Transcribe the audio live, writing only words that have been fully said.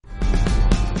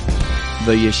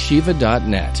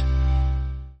theyeshiva.net.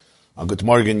 A good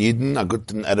morgen Yidden, a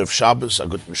guten Erev Shabbos, a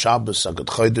guten Shabbos, a good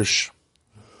Chodesh,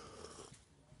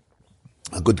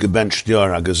 a good gebencht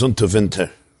Jahr, a gesunte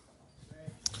Winter,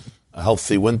 a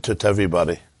healthy winter to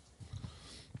everybody.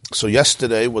 So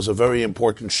yesterday was a very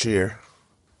important shiur,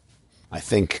 I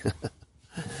think.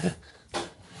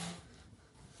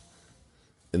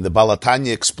 In the Baal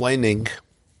HaTanya explaining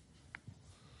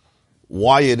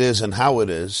why it is and how it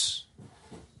is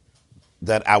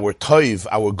that our toiv,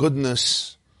 our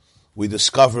goodness, we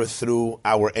discover through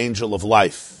our angel of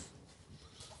life.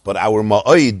 But our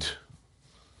ma'od,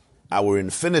 our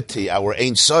infinity, our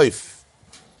ein sof,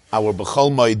 our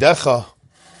b'chol ma'idecha,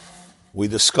 we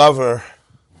discover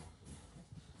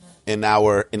in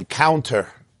our encounter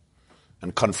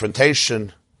and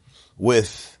confrontation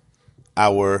with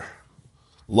our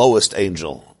lowest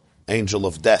angel, angel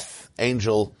of death,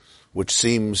 angel which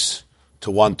seems to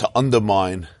want to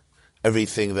undermine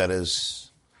everything that is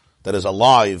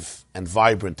alive and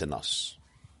vibrant in us.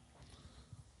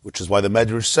 Which is why the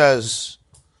Medrash says,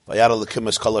 Vayara l'kim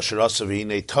es kol asher asa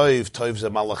v'hinei toiv, toiv ze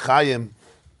malachayim,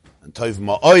 and toiv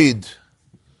ma'od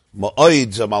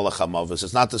ze malach hamavos.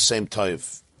 It's not the same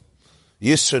toiv.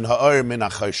 Yisrin ha'or min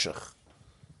ha'choshech.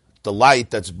 The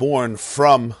light that's born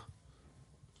from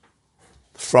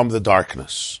the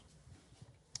darkness.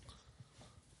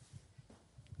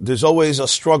 There's always a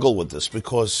struggle with this,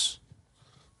 because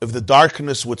if the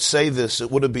darkness would say this, it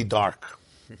wouldn't be dark.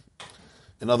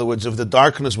 In other words, if the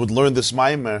darkness would learn this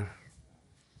maimer,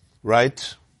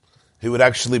 right, he would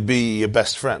actually be your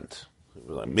best friend.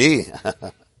 Like, me?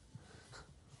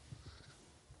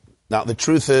 Now, the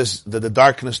truth is that the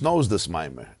darkness knows this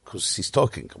maimer, because he's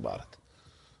talking about it.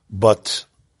 But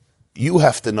you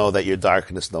have to know that your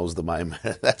darkness knows the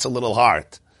maimer. That's a little hard.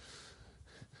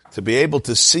 To be able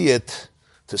to see it,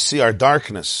 to see our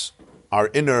darkness, our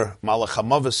inner malach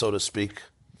hamavos, so to speak,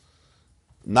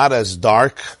 not as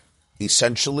dark,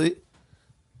 essentially,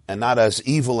 and not as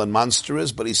evil and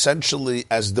monstrous, but essentially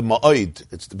as the ma'od.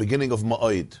 It's the beginning of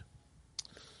ma'od.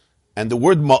 And the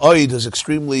word ma'od is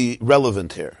extremely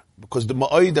relevant here, because the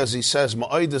ma'od, as he says,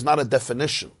 ma'od is not a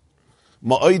definition.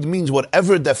 Ma'od means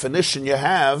whatever definition you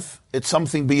have, it's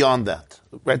something beyond that.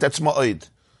 Right? That's ma'od.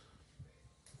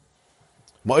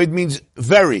 Ma'od means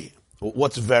very.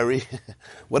 What's very?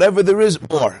 Whatever there is,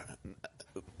 more.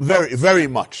 Very, very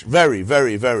much. Very,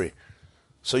 very, very.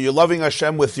 So you're loving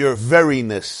Hashem with your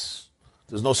veriness.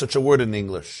 There's no such a word in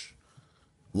English.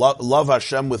 Love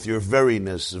Hashem with your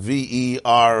veriness.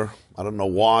 V-E-R, I don't know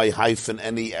why, hyphen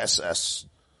N-E-S-S.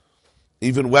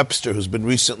 Even Webster, who's been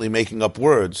recently making up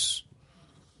words,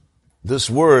 this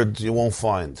word you won't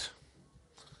find.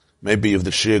 Maybe if the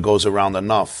shiur goes around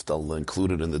enough, they'll include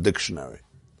it in the dictionary.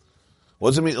 What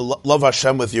does it mean? Love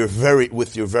Hashem with your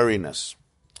veriness.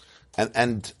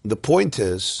 And the point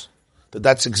is that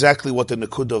that's exactly what the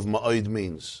nekudah of ma'od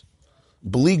means.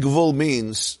 Bli gvul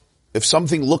means if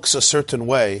something looks a certain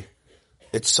way,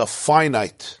 it's a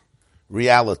finite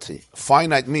reality.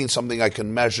 Finite means something I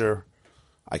can measure,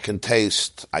 I can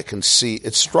taste, I can see.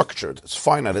 It's structured. It's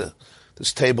finite.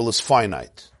 This table is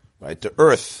finite, right? The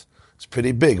earth is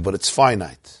pretty big, but it's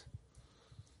finite.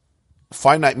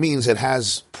 Finite means it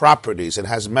has properties, it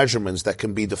has measurements that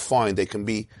can be defined, they can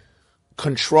be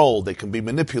controlled, they can be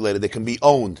manipulated, they can be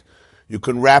owned. You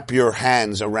can wrap your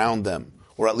hands around them,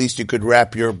 or at least you could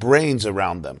wrap your brains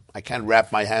around them. I can't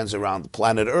wrap my hands around the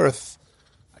planet Earth.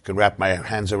 I can wrap my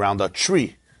hands around a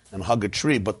tree and hug a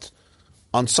tree, but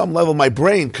on some level my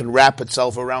brain can wrap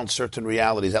itself around certain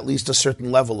realities, at least a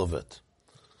certain level of it.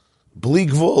 Bli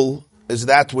gvul is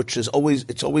that which is always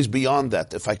beyond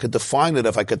that. If I could define it,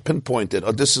 if I could pinpoint it,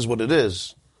 this is what it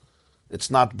is, it's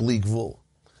not bli gvul.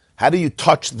 How do you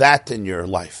touch that in your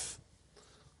life?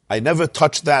 I never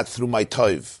touch that through my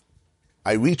toiv.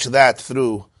 I reach that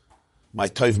through my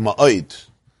toiv ma'od.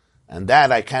 And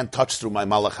that I can't touch through my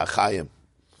malach hachayim.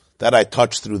 That I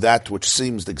touch through that which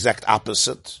seems the exact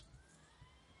opposite.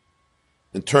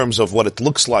 In terms of what it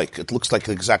looks like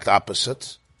the exact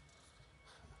opposite.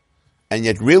 And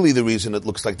yet really the reason it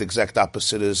looks like the exact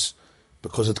opposite is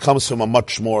because it comes from a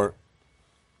much more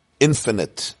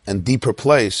infinite and deeper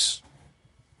place.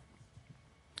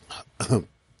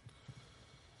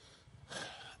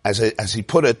 As he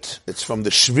put it, it's from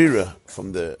the shvira,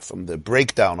 from the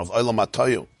breakdown of Olam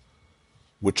HaToyu,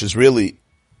 which is really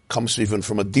comes even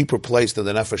from a deeper place than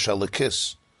the Nefesh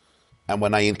HaLekis. And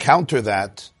when I encounter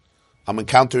that, I'm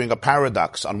encountering a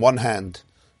paradox. On one hand,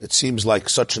 it seems like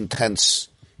such intense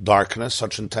darkness,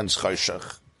 such intense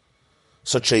chayshach,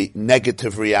 such a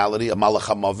negative reality, a malach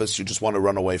hamavos, you just want to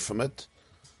run away from it.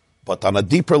 But on a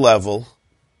deeper level,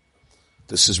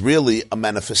 This is really a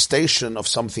manifestation of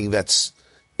something that's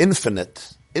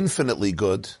infinite, infinitely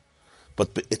good, but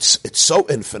it's so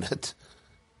infinite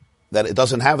that it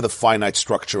doesn't have the finite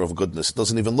structure of goodness. It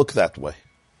doesn't even look that way.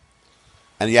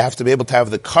 And you have to be able to have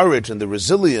the courage and the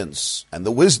resilience and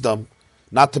the wisdom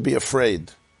not to be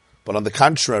afraid, but on the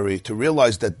contrary, to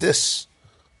realize that this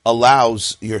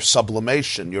allows your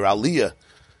sublimation, your aliyah.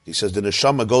 He says the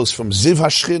neshama goes from ziv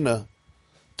hashchina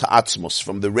to atzmos,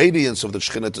 from the radiance of the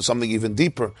shchina to something even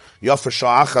deeper. Yofer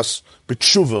sha'achas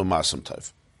b'tshuva ma'asam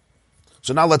tov.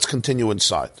 So now let's continue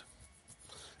inside.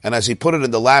 And as he put it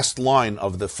in the last line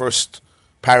of the first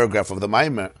paragraph of the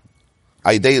Maimer,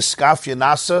 Aidei Skafya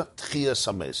Nasa Tchiyas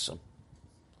HaMesim,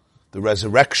 the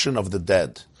resurrection of the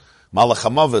dead. Malach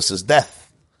HaMavos is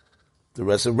death. The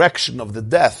resurrection of the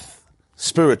death,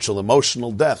 spiritual,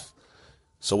 emotional death.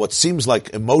 So what seems like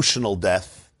emotional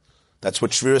death, that's what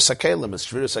Shviras HaKelim is.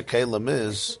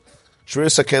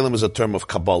 Shviras HaKelim is a term of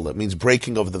Kabbalah. It means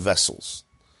breaking of the vessels.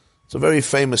 It's a very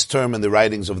famous term in the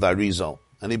writings of the Arizal.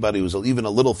 Anybody who's even a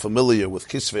little familiar with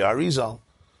Kisvei Arizal,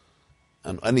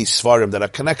 and any Svarim that are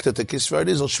connected to Kisvei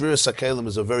Arizal, Shviras HaKelim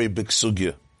is a very big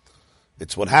sugya.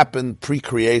 It's what happened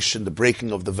pre-creation, the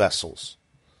breaking of the vessels.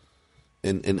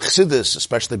 In Chassidus,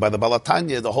 especially by the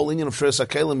Balatanya, the whole union of Shviras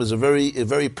HaKelim is a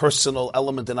very personal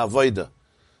element in Avodah.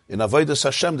 In Avodah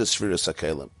Hashem, the Shviras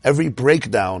HaKelim. Every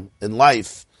breakdown in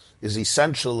life is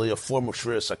essentially a form of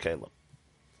Shviras HaKelim.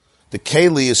 The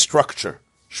Keli is structure.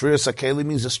 Shviras HaKeli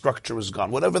means the structure is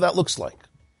gone, whatever that looks like.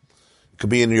 It could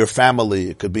be in your family,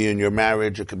 it could be in your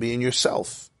marriage, it could be in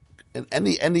yourself. In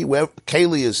anywhere,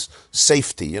 Keli is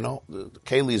safety,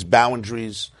 Keli is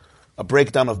boundaries, a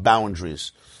breakdown of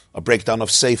boundaries, a breakdown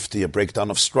of safety, a breakdown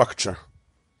of structure,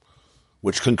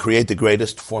 which can create the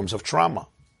greatest forms of trauma.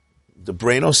 The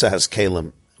brain also has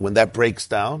Kelim. When that breaks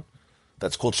down,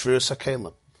 that's called Shviras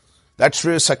HaKelim. That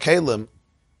Shviras HaKelim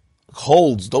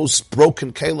holds, those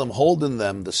broken kalim hold in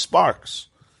them the sparks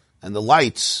and the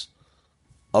lights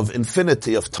of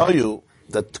infinity, of Tayu,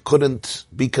 that couldn't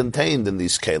be contained in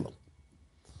these kalim.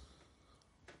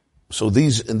 So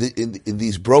in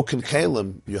these broken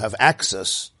kalim, you have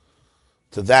access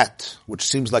to that which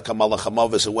seems like a Malach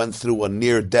HaMavos who went through a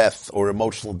near death or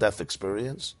emotional death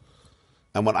experience.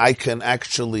 And when I can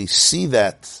actually see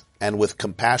that and with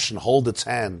compassion hold its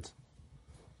hand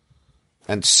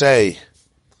and say,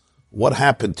 what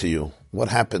happened to you? What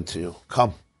happened to you?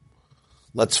 Come,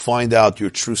 let's find out your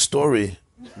true story.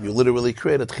 You literally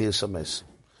created Chiyas HaMesim.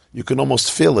 You can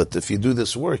almost feel it. If you do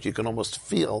this work, you can almost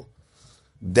feel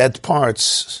dead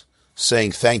parts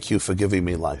saying, thank you for giving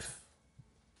me life.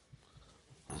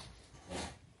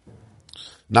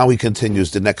 Now he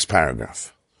continues the next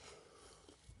paragraph.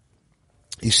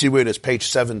 You see where it is, page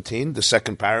 17, the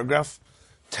second paragraph.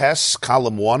 Tes,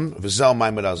 column 1, V'zel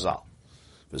Maimed Azal.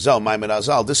 V'zel Maimed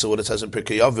Azal, this is what it says in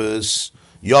Pirkei Avos,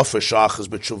 Yofer Shachas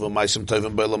B'tshuva Maisim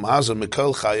Tovim B'elam Haza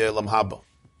Mikol Chayei Elam Haba.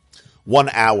 1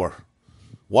 hour,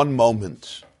 1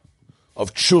 moment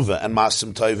of tshuva and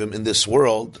Masim Tovim in this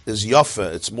world is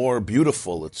Yofer. It's more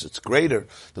beautiful, it's greater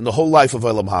than the whole life of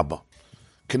Elam Haba.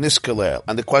 Keniskalel.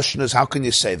 And the question is, how can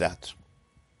you say that?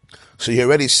 So he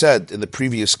already said in the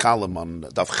previous column on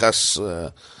Daf Ches,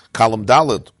 column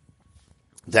Daled,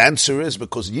 the answer is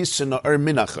because Yisina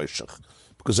Mina Choshech.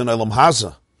 Because in Elam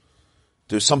Haza,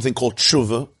 there's something called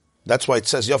tshuva. That's why it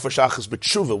says Yofer Shachas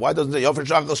b'tshuva. Why doesn't it Yofer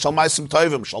Shachas shal ma'asim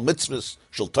tovim, shal mitzvahs,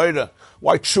 shal Torah?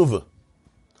 Why tshuva?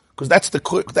 Because that's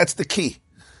the key.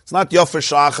 It's not Yofer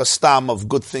Shachas stam of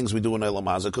good things we do in Elam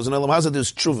Haza. Because in Elam Haza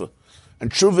there's tshuva, and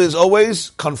tshuva is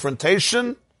always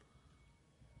confrontation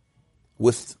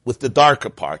with the darker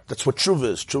part. That's what tshuva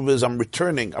is. Tshuva is I'm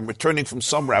returning from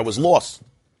somewhere. I was lost.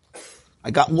 I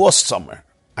got lost somewhere.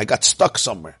 I got stuck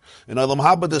somewhere. In Olam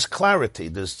Haba, there's clarity.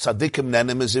 There's tzaddikim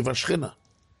nenem is ivashchina.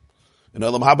 In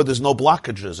Olam Haba, there's no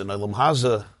blockages. In Olam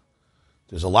Haza,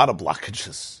 there's a lot of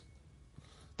blockages.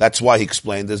 That's why he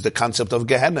explained there's the concept of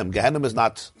Gehenim. Gehenim is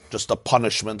not just a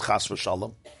punishment, chas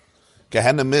v'shalom.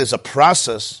 Gehenim is a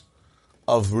process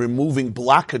of removing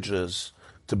blockages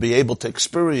to be able to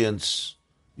experience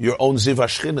your own ziv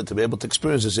hashchina, to be able to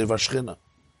experience the ziv hashchina.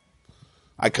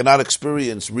 I cannot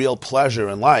experience real pleasure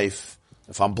in life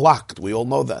if I'm blocked. We all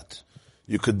know that.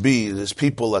 There's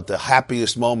people at the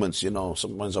happiest moments,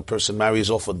 sometimes a person marries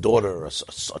off a daughter or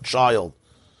a child.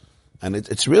 And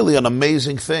it's really an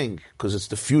amazing thing because it's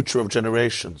the future of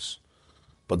generations.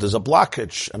 But there's a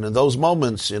blockage. And in those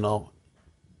moments, and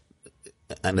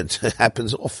it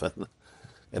happens often.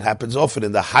 It happens often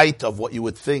in the height of what you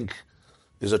would think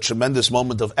is a tremendous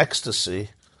moment of ecstasy.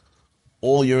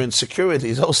 All your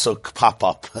insecurities also pop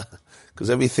up because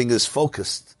everything is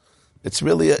focused. It's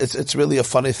really a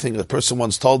funny thing. A person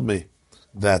once told me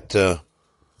that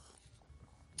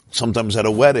sometimes at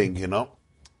a wedding,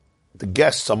 the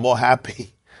guests are more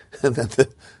happy than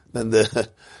the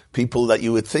people that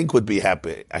you would think would be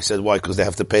happy. I said, why? Because they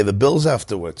have to pay the bills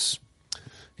afterwards.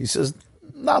 He says,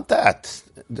 not that.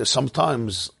 There's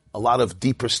sometimes a lot of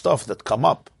deeper stuff that come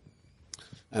up.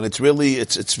 And it's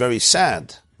very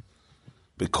sad.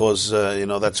 Because,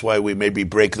 that's why we maybe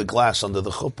break the glass under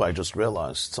the chuppah. I just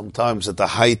realized. Sometimes at the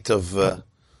height of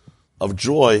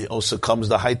joy also comes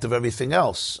the height of everything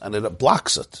else. And it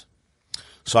blocks it.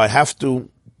 So I have to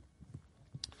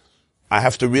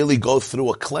really go through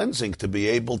a cleansing to be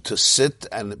able to sit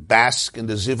and bask in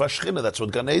the Ziv HaShechina. That's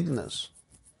what Gan Eden is.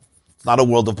 It's not a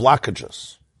world of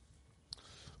blockages.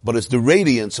 But it's the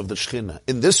radiance of the Shechina.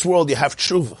 In this world you have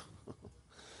tshuva.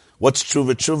 What's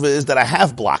tshuva? Tshuva is that I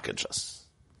have blockages.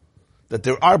 That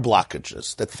there are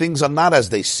blockages. That things are not as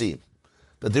they seem.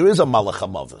 That there is a malach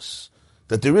hamavos.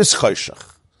 That there is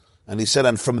choshech. And he said,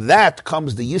 and from that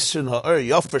comes the Yisrin Ha'er,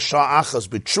 Yofer Sha'achas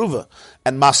B'tshuva,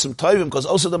 and Masim Tovim, because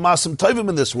also the Masim Tovim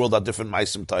in this world are different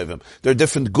Masim Tovim. They're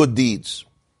different good deeds.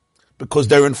 Because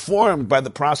they're informed by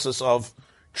the process of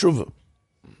tshuva.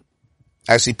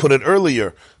 As he put it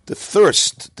earlier, the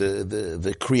thirst,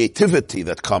 the creativity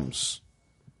that comes.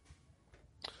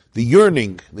 The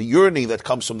yearning that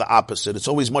comes from the opposite. It's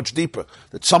always much deeper.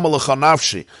 The Tzamalacha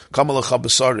Nafshi, Kamalacha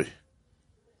Basari.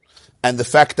 And the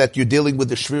fact that you're dealing with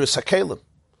the Shviras HaKelim,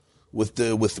 with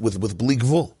Bli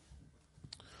Gvul.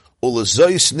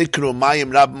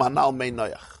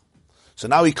 So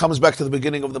now he comes back to the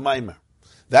beginning of the Maimer.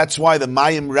 That's why the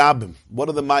Mayim Rabbim, what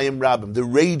are the Mayim Rabbim? The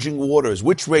raging waters.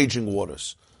 Which raging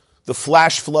waters? The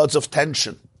flash floods of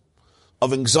tension,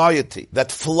 of anxiety,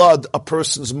 that flood a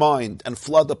person's mind and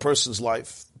flood a person's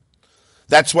life.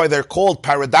 That's why they're called,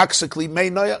 paradoxically, Mei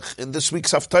Noach, in this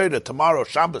week's Haftarah, tomorrow,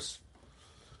 Shabbos.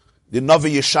 The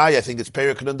Navi Yeshaya, I think it's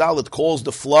Perek Dalet, calls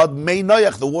the flood Mei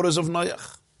Noach, the waters of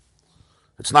Noach.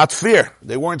 It's not fear.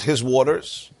 They weren't his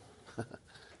waters.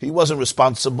 He wasn't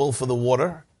responsible for the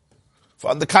water.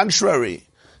 On the contrary,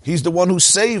 he's the one who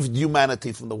saved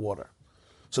humanity from the water.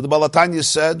 So the Baal HaTanya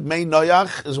said, Mei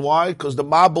Noach is why? Because the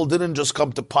Mabul didn't just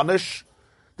come to punish.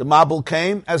 The Mabul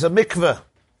came as a mikveh,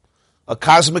 a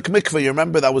cosmic mikveh. You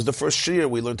remember that was the first shiur.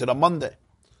 We learned it on Monday.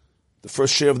 The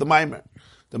first shiur of the Maimer.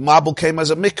 The Mabul came as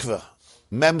a mikveh.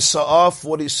 Mem Sa'ah,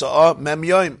 40 Sa'ah, Mem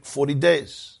Yoim, 40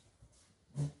 days.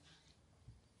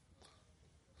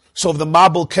 So if the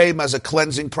Mabul came as a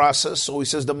cleansing process, so he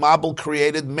says the Mabul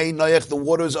created Mei Noach, the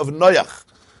waters of Noach.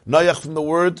 Noach from the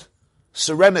word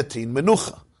serenity,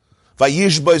 menucha.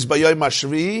 Vayishbais bayom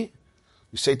hashvi.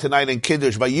 We say tonight in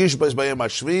Kiddush, Vayishbais bayom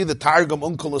hashvi. The Targum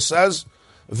Unkula says,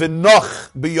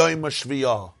 V'noch bayom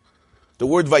hashviyah. The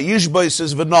word Vayishbais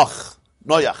is V'noch,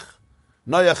 Noach.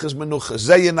 Noach is menucha.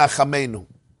 Zeh Nachamenu.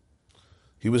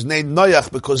 He was named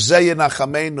Noach because Zeh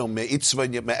Nachamenu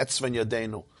me'etzvan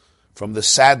yadenu. From the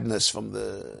sadness, from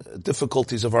the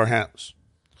difficulties of our hands.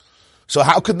 So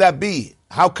how can that be?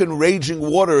 How can raging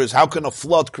waters, how can a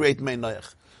flood create Mei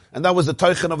Noach? And that was the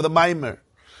Teichen of the Maimer,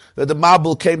 that the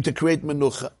Mabul came to create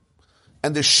Menucha.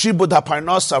 And the Shibud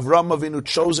HaParnas, Avram Avinu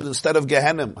chose it instead of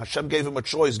Gehenim. Hashem gave him a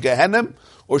choice, Gehenim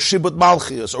or Shibud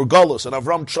Malchias or Golus. And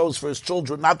Avram chose for his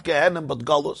children not Gehenim but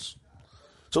Golus.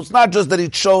 So it's not just that he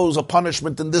chose a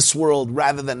punishment in this world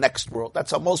rather than next world.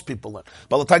 That's how most people learn.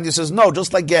 Baal HaTanya says, no,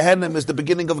 just like Gehenim is the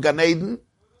beginning of Gan Eden,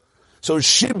 so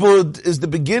Shibud is the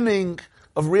beginning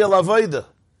of real Avodah.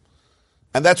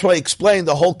 And that's why he explained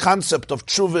the whole concept of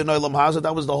Tshuva in Olam Hazeh.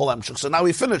 That was the whole Amshach. So now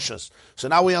he finishes. So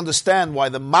now we understand why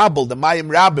the Mabul, the Mayim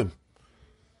Rabbim,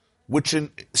 which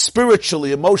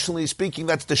spiritually, emotionally speaking,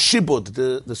 that's the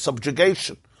Shibud, the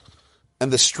subjugation,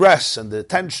 and the stress, and the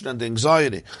tension, and the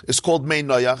anxiety, is called Mei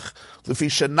Noach.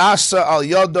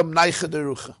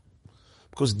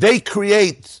 Because they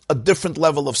create a different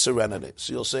level of serenity.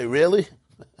 So you'll say, really?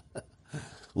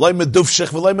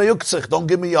 Don't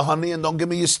give me your honey and don't give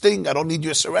me your sting. I don't need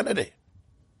your serenity.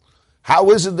 How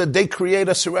is it that they create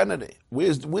a serenity?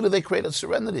 Where do they create a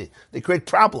serenity? They create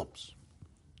problems.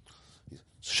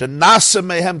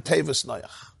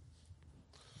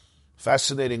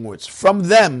 Fascinating words. From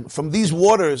them, from these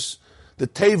waters, the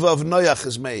teva of Noach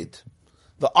is made.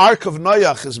 The ark of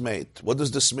Noach is made. What does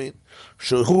this mean?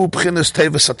 Shehu b'chinas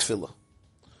teva satfila.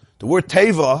 The word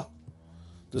teva,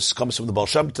 this comes from the Baal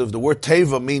Shem Tov, the word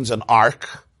teva means an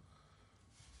ark,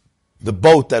 the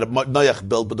boat that Noach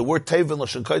built, but the word teva in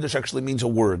Lashon Kodesh actually means a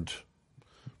word.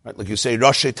 Right? Like you say,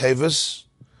 Rashi Tevas,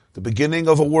 the beginning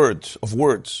of a word, of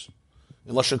words.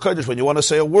 In Lashon Kodesh, when you want to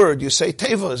say a word, you say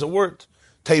teva is a word.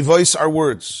 Tevois are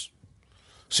words.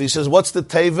 So he says, what's the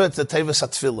teva? It's the teva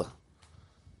satfila.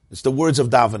 It's the words of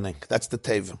davening. That's the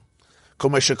teva.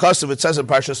 It says in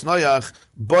Parshas Noach,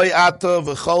 Boy ata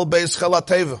v'chol beis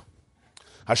chalateva.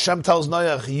 Hashem tells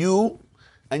Noach, you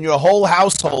and your whole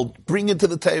household bring into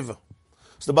the teva.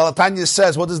 So the Baal HaTanya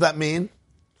says, what does that mean?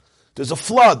 There's a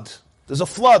flood. There's a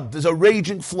flood. There's a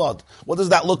raging flood. What does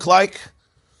that look like?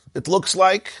 It looks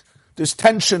like there's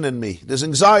tension in me. There's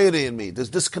anxiety in me. There's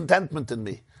discontentment in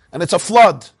me. And it's a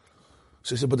flood.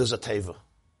 So he said, but there's a teva.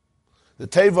 The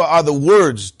teva are the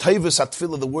words. Teva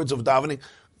satfila, the words of davening.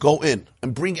 Go in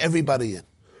and bring everybody in.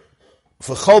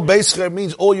 For chol beischer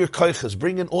means all your koiches.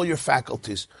 Bring in all your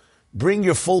faculties. Bring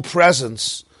your full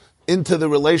presence into the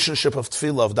relationship of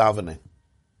tefillah, of davening.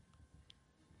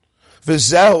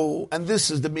 V'zehu, and this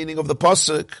is the meaning of the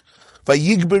pasuk,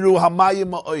 vayigberu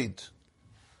hamayim ha'oid.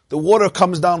 The water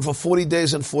comes down for 40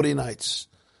 days and 40 nights.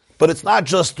 But it's not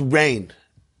just rain.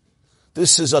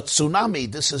 This is a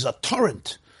tsunami. This is a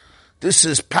torrent. This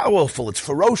is powerful. It's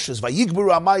ferocious.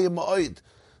 Vayigberu hamayim ha'oid.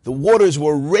 The waters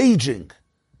were raging.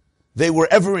 They were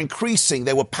ever increasing.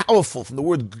 They were powerful, from the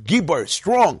word gibar,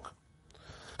 strong.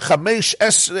 Chamesh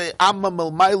esre amma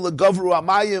milmayla gavru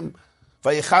hamayim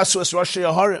vayichasu es rashi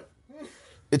haharim.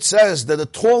 It says that the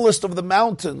tallest of the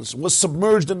mountains was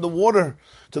submerged in the water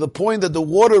to the point that the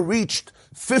water reached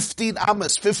 15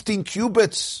 amas, 15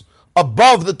 cubits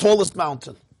above the tallest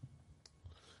mountain.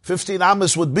 15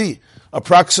 amas would be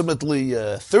approximately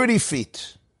 30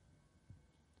 feet,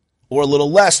 or a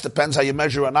little less, depends how you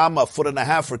measure an amma,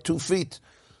 1.5 feet or 2 feet.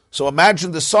 So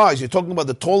imagine the size. You're talking about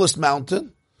the tallest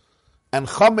mountain, and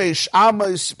chamesh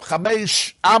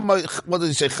esri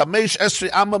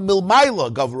amma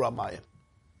milmayla gavru hamayim.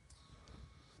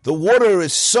 The water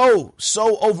is so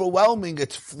overwhelming,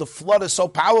 the flood is so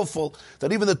powerful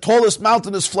that even the tallest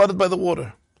mountain is flooded by the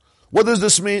water. What does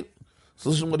this mean?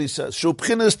 So listen to what he says.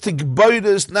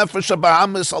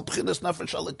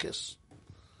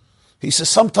 He says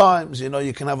sometimes,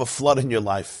 you can have a flood in your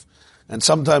life, and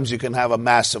sometimes you can have a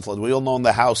massive flood. We all know in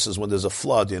the houses when there's a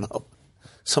flood,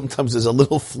 sometimes there's a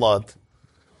little flood.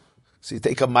 So you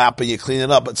take a map and you clean it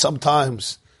up, but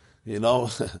sometimes, you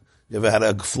ever had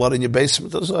a flood in your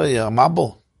basement? There's a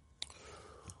marble.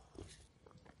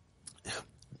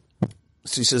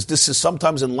 So he says, this is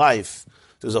sometimes in life,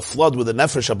 there's a flood with the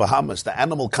nefesh habahamis, the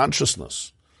animal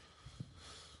consciousness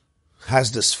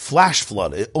has this flash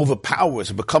flood. It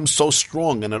overpowers, it becomes so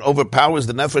strong, and it overpowers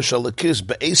the nefesh halakis,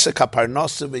 be'esek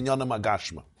haparnasa v'inyanim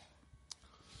hagashma.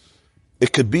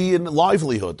 It could be in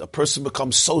livelihood. A person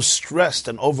becomes so stressed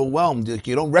and overwhelmed that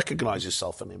you don't recognize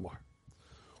yourself anymore.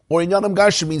 Or in Yanam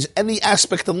Garsha means any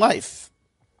aspect in life.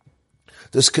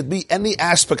 This could be any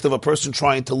aspect of a person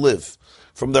trying to live,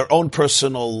 from their own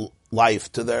personal life,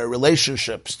 to their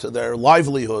relationships, to their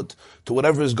livelihood, to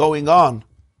whatever is going on.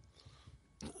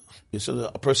 You see,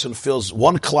 a person feels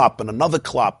one klap and another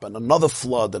flood and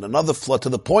another flood, to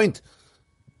the point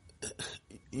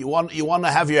you want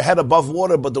to have your head above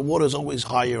water, but the water is always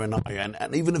higher and higher.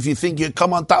 And even if you think you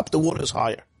come on top, the water is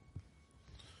higher.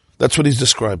 That's what he's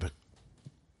describing.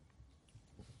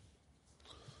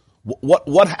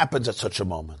 What happens at such a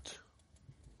moment?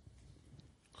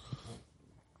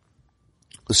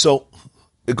 So,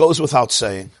 it goes without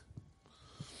saying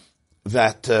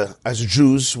that as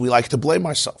Jews, we like to blame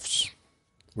ourselves,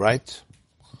 right?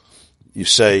 You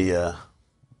say,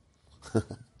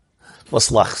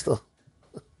 "Was lachst du?"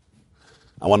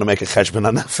 I want to make a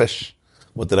cheshbon hanefesh.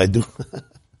 What did I do?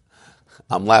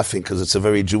 I'm laughing because it's a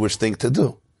very Jewish thing to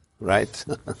do, right?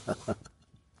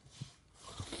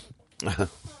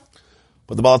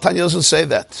 But the Baal HaTanya doesn't say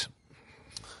that.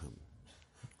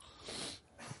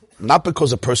 Not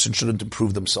because a person shouldn't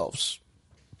improve themselves.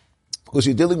 Because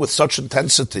you're dealing with such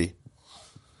intensity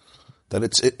that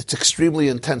it's extremely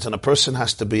intense, and a person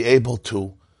has to be able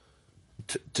to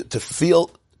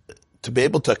feel, to be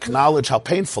able to acknowledge how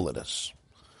painful it is.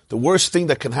 The worst thing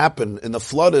that can happen in the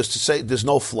flood is to say, there's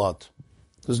no flood.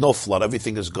 There's no flood.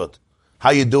 Everything is good.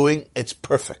 How you doing? It's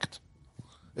perfect.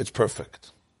 It's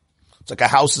perfect. It's like a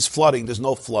house is flooding. There's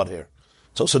no flood here.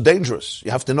 It's also dangerous. You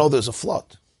have to know there's a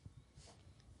flood.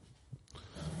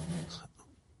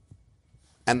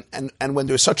 And when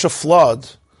there's such a flood,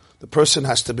 the person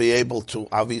has to be able to,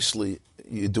 obviously,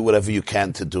 you do whatever you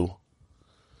can to do.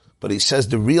 But he says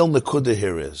the real nekuda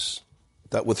here is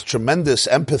that with tremendous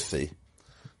empathy,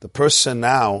 the person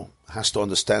now has to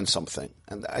understand something.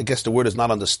 And I guess the word is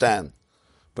not understand,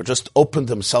 but just open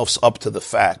themselves up to the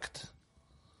fact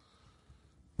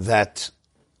that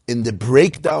in the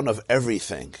breakdown of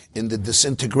everything, in the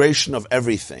disintegration of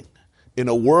everything, in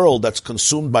a world that's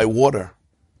consumed by water,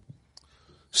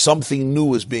 something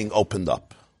new is being opened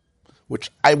up,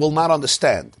 which I will not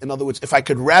understand. In other words, if I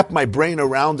could wrap my brain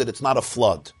around it, it's not a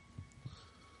flood.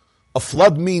 A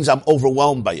flood means I'm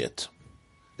overwhelmed by it.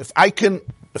 If I can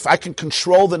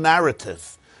control the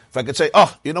narrative, if I could say,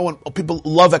 when people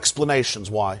love explanations,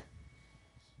 why?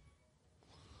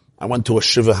 I went to a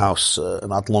shiva house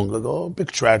not long ago, a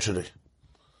big tragedy.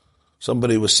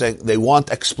 Somebody was saying they want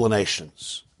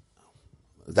explanations.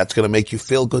 That's going to make you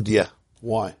feel good? Yeah.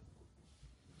 Why?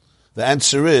 The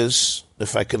answer is,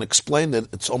 if I can explain it,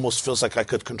 it almost feels like I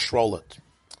could control it.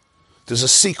 There's a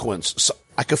sequence, so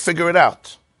I could figure it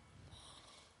out.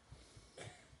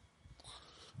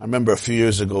 I remember a few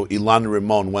years ago, Ilan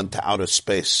Rimon went to outer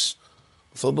space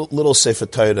with a little Sefer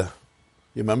Torah.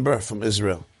 You remember? From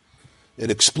Israel. It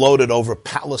exploded over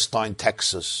Palestine,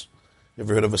 Texas. You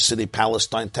ever heard of a city,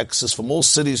 Palestine, Texas? From all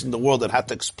cities in the world, it had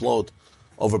to explode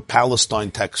over Palestine,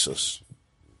 Texas.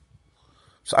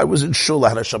 So I was in Shul, I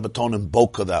had a Shabbaton in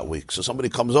Boca that week. So somebody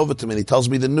comes over to me and he tells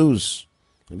me the news.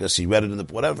 I guess he read it in the,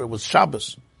 whatever, it was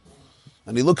Shabbos.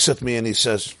 And he looks at me and he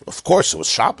says, of course it was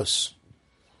Shabbos.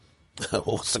 Well,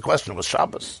 what's the question? It was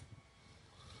Shabbos.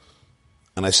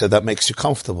 And I said, that makes you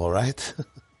comfortable, right?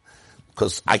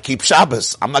 Because I keep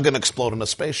Shabbos. I'm not going to explode in a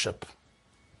spaceship.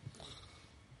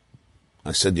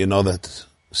 I said, you know that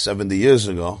 70 years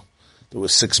ago, there were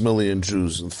 6 million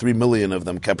Jews and 3 million of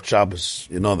them kept Shabbos.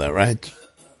 You know that, right?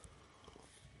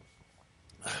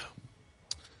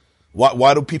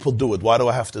 Why do people do it? Why do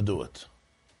I have to do it?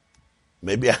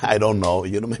 Maybe I don't know.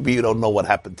 Maybe you don't know what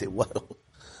happened to you.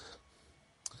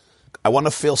 I want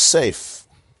to feel safe.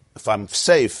 If I'm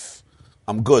safe,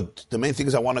 I'm good. The main thing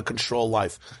is I want to control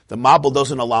life. The Mabul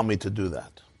doesn't allow me to do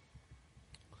that.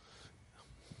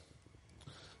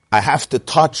 I have to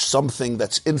touch something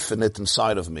that's infinite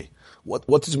inside of me. What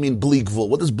does it mean, Bleakville?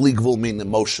 What does Bleakville mean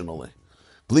emotionally?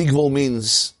 Bleakville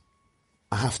means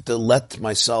I have to let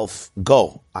myself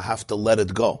go. I have to let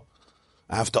it go.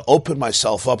 I have to open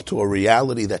myself up to a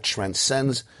reality that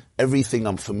transcends everything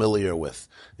I'm familiar with,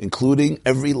 including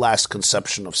every last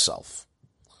conception of self.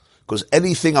 Because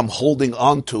anything I'm holding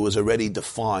on to is already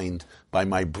defined by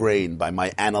my brain, by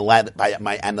my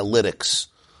analytics,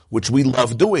 which we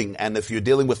love doing. And if you're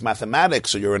dealing with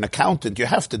mathematics or you're an accountant, you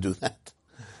have to do that.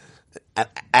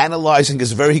 Analyzing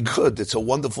is very good. It's a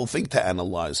wonderful thing to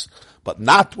analyze, but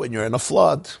not when you're in a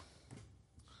flood.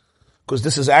 Because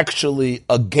this is actually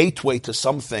a gateway to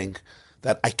something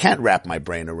that I can't wrap my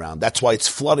brain around. That's why it's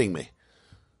flooding me.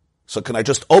 So can I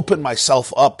just open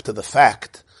myself up to the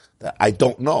fact that I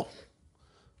don't know?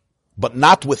 But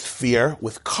not with fear,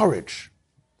 with courage,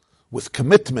 with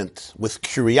commitment, with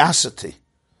curiosity,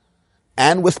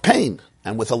 and with pain,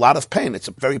 and with a lot of pain. It's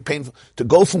a very painful, to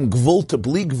go from gvul to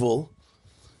bleakvul,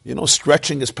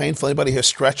 stretching is painful. Anybody here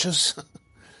stretches?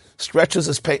 Stretching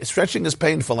is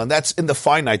painful, and that's in the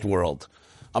finite world.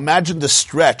 Imagine the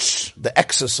stretch, the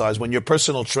exercise, when your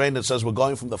personal trainer says we're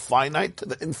going from the finite to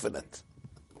the infinite.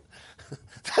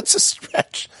 That's a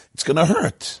stretch. It's going to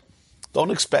hurt.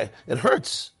 Don't expect. It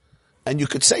hurts. And you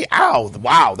could say, ow,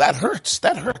 wow, that hurts.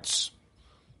 That hurts.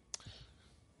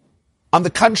 On the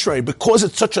contrary, because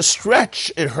it's such a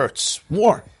stretch, it hurts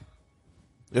more.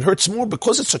 It hurts more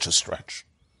because it's such a stretch.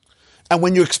 And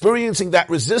when you're experiencing that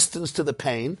resistance to the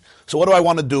pain, so what do I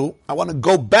want to do? I want to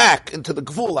go back into the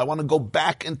gvul. I want to go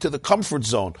back into the comfort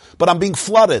zone. But I'm being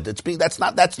flooded. That's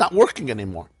not working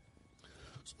anymore.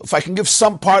 So if I can give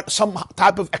some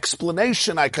type of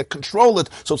explanation, I can control it,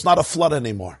 so it's not a flood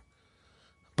anymore.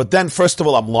 But then, first of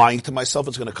all, I'm lying to myself.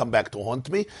 It's going to come back to haunt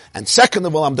me. And second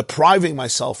of all, I'm depriving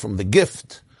myself from the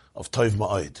gift of Tov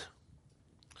Ma'od.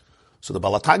 So the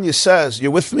Baal HaTanya says,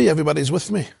 you're with me? Everybody's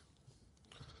with me.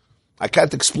 I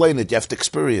can't explain it. You have to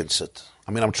experience it.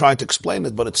 I mean, I'm trying to explain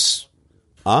it, but it's,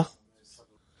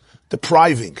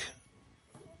 depriving.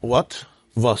 What?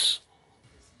 Was.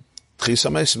 Tchis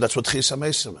HaMesim. That's what Tchis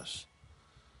HaMesim is.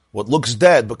 What looks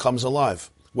dead becomes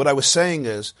alive. What I was saying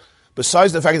is,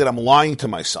 besides the fact that I'm lying to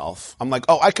myself, I'm like,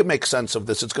 I can make sense of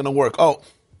this. It's going to work.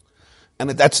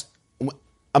 And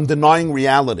I'm denying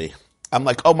reality. I'm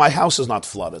like, my house is not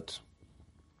flooded.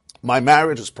 My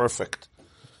marriage is perfect.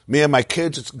 Me and my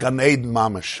kids, it's Gan Eden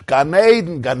mamish. Gan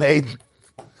Eden, Gan Eden.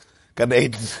 Gan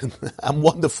Eden. I'm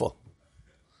wonderful.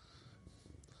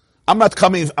 I'm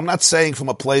not saying from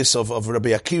a place of Rabbi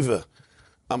Akiva.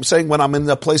 I'm saying when I'm in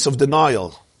a place of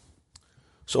denial.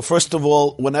 So first of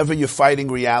all, whenever you're fighting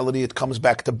reality, it comes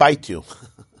back to bite you.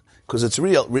 Because it's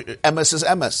real. MS is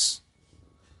MS.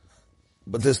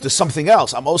 But there's something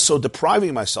else. I'm also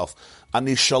depriving myself.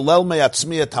 Ani sholel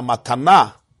me'atzmi et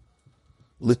hamatana.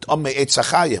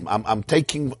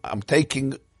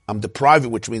 I'm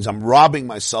depriving, which means I'm robbing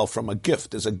myself from a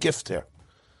gift. There's a gift here.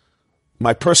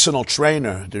 My personal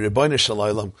trainer, the Rebbeinu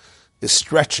Shalom, is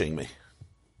stretching me.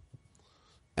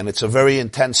 And it's a very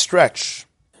intense stretch.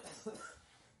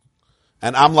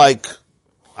 And I'm like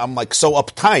so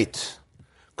uptight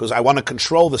because I want to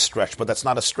control the stretch, but that's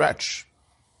not a stretch.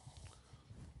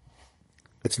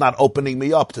 It's not opening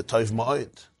me up to Tov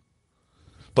Ma'od.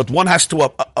 But one has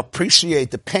to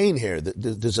appreciate the pain here.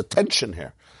 There's a tension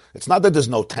here. It's not that there's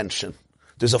no tension.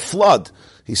 There's a flood.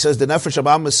 He says the Nefesh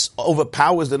Abamis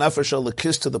overpowers the Nefesh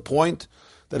Elikis to the point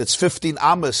that it's 15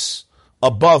 amas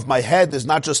above. My head is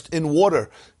not just in water.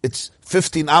 It's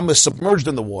 15 amas submerged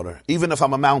in the water, even if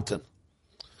I'm a mountain.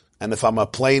 And if I'm a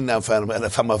plain, if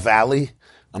I'm a valley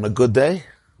on a good day.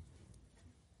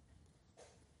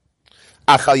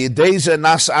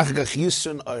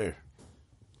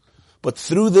 But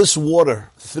through this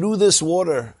water,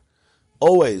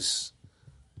 always,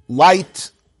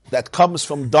 light that comes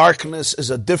from darkness is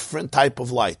a different type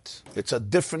of light. It's a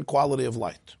different quality of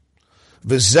light.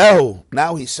 V'zehu,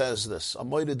 now he says this,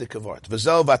 amoyde dikavart.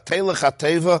 V'zehu v'atelech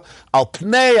hateva al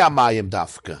pnei hamayim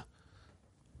dafka.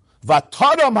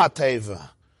 V'todam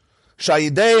hateva.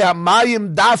 Shayidei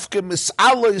hamayim dafka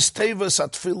mis'alois tevas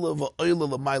atfila v'oila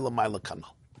l'mayla mayla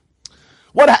kanal.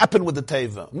 What happened with the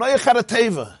teva? Noach had a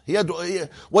teva.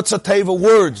 What's a teva?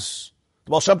 Words.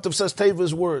 The Baal Shem Tov says teva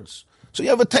is words. So you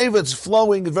have a teva, it's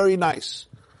flowing, very nice.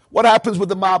 What happens with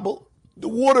the mabul? The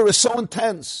water is so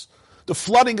intense. The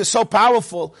flooding is so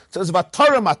powerful. It says,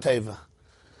 V'taram ha-teva.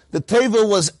 The teva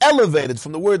was elevated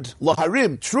from the word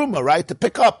laharim, truma, right, to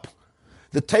pick up.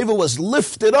 The teva was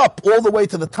lifted up all the way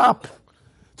to the top,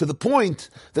 to the point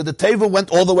that the teva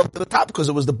went all the way to the top because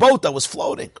it was the boat that was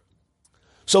floating.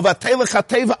 So v'atelech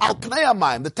ha-teva al pnei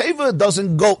hamayim. The teva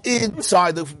doesn't go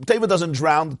inside, the teva doesn't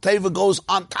drown, the teva goes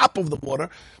on top of the water,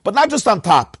 but not just on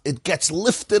top, it gets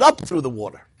lifted up through the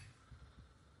water.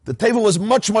 The teva was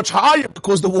much, much higher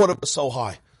because the water was so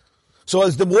high. So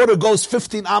as the water goes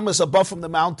 15 amas above from the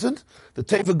mountain, the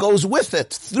teva goes with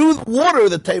it. Through the water,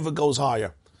 the teva goes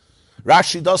higher.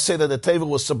 Rashi does say that the teva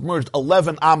was submerged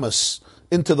 11 amas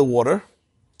into the water,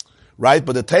 right?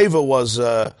 But the teva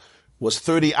was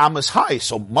 30 amas high,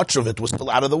 so much of it was still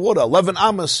out of the water. 11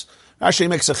 amas. Rashi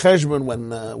makes a cheshbon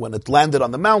when it landed on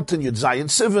the mountain, Yud Zayin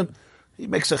Sivan. He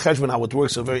makes a cheshbon how it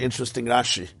works, a very interesting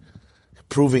Rashi,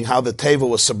 proving how the teva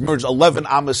was submerged 11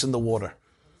 amas in the water.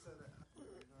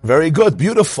 Very good,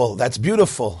 beautiful. That's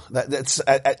beautiful.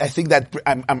 I think that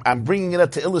I'm bringing it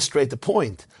up to illustrate the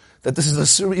point that this is a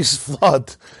serious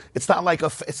flood. It's not like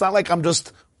I'm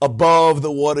just above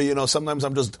the water. You know, sometimes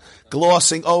I'm just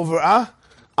glossing over.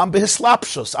 I'm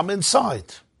behislapshus. I'm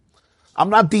inside. I'm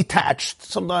not detached.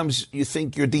 Sometimes you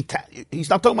think you're detached. He's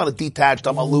not talking about a detached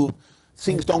amalu.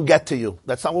 Things don't get to you.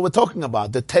 That's not what we're talking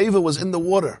about. The teva was in the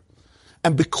water.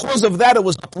 And because of that, it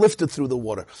was uplifted through the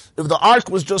water. If the ark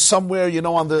was just somewhere, you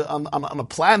know, on a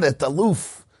planet,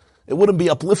 aloof, it wouldn't be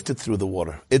uplifted through the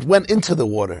water. It went into the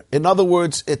water. In other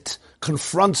words, it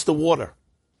confronts the water.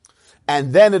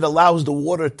 And then it allows the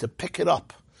water to pick it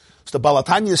up. So the Baal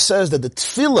HaTanya says that the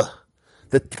tefillah,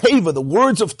 the teva, the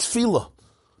words of tefillah,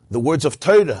 the words of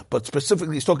Torah, but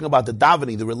specifically he's talking about the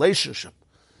davening, the relationship.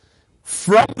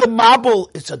 From the mabul,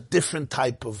 it's a different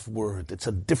type of word. It's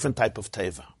a different type of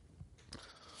teva.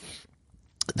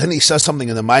 Then he says something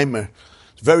in the Maimer.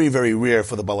 It's very, very rare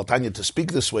for the Baal HaTanya to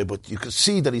speak this way, but you can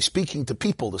see that he's speaking to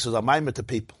people. This is a Maimer to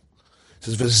people. He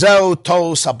says, "V'zeu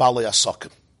tos habalei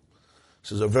hasakim."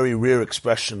 This is a very rare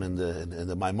expression in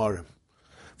the Maimarim.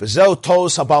 "V'zeu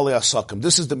tos habalei hasakim."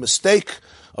 This is the mistake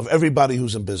of everybody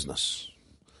who's in business.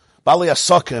 Balei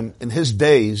hasakim, in his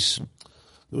days,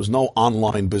 there was no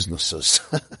online businesses.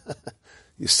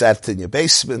 You sat in your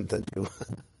basement and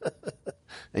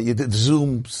you did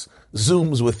Zooms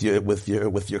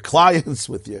with your clients,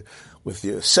 with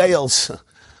your sales.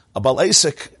 A Baal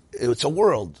Asik, it's a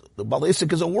world. The Baal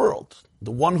Asik is a world.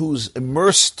 The one who's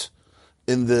immersed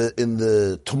in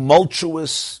the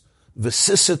tumultuous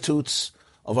vicissitudes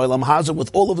of Olam Hazeh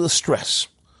with all of the stress.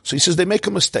 So he says they make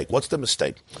a mistake. What's the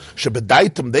mistake?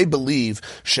 Shebedaitim, they believe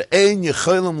she'ein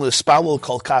yecholim l'spalol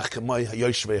kol kach k'may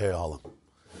yoshvei ha'olam.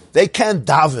 They can't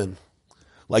daven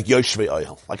like Yoshvei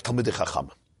Oyel, like Talmidei Chachamim.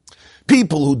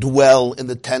 People who dwell in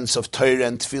the tents of Torah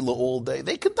and Tefillah all day,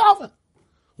 they can daven.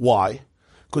 Why?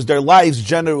 Because their lives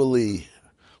generally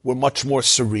were much more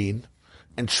serene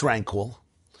and tranquil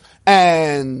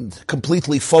and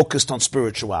completely focused on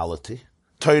spirituality,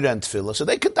 Torah and Tefillah, so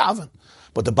they can daven.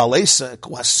 But the Baal Asik,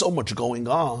 who has so much going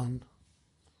on,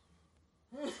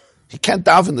 he can't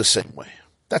daven the same way.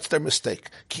 That's their mistake.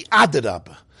 Ki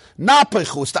adarabah.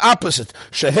 Napechu, it's the opposite.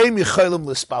 Shehem yicholim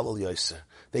l'spalel yoser.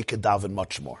 They can daven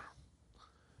much more.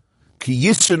 Ki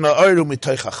yisr na'oru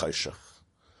mitoich ha'choshech.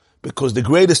 Because the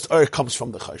greatest oir comes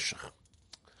from the choshech.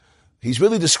 He's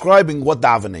really describing what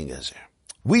davening is here.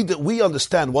 We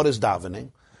understand what is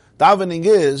davening. Davening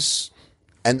is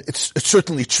and it's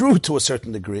certainly true to a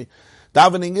certain degree.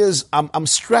 Davening is, I'm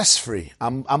stress-free,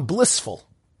 I'm blissful.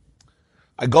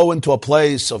 I go into a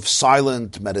place of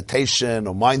silent meditation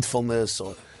or mindfulness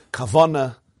or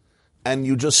kavanah, and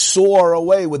you just soar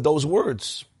away with those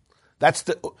words.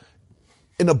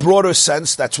 In a broader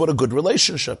sense, that's what a good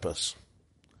relationship is.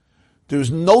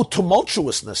 There's no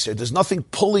tumultuousness here. There's nothing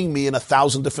pulling me in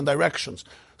 1,000 different directions.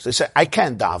 So they say, I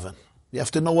can't daven. You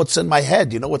have to know what's in my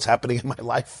head. You know what's happening in my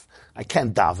life. I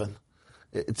can't daven.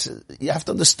 You have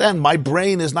to understand, my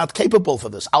brain is not capable for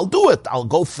this. I'll do it. I'll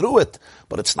go through it.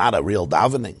 But it's not a real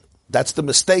davening. That's the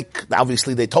mistake.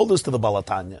 Obviously, they told us to the Baal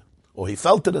HaTanya, or he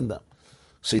felt it in them.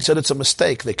 So he said it's a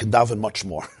mistake. They can daven much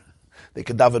more. They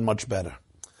can daven much better.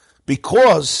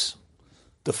 Because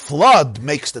the flood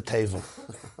makes the teva.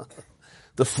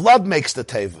 The flood makes the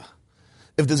teva.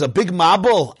 If there's a big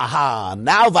mabul,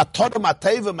 now v'atodim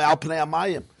ha-teva me'al pnei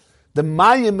hamayim. The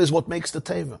mayim is what makes the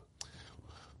teva.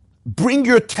 Bring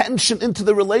your tension into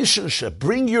the relationship.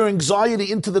 Bring your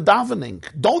anxiety into the davening.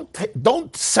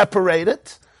 Don't separate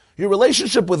it. Your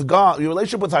relationship with God, your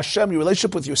relationship with Hashem, your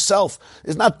relationship with yourself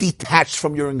is not detached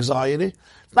from your anxiety.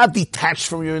 It's not detached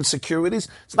from your insecurities.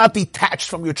 It's not detached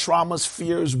from your traumas,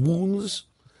 fears, wounds.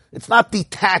 It's not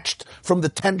detached from the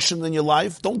tension in your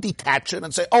life. Don't detach it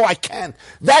and say, I can't.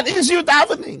 That is your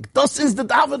davening. Das is the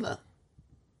davener.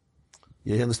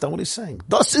 You understand what he's saying?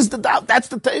 Das is that's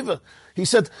the teva. He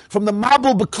said, from the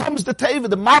mabul becomes the teva.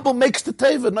 The mabul makes the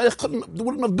teva. Noach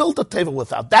wouldn't have built a teva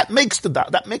without. That makes the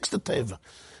teva.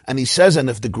 And he says, and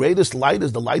if the greatest light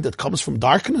is the light that comes from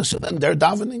darkness, then their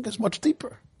davening is much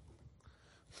deeper.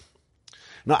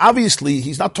 Now, obviously,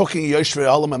 he's not talking Yoshvei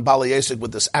Olam and Baalei Yesek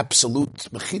with this absolute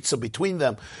mechitza between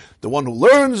them, the one who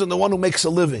learns and the one who makes a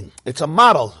living. It's a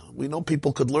model. We know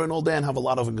people could learn all day and have a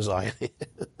lot of anxiety.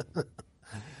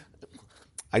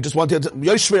 I just want you to,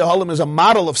 Yoshvei Olam is a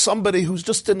model of somebody who's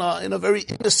just in a very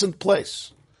innocent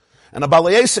place. And a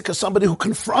Baalei Yesek is somebody who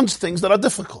confronts things that are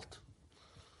difficult.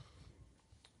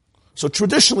 So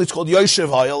traditionally it's called Yoshev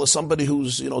Hayel, is somebody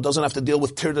who's, doesn't have to deal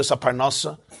with Tirdas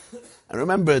HaParnasa. And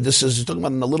remember, this is, you're talking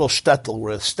about in a little shtetl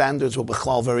where standards were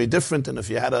bechlal very different, and if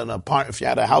you had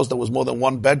a house that was more than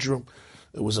one bedroom,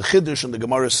 it was a chiddush, and the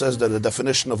Gemara says that the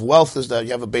definition of wealth is that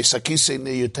you have a beis hakisei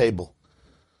near your table.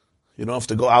 You don't have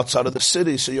to go outside of the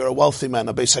city, so you're a wealthy man.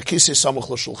 A beis hakisei samuch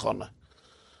l'shulchana.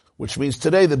 Which means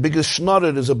today the biggest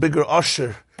shnodded is a bigger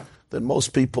usher than most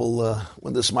people,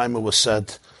 when this mimer was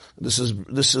said. This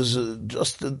is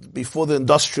just before the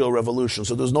Industrial Revolution,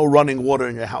 so there's no running water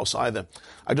in your house either.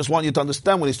 I just want you to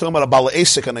understand, when he's talking about a Baalei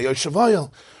Yesek and a Yoshev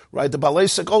Hayel, right, the Baalei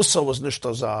Yesek also was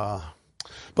nishtazah.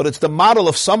 But it's the model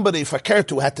of somebody,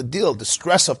 Fakert, who had to deal. The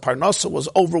stress of Parnasa was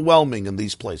overwhelming in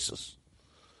these places.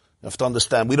 You have to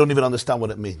understand, we don't even understand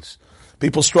what it means.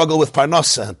 People struggle with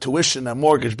Parnasa and tuition and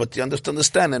mortgage, but you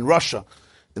understand, in Russia,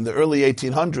 in the early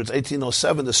 1800s,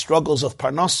 1807, the struggles of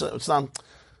Parnasa, it's not...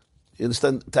 You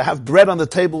understand? To have bread on the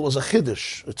table was a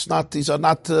chiddush. It's not, these are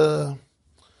not, I'm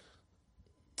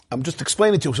just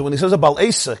explaining to you. So when he says about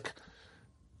Asik,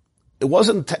 it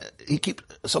wasn't,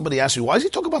 somebody asked me, why is he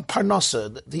talking about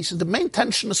Parnasa? He said, the main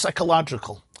tension is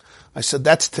psychological. I said,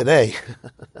 that's today.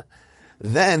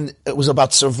 Then it was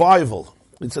about survival.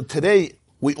 He said, today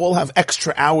we all have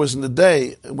extra hours in the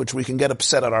day in which we can get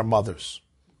upset at our mothers.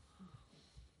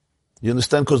 You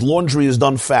understand? Because laundry is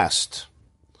done fast.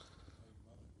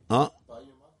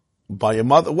 By your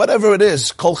mother, whatever it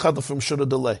is, kol chada from shura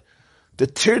delay. The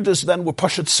tirdas then were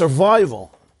pashat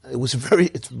survival.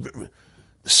 It's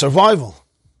survival.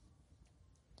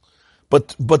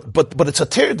 But it's a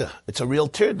tirda. It's a real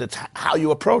tirda. It's how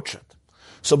you approach it.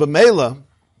 So b'meila,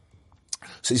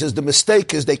 so he says the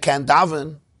mistake is they can't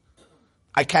daven.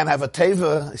 I can't have a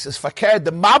teva. He says fakir.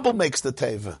 The mabul makes the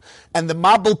teva, and the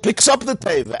mabul picks up the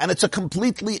teva, and it's a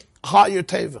completely higher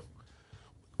teva.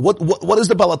 What is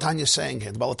the Baal HaTanya saying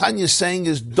here? The Baal HaTanya is saying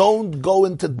is don't go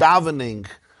into davening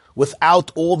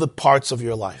without all the parts of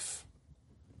your life.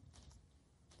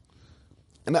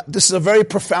 And this is a very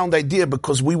profound idea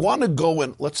because we want to go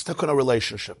in, let's take on a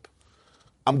relationship.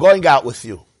 I'm going out with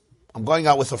you. I'm going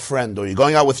out with a friend, or you're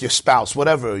going out with your spouse,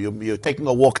 whatever. You're taking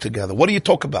a walk together. What do you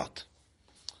talk about?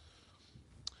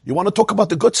 You want to talk about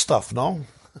the good stuff, no?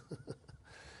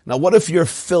 Now what if your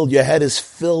head is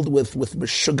filled with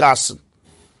meshugasim?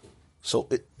 So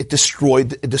it destroyed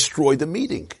the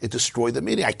meeting. It destroyed the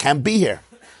meeting. I can't be here.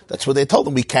 That's what they told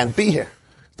him. We can't be here.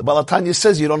 The Baal HaTanya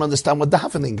says you don't understand what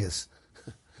davening is.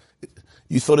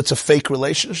 You thought it's a fake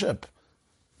relationship.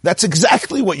 That's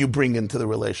exactly what you bring into the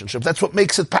relationship. That's what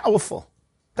makes it powerful.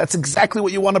 That's exactly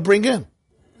what you want to bring in.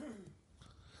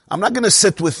 I'm not going to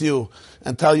sit with you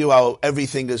and tell you how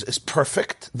everything is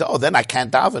perfect. No, then I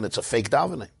can't daven. It's a fake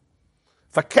davening.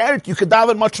 If I cared, you could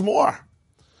daven much more.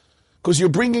 Because you're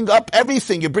bringing up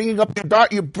everything. You're bringing up your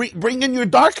dark. You're bringing your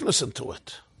darkness into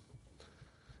it.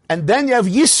 And then you have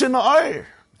Yisr Na'ar.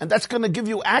 And that's going to give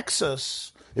you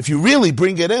access. If you really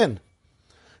bring it in,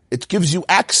 it gives you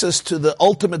access to the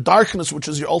ultimate darkness, which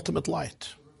is your ultimate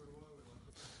light.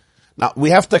 Now, we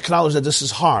have to acknowledge that this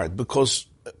is hard because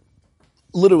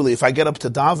literally, if I get up to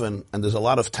daven and there's a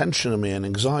lot of tension in me and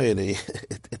anxiety,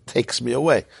 it takes me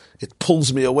away. It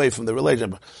pulls me away from the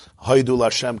relationship. Haidu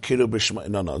Lashem Kiru B'Shmai.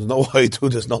 No, there's no Haidu,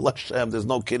 there's no Lashem, there's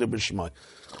no Kiru B'Shmai.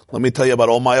 Let me tell you about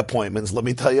all my appointments. Let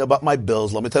me tell you about my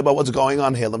bills. Let me tell you about what's going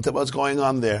on here. Let me tell you about what's going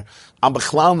on there. I'm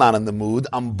b'chlal not in the mood.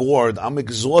 I'm bored. I'm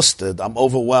exhausted. I'm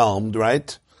overwhelmed,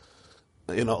 right?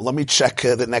 Let me check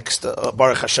the next,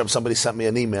 Baruch Hashem, somebody sent me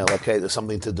an email. Okay, there's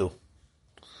something to do.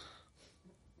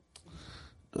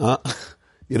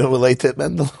 You don't relate to it,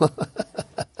 Mendel?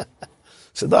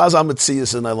 So das am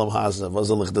Metzias in Elam Hazna. Was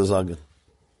soll ich da sagen?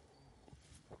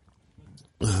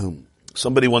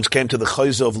 Somebody once came to the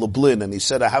Chayza of Lublin and he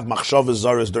said, I have machshavas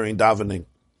zaras during davening.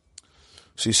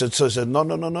 So he said,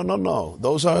 no.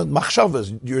 Those are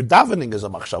machshavas. Your davening is a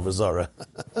machshavas zara.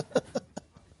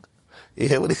 You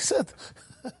hear what he said?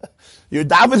 Your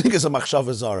davening is a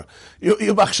machshavas zara. Your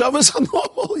machshavas are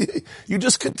normal. You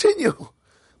just continue.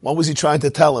 What was he trying to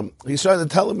tell him? He's trying to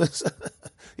tell him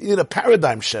you need a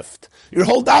paradigm shift. Your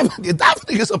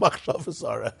davening is a machshavas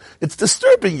zara. It's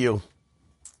disturbing you.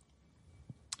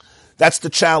 That's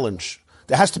the challenge.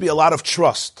 There has to be a lot of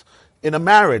trust. In a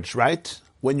marriage, right?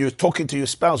 When you're talking to your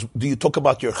spouse, do you talk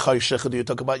about your chayshech or do you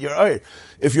talk about your oir?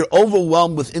 If you're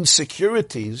overwhelmed with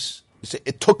insecurities, you say,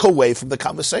 it took away from the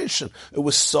conversation. It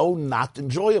was so not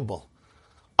enjoyable.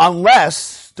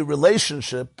 Unless the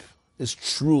relationship is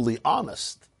truly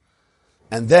honest.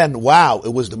 And then, wow,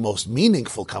 it was the most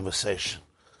meaningful conversation.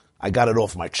 I got it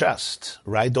off my chest,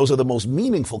 right? Those are the most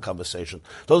meaningful conversations.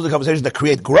 Those are the conversations that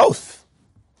create growth.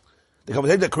 The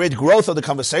conversations that create growth are the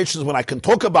conversations when I can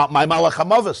talk about my malach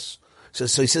hamavos. So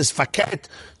he says, Faket,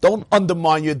 don't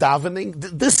undermine your davening.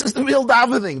 This is the real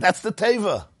davening. That's the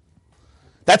teva.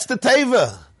 That's the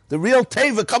teva. The real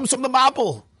teva comes from the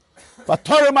mapel. The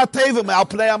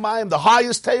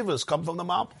highest tevas come from the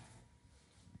mapel.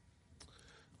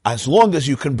 As long as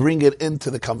you can bring it into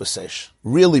the conversation.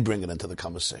 Really bring it into the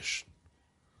conversation.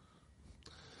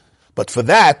 But for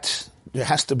that, there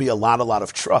has to be a lot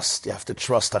of trust. You have to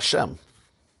trust Hashem.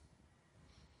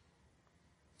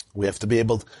 We have to be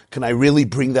able, can I really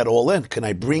bring that all in? Can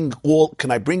I bring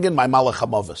in my malach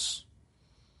hamavos?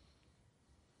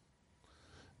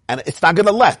 And it's not going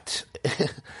to let.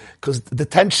 Because the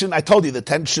tension, I told you, the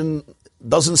tension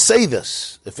doesn't say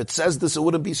this. If it says this, it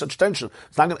wouldn't be such tension.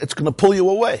 It's going to pull you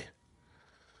away.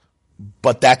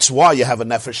 But that's why you have a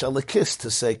nefesh elikis to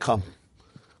say, come.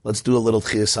 Let's do a little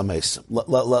chiyas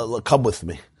hamesim. Come with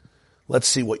me. Let's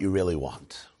see what you really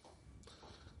want.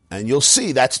 And you'll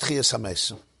see that's chiyas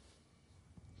hamesim.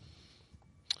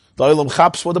 The Olam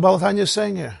Chaps, what the Baal Tanya is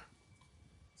saying here?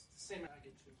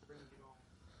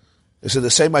 Is it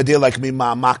the same idea like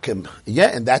Mima Makim?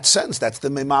 Yeah, in that sense, that's the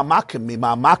Mima Makim.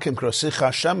 Mima Makim, Krasich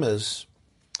Hashem is,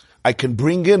 I can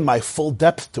bring in my full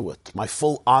depth to it, my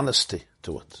full honesty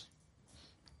to it.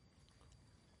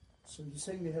 So you're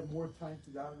saying they have more time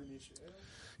to daven in Israel?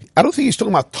 I don't think he's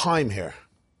talking about time here.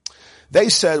 They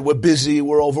said we're busy,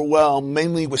 we're overwhelmed,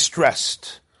 mainly we're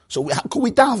stressed. So how can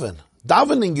we daven?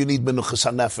 Davening, you need menuchas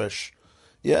hanefesh.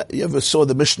 Yeah, you ever saw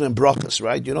the Mishnah in Brachas,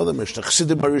 right? You know the Mishnah.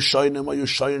 Chasidim Harishonim,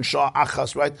 Yushayin Shah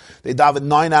Achas, right? They daven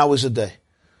 9 hours a day.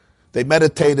 They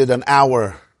meditated an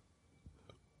hour.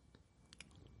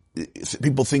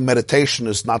 People think meditation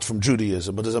is not from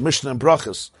Judaism, but there's a Mishnah in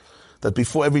Brachas that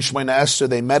before every Shemoneh Esrei,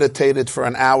 they meditated for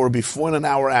an hour before and an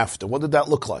hour after. What did that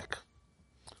look like?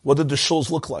 What did the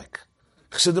shuls look like?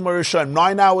 Chasidim Harishonim,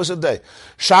 9 hours a day.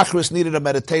 Shachris needed a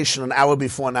meditation an hour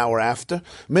before, an hour after.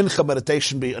 Mincha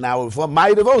meditation be an hour before.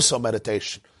 Ma'ariv also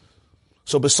meditation.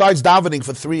 So besides davening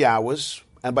for 3 hours,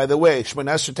 and by the way,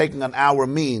 Shemoneh Esrei taking an hour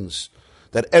means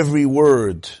that every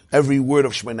word of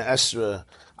Shemoneh Esrei,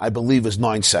 I believe, is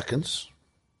 9 seconds.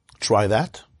 Try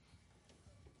that.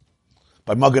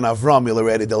 By Magen Avram,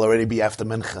 they'll already be after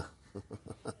Mincha.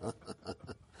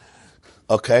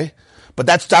 Okay? But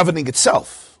that's davening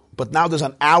itself. But now there's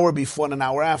an hour before and an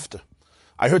hour after.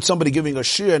 I heard somebody giving a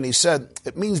shir and he said,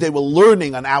 it means they were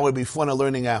learning an hour before and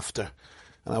learning after.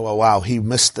 And I went, wow, he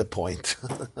missed the point.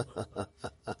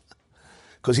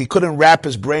 Because he couldn't wrap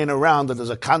his brain around that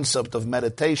there's a concept of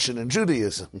meditation in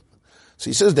Judaism. So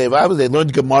he says, they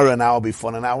learned Gemara an hour before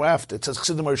and an hour after. It says,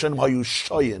 Chasidim Harishonim hayu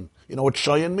shoyin. You know what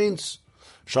shoyin means?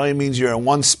 Shoyin means you're in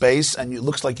one space and it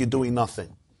looks like you're doing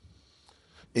nothing.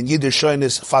 In Yiddish, shoyin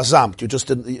is fazamt. You just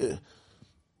didn't.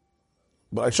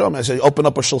 But I show him, I say, open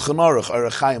up a Shulchan Aruch,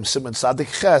 Orach Chaim, Siman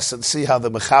Tzadik Ches, and see how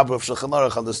the Mechaber of Shulchan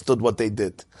Aruch understood what they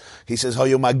did. He says,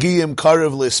 Hoyu Magiyim,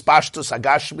 Karev L'Ispashtus,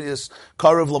 Agashmius,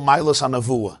 Karev L'Mailos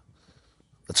HaNavua.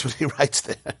 That's what he writes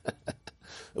there.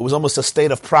 It was almost a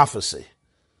state of prophecy.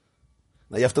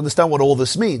 Now you have to understand what all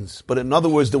this means. But in other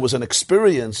words, there was an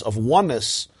experience of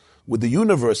oneness with the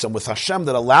universe and with Hashem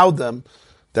that allowed them,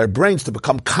 their brains, to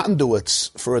become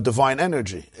conduits for a divine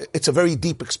energy. It's a very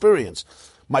deep experience.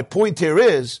 My point here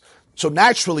is, so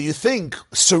naturally you think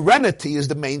serenity is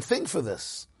the main thing for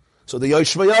this. So the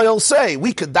Yoshvayah will say,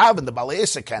 we could daven, the Balei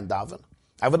Yisra can't daven.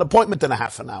 I have an appointment in a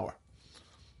half an hour.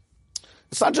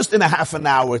 It's not just in a half an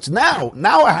hour, it's now.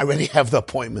 Now I already have the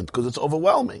appointment because it's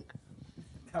overwhelming.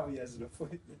 Now he has an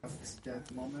appointment.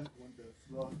 That moment when the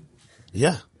flow.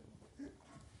 Yeah.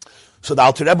 So the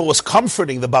Alter Rebbe was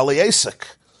comforting the Balei Yisra.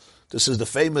 This is the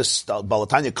famous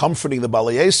Balatanya comforting the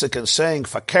Balei Yisra and saying,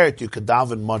 Fakert, you could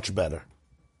daven much better.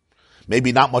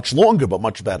 Maybe not much longer, but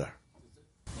much better.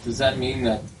 Does that mean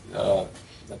that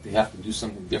that they have to do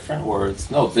something different? Or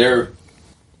it's, no, they're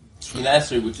Shemini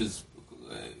Esrei, which is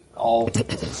all,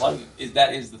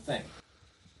 that is the thing.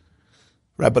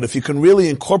 Right, but if you can really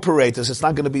incorporate this, it's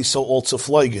not going to be so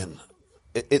Olzefleugen.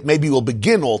 It maybe will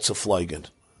begin Olzefleugen.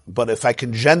 But if I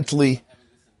can gently...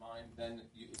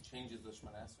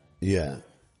 Yeah.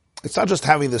 It's not just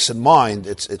having this in mind,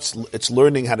 it's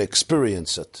learning how to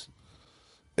experience it.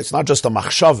 It's not just a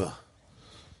machshava.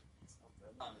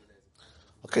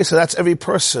 Okay, so that's every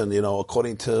person,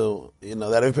 according to,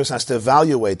 that every person has to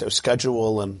evaluate their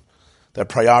schedule and their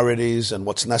priorities and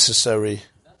what's necessary.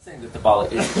 I'm not saying that the Bala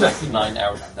is exactly 9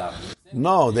 hours of davening.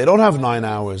 No, they don't have 9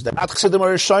 hours. They're not Chassidim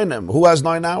or Rishonim. Who has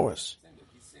 9 hours?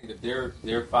 He's saying that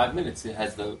their 5 minutes, it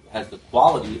has the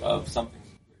quality of something.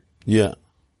 Yeah.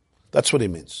 That's what he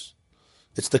means.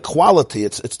 It's the quality.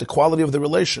 It's the quality of the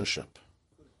relationship.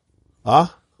 Huh?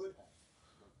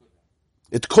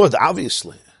 It could,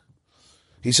 obviously.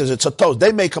 He says it's a toast.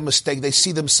 They make a mistake. They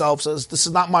see themselves as, this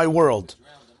is not my world.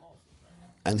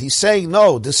 And he's saying,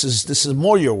 no, this is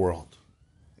more your world.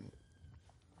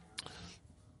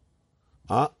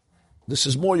 Huh? This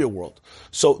is more your world.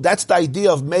 So that's the idea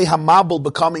of Mei Hamabel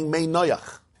becoming Mei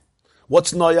Noyach.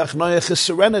 What's Noyach? Noyach is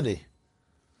serenity.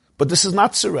 But this is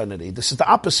not serenity. This is the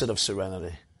opposite of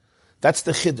serenity. That's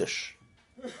the Chiddush.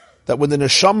 That when the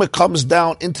neshama comes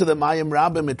down into the Mayim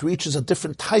Rabbim, it reaches a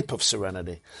different type of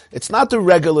serenity. It's not the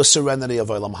regular serenity of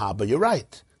Olam Haba. You're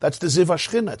right. That's the Ziv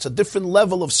HaShechina. It's a different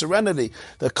level of serenity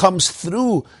that comes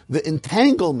through the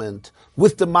entanglement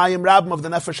with the Mayim Rabbim of the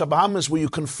Nefesh HaBahamis, where you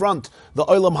confront the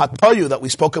Olam HaToyu that we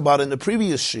spoke about in the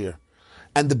previous shir.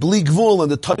 And the Bli Gvul and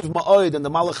the Toiv Ma'od and the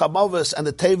Malach HaMavos and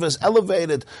the Teva is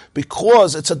elevated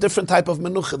because it's a different type of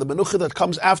menucha. The menucha that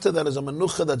comes after that is a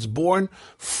menucha that's born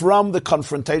from the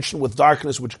confrontation with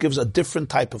darkness, which gives a different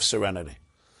type of serenity.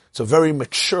 It's a very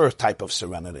mature type of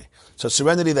serenity. It's a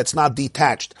serenity that's not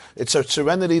detached. It's a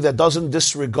serenity that doesn't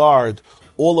disregard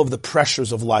all of the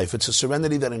pressures of life. It's a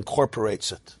serenity that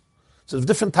incorporates it. It's a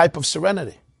different type of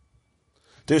serenity.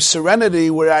 There's serenity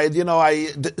where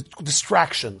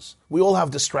distractions. We all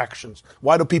have distractions.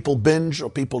 Why do people binge or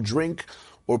people drink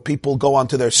or people go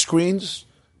onto their screens?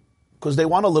 Because they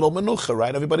want a little menucha,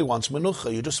 right? Everybody wants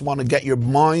menucha. You just want to get your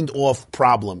mind off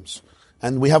problems.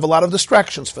 And we have a lot of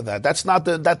distractions for that.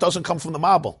 That doesn't come from the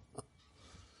Mabul.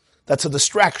 That's a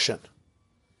distraction.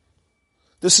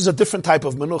 This is a different type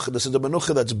of menucha. This is the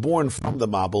menucha that's born from the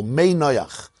Mabul. Mei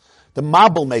Noyach. The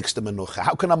Mabul makes the menucha.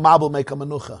 How can a Mabul make a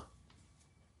menucha?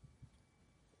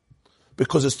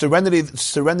 Because it's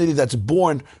serenity that's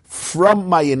born from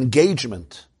my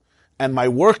engagement and my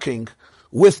working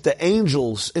with the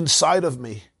angels inside of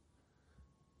me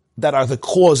that are the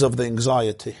cause of the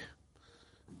anxiety.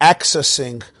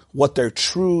 Accessing what their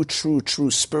true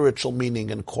spiritual meaning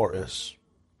and core is.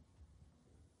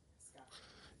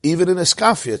 Even in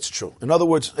Iskafia it's true. In other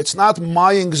words, it's not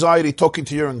my anxiety talking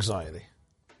to your anxiety.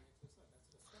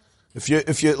 If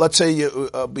you, let's say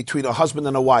between a husband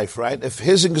and a wife, right? If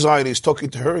his anxiety is talking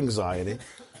to her anxiety,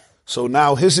 so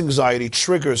now his anxiety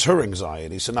triggers her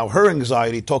anxiety. So now her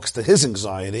anxiety talks to his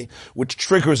anxiety, which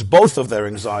triggers both of their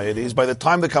anxieties. By the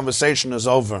time the conversation is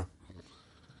over,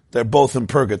 they're both in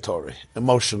purgatory,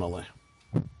 emotionally.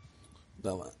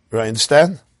 Right,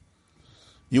 understand?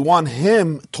 You want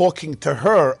him talking to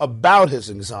her about his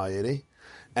anxiety,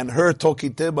 and her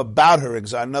talking to him about her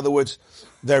anxiety. In other words,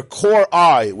 their core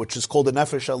I, which is called the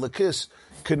Nefesh HaLekis,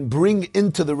 can bring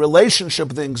into the relationship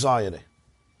the anxiety.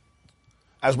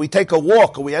 As we take a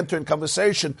walk or we enter in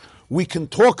conversation, we can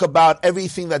talk about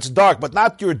everything that's dark, but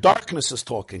not your darkness is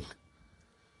talking.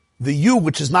 The you,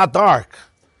 which is not dark.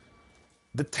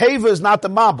 The teva is not the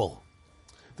mabul.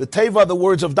 The teva are the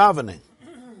words of davening.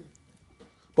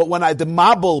 But when the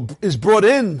mabul is brought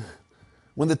in,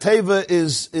 when the teva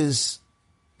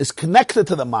is connected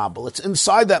to the mabul, it's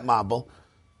inside that mabul,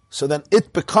 so then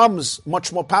it becomes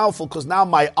much more powerful because now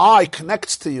my eye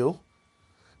connects to you,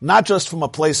 not just from a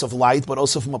place of light, but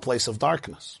also from a place of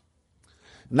darkness.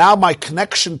 Now my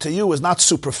connection to you is not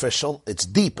superficial, it's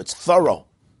deep, it's thorough,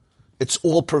 it's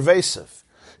all pervasive.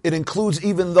 It includes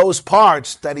even those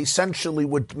parts that essentially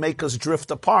would make us drift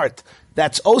apart.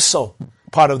 That's also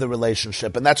part of the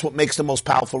relationship, and that's what makes the most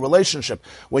powerful relationship.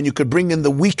 When you could bring in the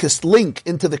weakest link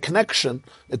into the connection,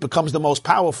 it becomes the most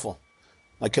powerful.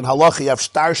 Like in halacha, you have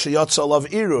shtar sheyotza alav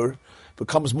irur,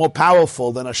 becomes more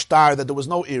powerful than a shtar that there was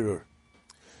no irur.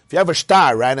 If you have a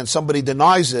shtar, right, and somebody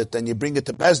denies it, and you bring it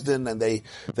to Bezdin, and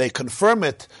they confirm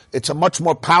it, it's a much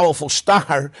more powerful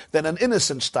shtar than an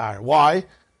innocent shtar. Why?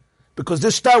 Because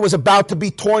this shtar was about to be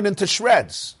torn into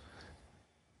shreds.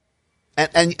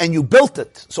 And you built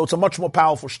it, so it's a much more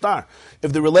powerful shtar.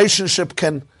 If the relationship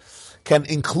can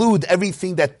include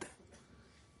everything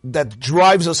that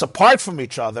drives us apart from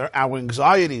each other, our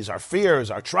anxieties, our fears,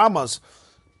 our traumas,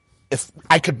 if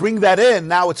I could bring that in,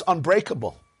 now it's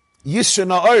unbreakable. It's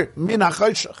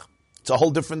a whole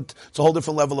different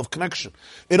level of connection.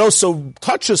 It also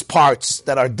touches parts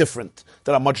that are different,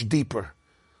 that are much deeper,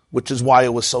 which is why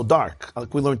it was so dark,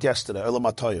 like we learned yesterday.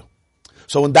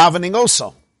 So in davening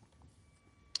also.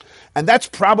 And that's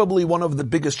probably one of the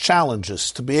biggest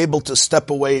challenges, to be able to step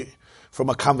away from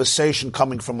a conversation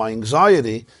coming from my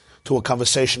anxiety to a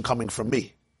conversation coming from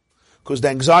me. Because the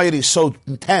anxiety is so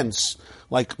intense,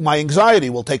 like my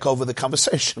anxiety will take over the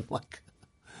conversation.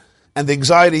 And the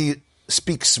anxiety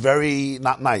speaks very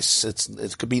not nice.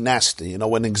 It could be nasty. You know,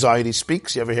 when anxiety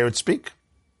speaks, you ever hear it speak?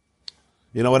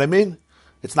 You know what I mean?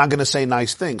 It's not going to say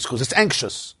nice things because it's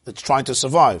anxious. It's trying to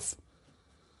survive.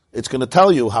 It's going to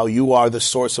tell you how you are the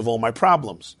source of all my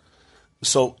problems.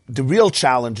 So the real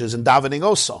challenge is in davening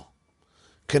also.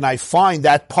 Can I find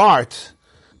that part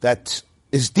that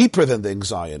is deeper than the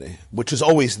anxiety, which is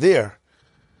always there,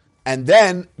 and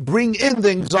then bring in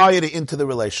the anxiety into the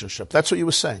relationship? That's what you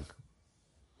were saying.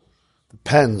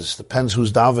 Depends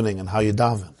who's davening and how you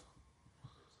daven.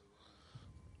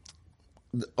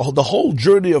 The whole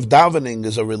journey of davening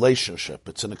is a relationship.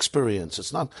 It's an experience.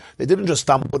 It's not, they didn't just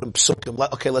put in psukim,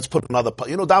 okay, let's put another,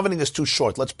 davening is too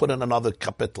short. Let's put in another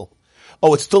kapitel.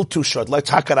 Oh, it's still too short. Let's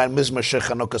hakaran mizmar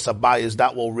shechanukas abayis.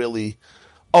 That will really,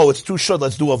 it's too short.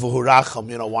 Let's do a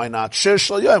v'huracham. Why not? Shir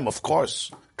shel yom, of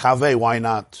course. Kaveh, why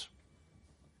not?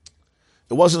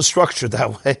 It wasn't structured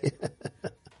that way.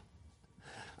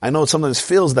 I know it sometimes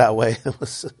feels that way. It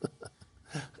was just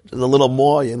a little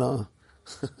more,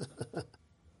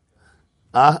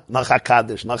 Nach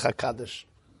HaKadosh.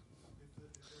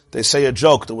 They say a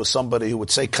joke. There was somebody who would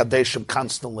say Kadeshim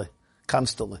constantly.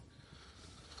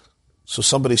 So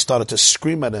somebody started to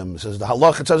scream at him. He says, the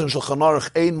halacha says in Shulchan Aruch,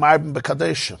 Ein marbim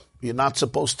beKadeshim. You're not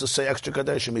supposed to say extra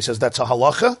Kadeshim. He says, that's a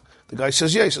halacha? The guy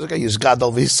says, yeah. He says, okay, he's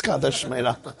gadol v'is Kadesh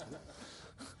meira.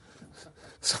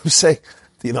 So I'm saying,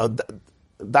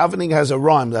 davening has a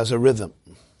rhyme, has a rhythm.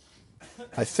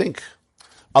 I think.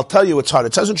 I'll tell you it's hard.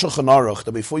 It says in Shulchan Aruch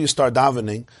that before you start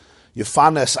davening,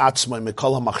 Yifanes atzmai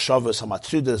mikol hamachshavos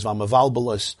hamatridas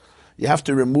v'amavalbelos. You have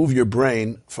to remove your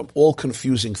brain from all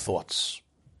confusing thoughts.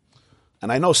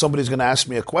 And I know somebody's going to ask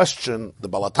me a question. The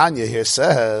Baal HaTanya here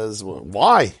says, well,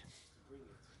 why?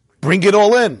 Bring it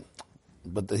all in.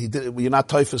 But you're not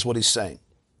typhus what he's saying.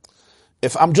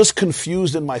 If I'm just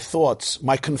confused in my thoughts,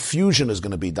 my confusion is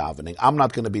going to be davening. I'm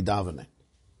not going to be davening.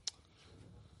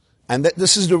 And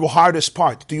this is the hardest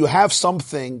part. Do you have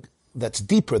something that's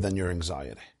deeper than your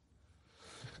anxiety?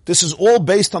 This is all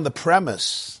based on the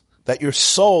premise that your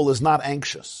soul is not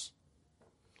anxious.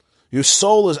 Your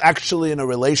soul is actually in a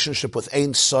relationship with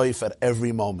Ein Sof at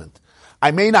every moment.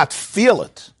 I may not feel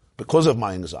it because of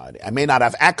my anxiety. I may not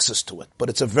have access to it, but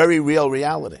it's a very real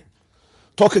reality.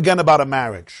 Talk again about a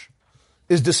marriage.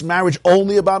 Is this marriage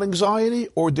only about anxiety,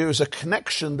 or there's a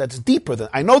connection that's deeper than...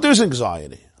 I know there's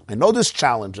anxiety. I know there's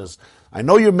challenges. I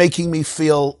know you're making me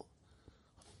feel,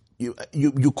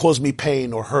 you cause me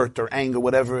pain or hurt or anger,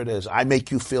 whatever it is. I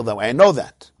make you feel that way. I know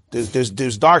that.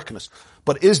 There's darkness.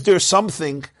 But is there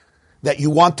something that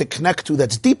you want to connect to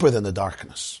that's deeper than the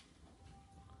darkness?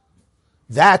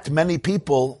 That many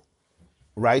people,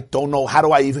 right, don't know, how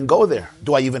do I even go there?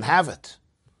 Do I even have it?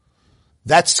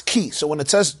 That's key. So when it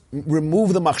says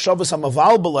remove the machshavos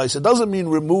hamavalbelos, it doesn't mean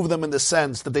remove them in the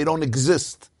sense that they don't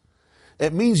exist.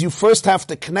 It means you first have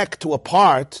to connect to a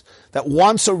part that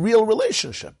wants a real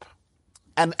relationship.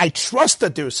 And I trust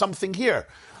that there is something here.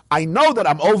 I know that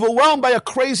I'm overwhelmed by a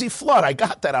crazy flood. I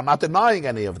got that. I'm not denying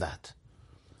any of that.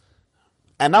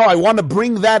 And now I want to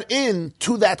bring that in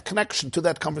to that connection, to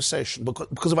that conversation.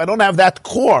 Because if I don't have that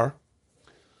core,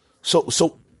 so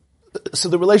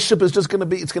the relationship is just going to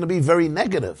be, it's going to be very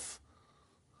negative.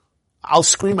 I'll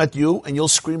scream at you and you'll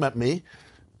scream at me.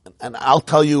 And I'll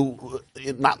tell you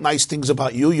not nice things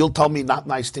about you. You'll tell me not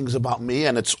nice things about me.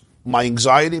 And it's my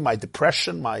anxiety, my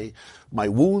depression, my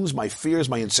wounds, my fears,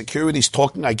 my insecurities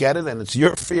talking. I get it. And it's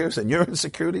your fears and your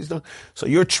insecurities. So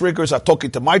your triggers are talking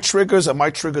to my triggers and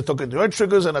my triggers talking to your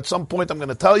triggers. And at some point I'm going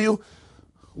to tell you,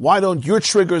 why don't your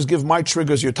triggers give my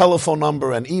triggers your telephone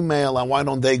number and email? And why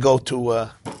don't they go to,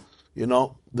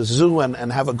 the zoo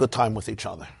and have a good time with each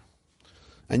other?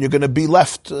 And you're going to be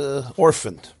left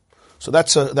orphaned. So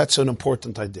that's an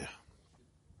important idea.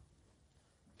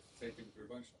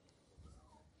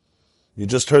 You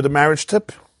just heard the marriage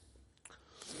tip?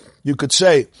 You could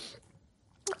say,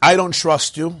 I don't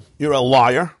trust you, you're a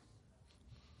liar.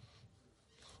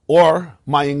 Or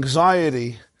my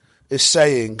anxiety is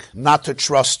saying not to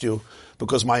trust you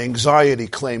because my anxiety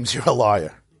claims you're a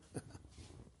liar.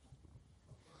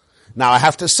 Now I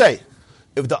have to say,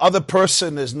 if the other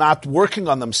person is not working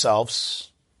on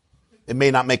themselves, it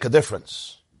may not make a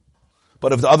difference.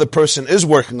 But if the other person is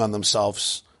working on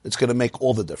themselves, it's going to make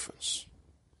all the difference.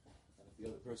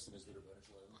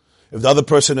 If the other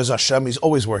person is Hashem, he's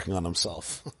always working on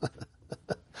himself.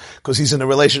 Because he's in a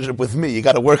relationship with me. You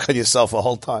got to work on yourself a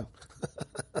whole time.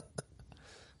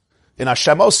 In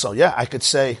Hashem also, yeah, I could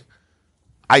say,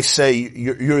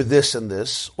 you're this and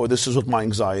this, or this is what my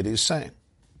anxiety is saying.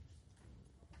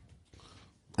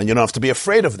 And you don't have to be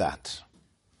afraid of that.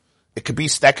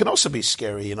 That can also be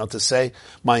scary, to say,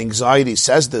 my anxiety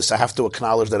says this, I have to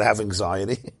acknowledge that I have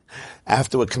anxiety. I have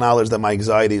to acknowledge that my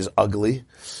anxiety is ugly.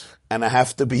 And I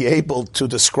have to be able to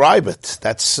describe it.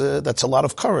 That's a lot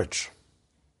of courage.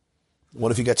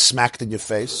 What if you get smacked in your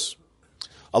face?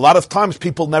 A lot of times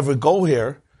people never go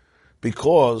here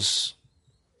because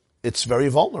it's very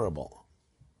vulnerable.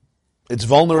 It's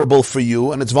vulnerable for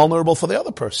you and it's vulnerable for the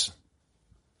other person.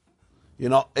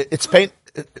 It's pain.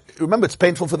 Remember, it's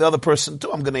painful for the other person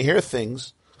too. I'm going to hear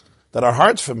things that are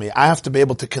hard for me. I have to be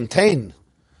able to contain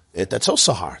it. That's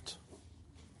also hard.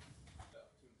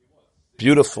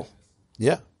 Beautiful.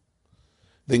 Yeah.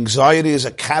 The anxiety is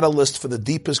a catalyst for the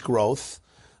deepest growth,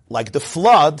 like the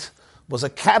flood was a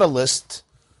catalyst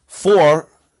for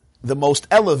the most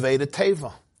elevated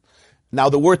teva. Now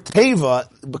the word teva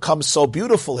becomes so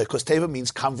beautiful here because teva means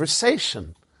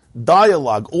conversation,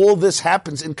 dialogue. All this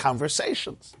happens in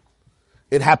conversations.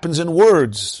 It happens in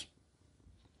words.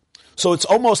 So it's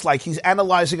almost like he's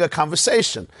analyzing a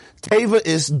conversation. Teva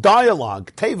is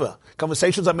dialogue. Teva.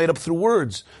 Conversations are made up through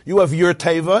words. You have your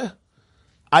teva.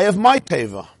 I have my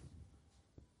teva.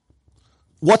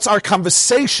 What's our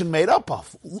conversation made up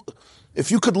of? If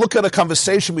you could look at a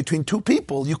conversation between two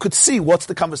people, you could see what's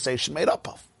the conversation made up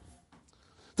of.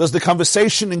 Does the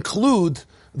conversation include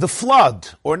the flood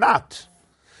or not?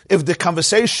 If the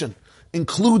conversation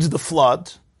includes the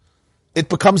flood, it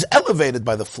becomes elevated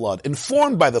by the flood,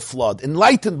 informed by the flood,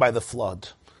 enlightened by the flood,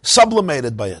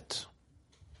 sublimated by it.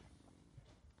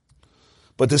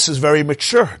 But this is very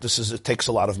mature. It takes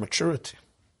a lot of maturity.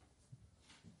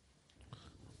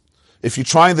 If you're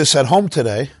trying this at home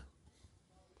today,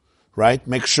 right,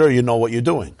 make sure you know what you're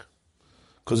doing.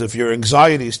 Because if your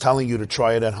anxiety is telling you to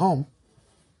try it at home,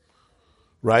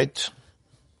 right,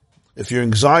 if your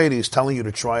anxiety is telling you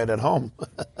to try it at home,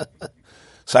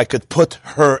 so I could put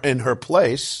her in her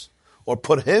place, or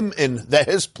put him in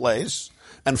his place,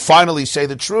 and finally say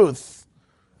the truth,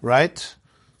 right?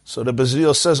 So the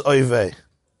Bezriel says, oy vey.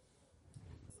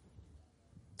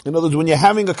 In other words, when you're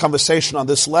having a conversation on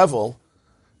this level,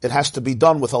 it has to be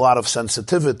done with a lot of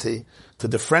sensitivity to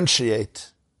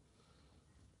differentiate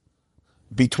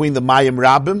between the Mayim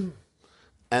Rabim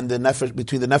and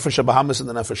between the Nefesh HaBahamis and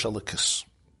the Nefesh HaLikis.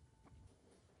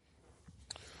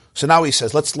 So now he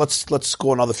says, let's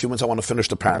go another few minutes. I want to finish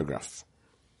the paragraph.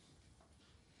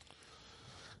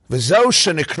 V'zeu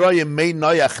shenikroyim mei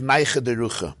noyach neiche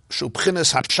derucha, shu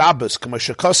b'chines ha-Shabbos, k'ma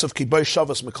shekosov ki boi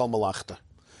Shabbos mikol malachta.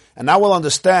 And now we'll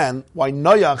understand why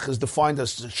Noach is defined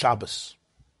as Shabbos.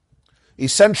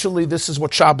 Essentially, this is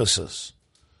what Shabbos is.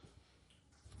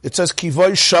 It says,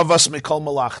 Kivoy Shavas Mikol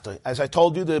Malachta. As I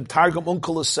told you, the Targum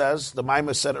Onkelos says, the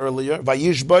Maimah said earlier,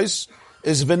 Vayishbois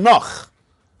is V'noch.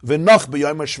 V'noch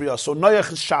b'yom HaShviyah. So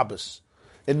Noach is Shabbos.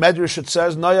 In Medrash it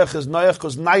says, Noach is Noach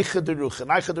because Neiche Derucha.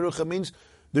 Neiche Derucha means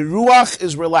the Ruach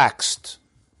is relaxed.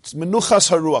 It's menuchas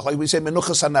haruach, like we say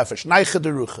menuchas hanefesh, naicha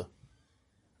derucha.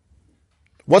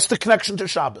 What's the connection to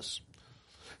Shabbos?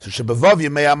 So shebevav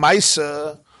yemei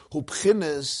ha'maisa hu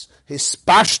b'chines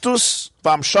hispashtus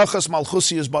v'amshachas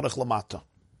malchusi yizbarach lamata.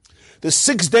 The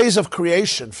 6 days of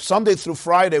creation, Sunday through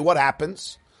Friday, what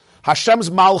happens?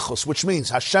 Hashem's malchus, which means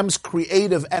Hashem's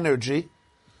creative energy.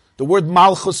 The word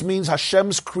malchus means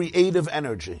Hashem's creative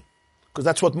energy. Because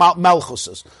that's what malchus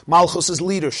is. Malchus is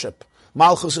leadership.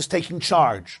 Malchus is taking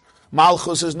charge.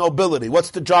 Malchus is nobility.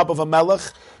 What's the job of a melech?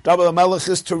 The job of a melech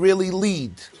is to really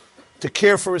lead, to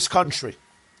care for his country.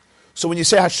 So when you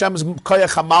say Hashem's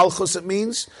koyach HaMalchus, it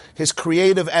means his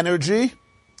creative energy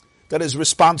that is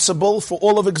responsible for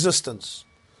all of existence.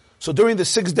 So during the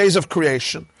 6 days of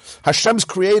creation, Hashem's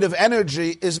creative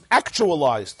energy is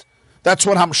actualized. That's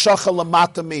what Hamshacha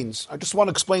Lamata means. I just want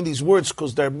to explain these words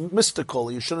because they're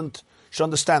mystical. You should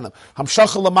understand them.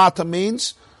 Hamshacha Lamata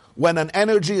means when an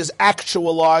energy is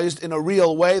actualized in a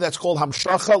real way, that's called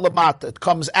Hamshacha Lamata. It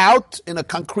comes out in a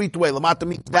concrete way. Lamata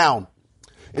means down.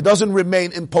 It doesn't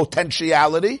remain in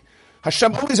potentiality.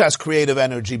 Hashem always has creative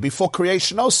energy, before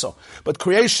creation also. But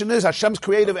creation is, Hashem's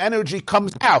creative energy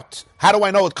comes out. How do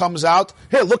I know it comes out?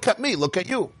 Here, look at me, look at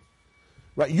you.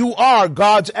 Right? You are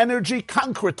God's energy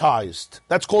concretized.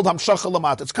 That's called Hamshacha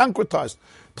Lamata. It's concretized.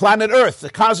 Planet Earth, the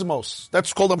cosmos,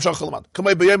 that's called Hamshacha Lamata.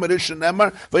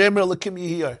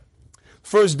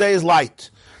 First day is light.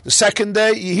 The second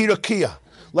day, Yehirakia.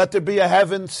 Let there be a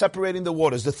heaven separating the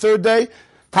waters. The third day,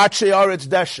 Tache Aretz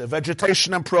Desha,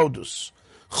 vegetation and produce.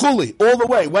 Chuli, all the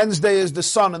way. Wednesday is the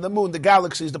sun and the moon, the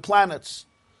galaxies, the planets.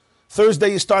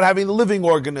 Thursday you start having the living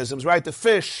organisms, right? The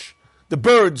fish, the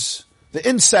birds, the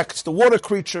insects, the water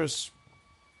creatures.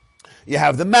 You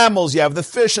have the mammals, you have the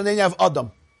fish, and then you have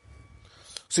Adam.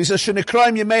 So he says,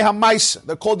 Shenikraim Yemei HaMaisa.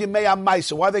 They're called Yemei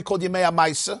HaMaisa. Why are they called Yemei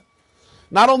HaMaisa?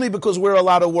 Not only because we're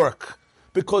allowed to work,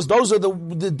 because those are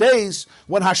the days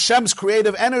when Hashem's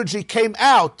creative energy came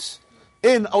out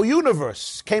in a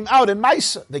universe, came out in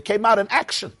Maisa. They came out in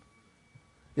action.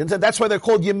 You understand? That's why they're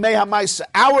called Yemei HaMaisa.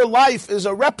 Our life is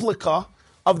a replica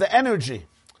of the energy.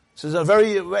 This is a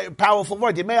very, very powerful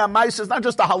word. Yemei HaMaisa is not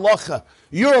just a halacha.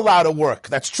 You're allowed to work.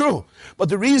 That's true. But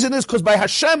the reason is because by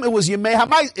Hashem it was Yemei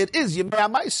HaMaisa. It is Yemei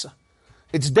HaMaisa.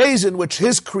 It's days in which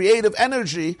his creative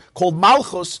energy, called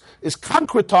Malchus, is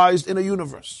concretized in a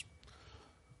universe.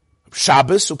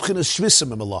 Shabbos, ubchinas shvisa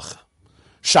memelacha.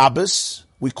 Shabbos,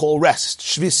 we call rest,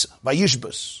 shvisa,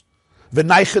 vayishbas,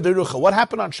 v'naicha derucha. What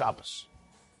happened on Shabbos?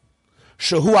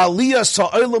 Shehu aliyah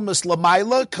sa'olamis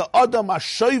lamayla ka'adam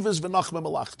ha'shoivas v'nachme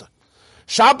melachta.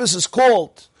 Shabbos is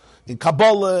called, in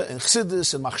Kabbalah, in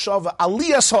Chassidus, in Machshava,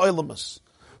 aliyah sa'olamis.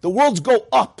 The worlds go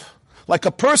up, like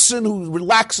a person who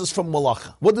relaxes from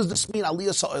malacha. What does this mean,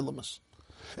 aliyah sa'olamis?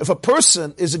 If a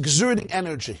person is exerting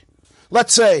energy,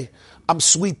 let's say, I'm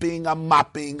sweeping, I'm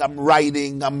mopping, I'm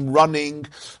writing, I'm running,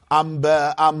 I'm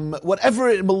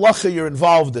whatever malacha you're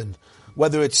involved in,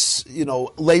 whether it's,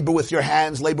 labor with your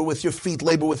hands, labor with your feet,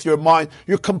 labor with your mind,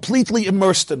 you're completely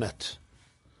immersed in it.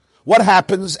 What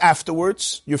happens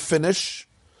afterwards? You finish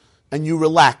and you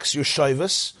relax, you're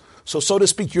shoivus. So to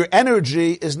speak, your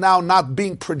energy is now not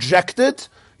being projected,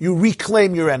 you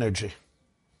reclaim your energy.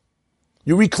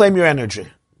 You reclaim your energy.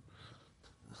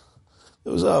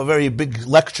 There was a very big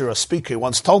lecturer, a speaker,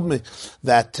 once told me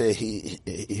that he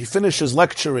finishes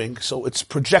lecturing, so it's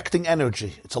projecting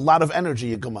energy. It's a lot of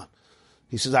energy, Yiguma.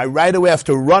 He says, I right away have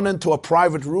to run into a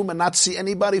private room and not see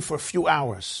anybody for a few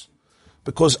hours.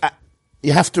 Because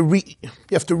you have to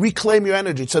reclaim your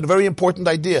energy. It's a very important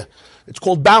idea. It's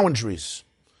called boundaries.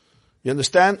 You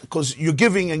understand? Because you're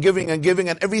giving and giving and giving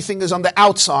and everything is on the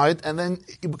outside and then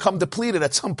you become depleted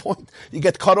at some point. You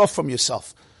get cut off from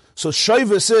yourself. So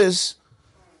Shoivus is,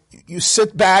 you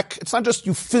sit back. It's not just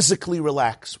you physically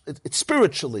relax. It's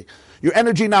spiritually. Your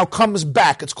energy now comes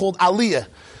back. It's called aliyah.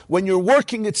 When you're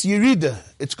working, it's yirida.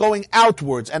 It's going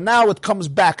outwards. And now it comes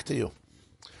back to you.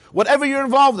 Whatever you're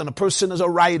involved in, a person is a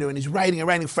writer and he's writing and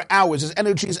writing for hours. His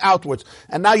energy is outwards.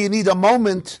 And now you need a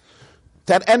moment,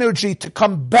 that energy to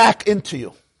come back into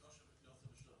you.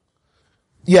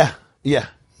 Yeah.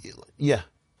 And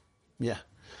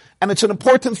it's an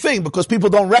important thing because people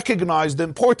don't recognize the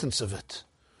importance of it.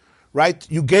 Right?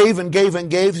 You gave and gave and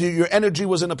gave. Your energy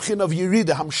was in a pchin of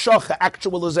yirida, hamshacha,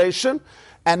 actualization.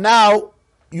 And now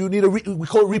you need we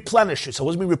call it replenish yourself.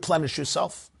 What does it mean replenish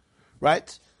yourself?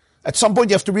 Right? At some point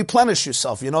you have to replenish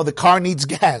yourself. The car needs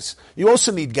gas. You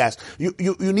also need gas. You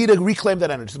need to reclaim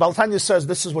that energy. The Baal Tanya says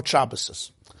this is what Shabbos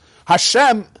is.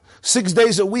 Hashem, 6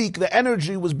 days a week, the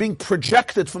energy was being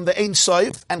projected from the Ein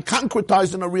Sof and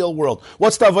concretized in a real world.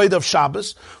 What's the avodah of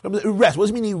Shabbos? Rest. What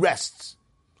does it mean he rests?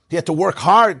 He had to work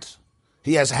hard.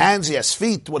 He has hands, he has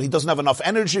feet. He doesn't have enough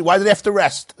energy. Why did he have to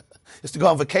rest? He has to go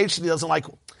on vacation. He doesn't like.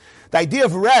 The idea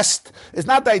of rest is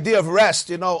not the idea of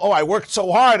rest. I worked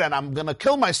so hard and I'm going to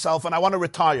kill myself and I want to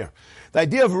retire. The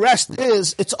idea of rest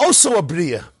is, it's also a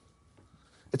bria.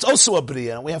 It's also a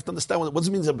bria, and we have to understand what it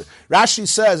means. Rashi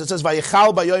says,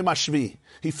 Vayichal b'yoyim hashvi.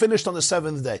 He finished on the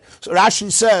 7th day. So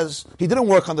Rashi says, he didn't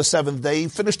work on the 7th day, he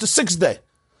finished the 6th day.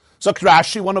 So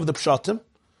Rashi, one of the pshatim,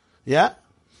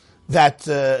 that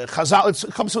Chazal,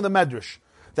 it comes from the Medrash,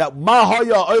 that ma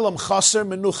haya olam chaser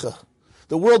menucha.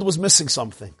 The world was missing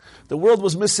something. The world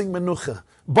was missing menucha.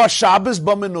 Ba Shabbos,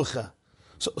 ba menucha.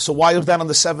 So why is that on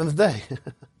the 7th day?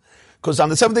 Because on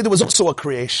the 7th day there was also a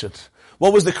creation.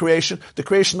 What was the creation? The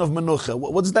creation of menucha.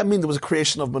 What does that mean? There was a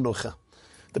creation of menucha.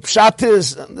 The pshat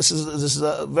is, and this is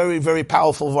a very, very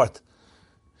powerful word.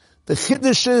 The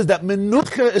chiddush is that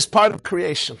menucha is part of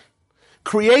creation.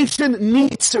 Creation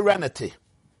needs serenity.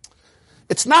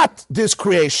 It's not this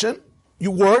creation,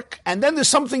 you work, and then there's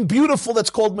something beautiful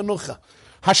that's called menucha.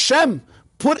 Hashem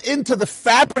put into the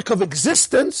fabric of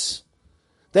existence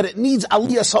that it needs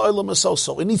aliyas ha'olam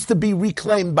asoso. It needs to be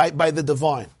reclaimed by the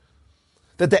divine.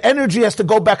 That the energy has to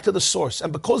go back to the source.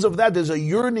 And because of that, there's a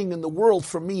yearning in the world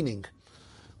for meaning.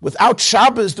 Without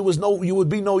Shabbos, you would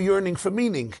be no yearning for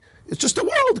meaning. It's just a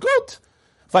world, good.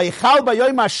 Vayichal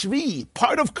b'yoyim hashvi.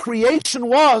 Part of creation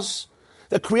was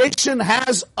that creation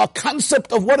has a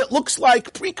concept of what it looks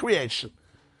like pre-creation.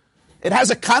 It has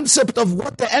a concept of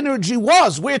what the energy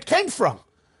was, where it came from.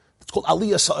 It's called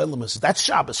aliyas ha'olamus. That's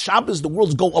Shabbos. Shabbos, the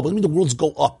worlds go up. What do you mean the worlds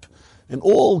go up? In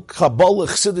all Kabbalah,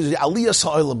 Chassidus, aliyas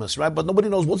ha'olamus, right? But nobody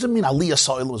knows, what does it mean, aliyas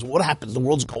ha'olamus? What happens? The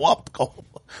worlds go up?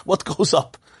 What goes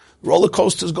up? Roller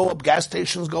coasters go up, gas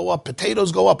stations go up,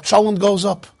 potatoes go up, cholent goes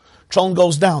up. Cholent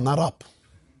goes down, not up.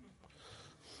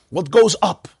 What goes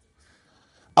up?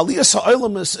 Aliyas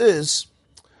ha'olamus is,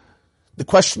 the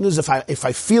question is if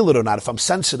I feel it or not, if I'm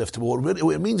sensitive to it.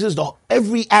 What it means is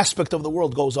every aspect of the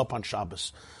world goes up on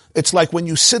Shabbos. It's like when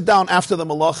you sit down after the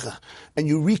malacha and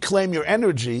you reclaim your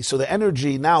energy, so the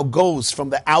energy now goes from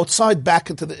the outside back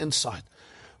into the inside.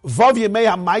 Vav Yemei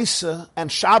HaMaisa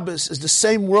and Shabbos is the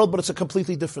same world, but it's a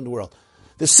completely different world.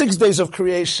 The 6 days of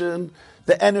creation,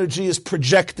 the energy is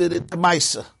projected into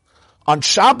Maisa. On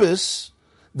Shabbos,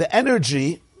 the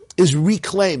energy is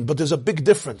reclaimed, but there's a big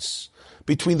difference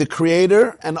between the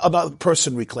creator and another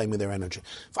person reclaiming their energy.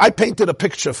 If I painted a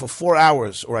picture for 4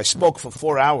 hours, or I spoke for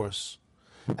 4 hours,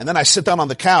 and then I sit down on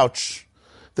the couch,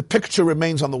 the picture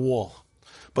remains on the wall.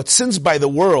 But since by the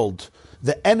world,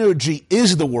 the energy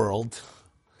is the world,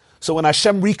 so when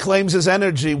Hashem reclaims his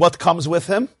energy, what comes with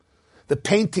him? The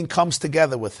painting comes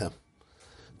together with him.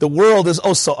 The world is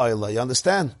also Ayla, you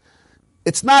understand?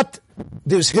 It's not,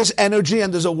 there's his energy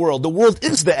and there's a world. The world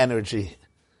is the energy.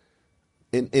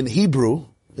 In Hebrew,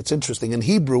 it's interesting, in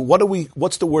Hebrew,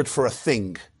 what's the word for a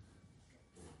thing?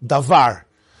 Davar.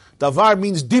 Davar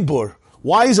means dibur.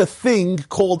 Why is a thing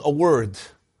called a word?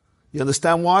 You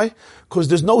understand why? Because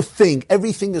there's no thing.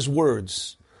 Everything is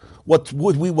words. What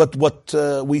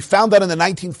we found out in the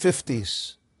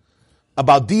 1950s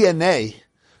about DNA,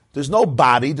 there's no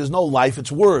body, there's no life,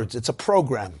 it's words. It's a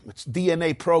program. It's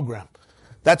DNA program.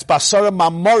 That's basara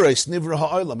mamoris nivra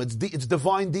ha'olam. It's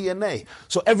divine DNA.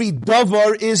 So every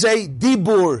davar is a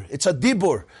dibur. It's a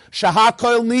dibur.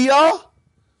 Shahakol niya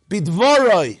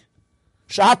bidvaroi.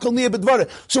 Shahakol niya bidvaroi.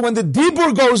 So when the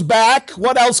dibur goes back,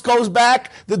 what else goes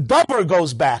back? The davar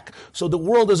goes back. So the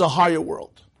world is a higher world.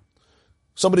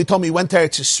 Somebody told me he went to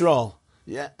Eretz Yisrael,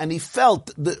 and he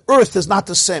felt the earth is not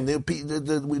the same.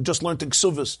 We just learned in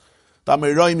Ksuvas, the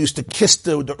Amoraim used to kiss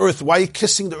the earth. Why are you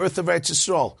kissing the earth of Eretz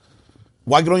Yisrael?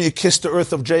 Why don't you kiss the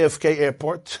earth of JFK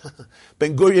Airport?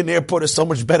 Ben Gurion Airport is so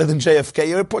much better than JFK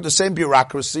Airport. The same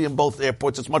bureaucracy in both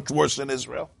airports. It's much worse in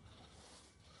Israel.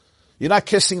 You're not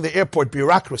kissing the airport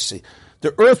bureaucracy.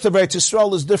 The earth of Eretz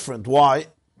Yisrael is different. Why?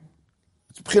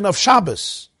 It's B'chin of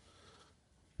Shabbos.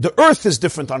 The earth is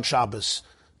different on Shabbos.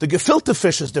 The gefilte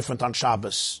fish is different on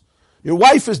Shabbos. Your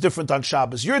wife is different on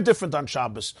Shabbos. You're different on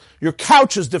Shabbos. Your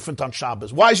couch is different on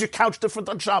Shabbos. Why is your couch different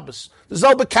on Shabbos? The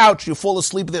Zelba couch, you fall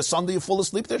asleep there. Sunday, you fall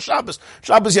asleep there. Shabbos.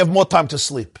 Shabbos, you have more time to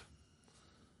sleep.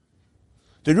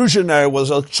 The Ruzhiner was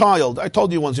a child. I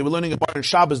told you once, you were learning about in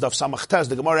Shabbos, Daf Samach Tes.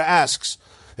 The Gemara asks,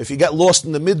 if you get lost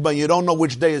in the midbar, you don't know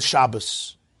which day is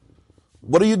Shabbos.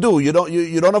 What do? You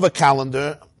don't have a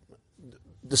calendar.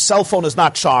 The cell phone is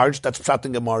not charged. That's Pshat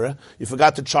in Gemara. You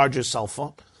forgot to charge your cell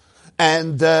phone.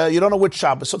 And you don't know which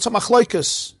Shabbos. So it's a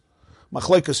machlokes.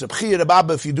 Machlokes. Reb Chia, Reb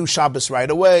Abba, if you do Shabbos right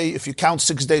away, if you count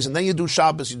 6 days and then you do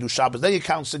Shabbos, then you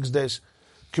count 6 days.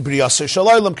 Kibri Yasser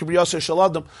Shalaylam, Kibri Yasser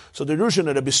Shaladam. So the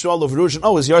Ruzhin, Reb Yisrael of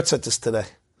Ruzhin, his yahrzeit is today.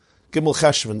 Gimel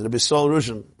Cheshvan, Reb Yisrael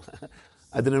Ruzhin.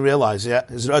 I didn't realize, yeah.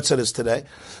 His Ratzah is today.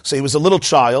 So he was a little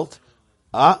child.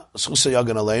 Schusa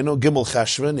Yagan Aleinu, Gimel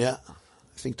Cheshvan, yeah. I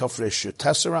think Tofresh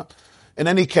Tessera. In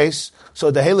any case,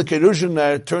 so the Heilig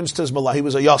Yerushin turns to his Malach. He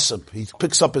was a Yosem. He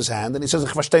picks up his hand and he says, "Ich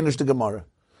verstehe nicht die Gemara."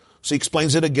 So he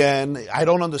explains it again. I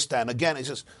don't understand. Again, he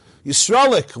says,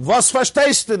 "Yisraelik, was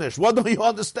verstehst du nicht? What do you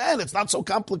understand? It's not so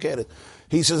complicated."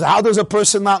 He says, "How does a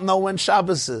person not know when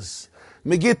Shabbos is?"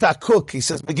 Megita Cook, he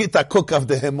says, Megita Cook of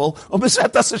the Himmel,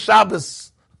 that's a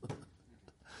Shabbos.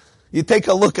 You take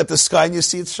a look at the sky and you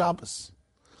see it's Shabbos.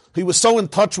 He was so in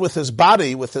touch with his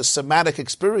body, with his somatic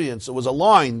experience, it was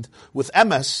aligned with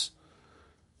MS.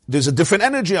 There's a different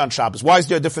energy on Shabbos. Why is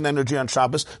there a different energy on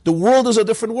Shabbos? The world is a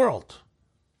different world.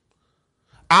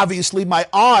 Obviously, my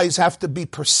eyes have to be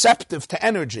perceptive to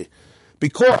energy.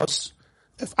 Because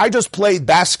if I just played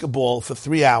basketball for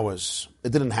 3 hours,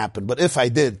 it didn't happen, but if I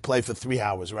did play for 3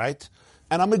 hours, right?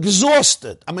 And I'm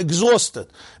exhausted. And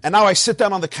now I sit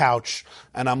down on the couch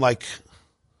and I'm like,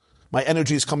 my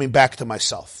energy is coming back to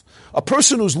myself. A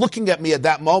person who's looking at me at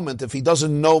that moment, if he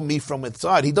doesn't know me from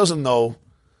inside, he doesn't know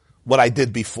what I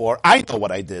did before. I know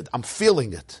what I did. I'm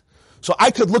feeling it. So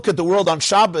I could look at the world on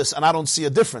Shabbos and I don't see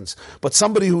a difference. But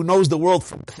somebody who knows the world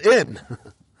from within,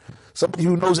 somebody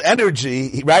who knows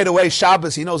energy, right away,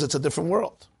 Shabbos, he knows it's a different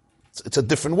world. It's a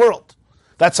different world.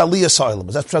 That's Aliyah Soilim.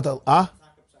 Is that Pshat?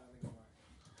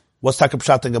 What's Takab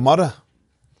Pshat in Gemara?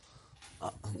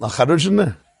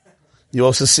 You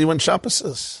also see when Shabbos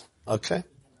is. Okay.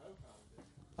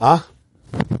 But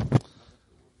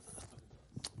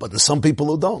there's some people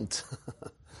who don't.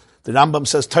 The Rambam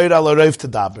says, Torah l'orev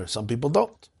tedaber. Some people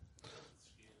don't.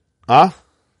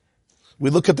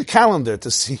 We look at the calendar to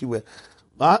see where.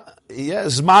 Yeah,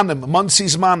 Zmanim. Munsi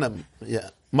Zmanim. Yeah,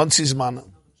 Munsi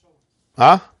Zmanim.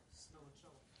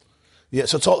 Yeah,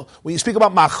 so it's all, when you speak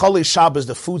about Ma'achali Shabbos,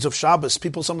 the foods of Shabbos,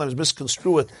 people sometimes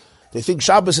misconstrue it. They think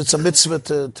Shabbos, it's a mitzvah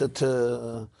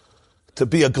to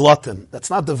be a glutton. That's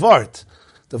not the Vart.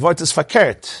 The Vart is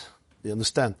fakert. You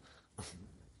understand?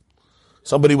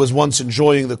 Somebody was once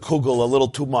enjoying the kugel a little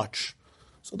too much.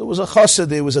 So there was a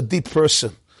chassid, he was a deep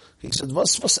person. He said,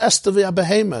 was estavi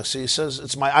abehemes? He says,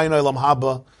 it's my ein olam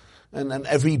haba. And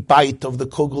every bite of the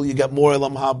kugel, you get more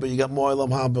elam haba, you get more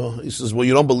elam haba. He says, well,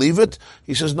 you don't believe it?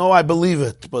 He says, no, I believe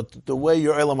it. But the way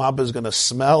your elam haba is going to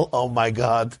smell, oh my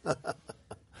God.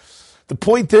 The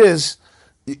point is,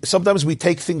 sometimes we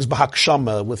take things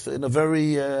b'hakshama in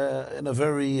a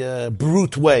very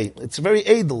brute way. It's very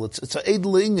edel. It's an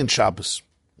edel Indian Shabbos.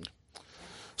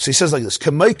 So he says like this: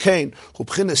 K'may kain hu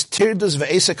b'chinas tirdas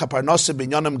ve'esek haparnasa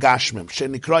b'inyanim gashmim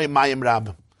shenikroyim mayim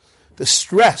rabim. The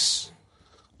stress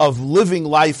of living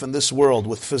life in this world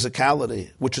with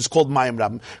physicality, which is called mayim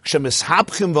rabim,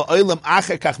 shemishapchim v'oilam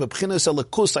acher kach b'chinas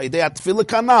elikus ha'idei atfila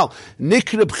kanal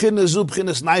nikre b'chinas zu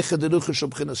b'chinas neicha deruchish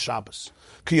b'chinas Shabbos.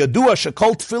 Ki yadua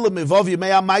shekol tefillah mivov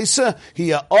yimei ha'maisa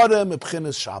hiya orah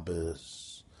mibchinas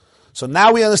Shabbos. So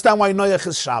now we understand why Noach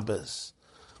is Shabbos.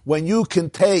 When you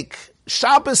can take,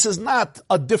 Shabbos is not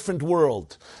a different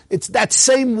world. It's that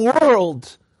same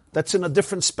world that's in a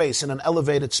different space, in an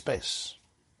elevated space.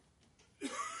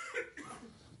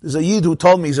 There's a Yid who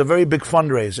told me he's a very big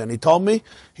fundraiser, and he told me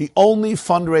he only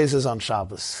fundraises on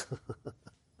Shabbos.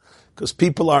 Because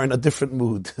people are in a different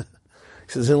mood. He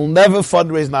says he'll never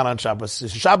fundraise not on Shabbos.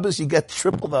 Shabbos, you get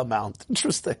triple the amount.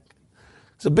 Interesting.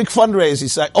 It's a big fundraiser. He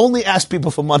said, I only ask people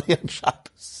for money on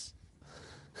Shabbos.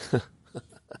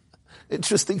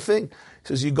 Interesting thing. He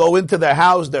says, you go into their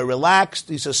house, they're relaxed.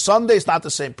 He says, Sunday's not the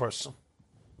same person.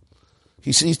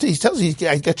 He tells you,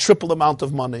 I get triple the amount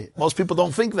of money. Most people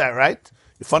don't think that, right?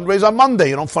 You fundraise on Monday,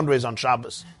 you don't fundraise on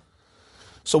Shabbos.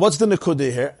 So what's the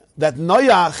nekudah here? That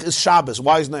Noach is Shabbos.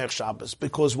 Why is Noach Shabbos?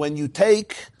 Because when you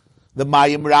take the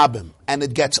Mayim Rabim and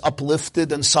it gets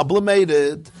uplifted and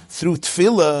sublimated through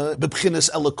Tefillah, b'bchinas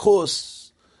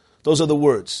elikus, those are the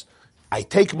words. I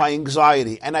take my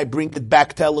anxiety and I bring it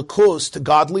back to elikus, to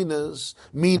godliness,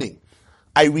 meaning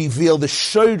I reveal the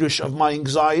shoyrish of my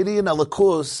anxiety in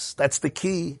elikus. That's the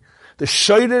key. The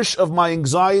shoyrish of my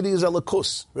anxiety is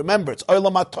elikus. Remember, it's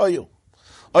olam hatoyu.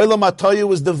 Olam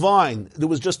hatoyu is divine. There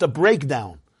was just a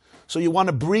breakdown. So you want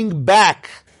to bring back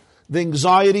the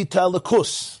anxiety to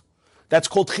elikus. That's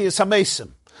called chiyas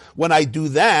hamesim. When I do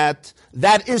that,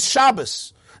 that is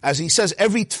Shabbos. As he says,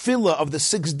 every tefillah of the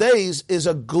 6 days is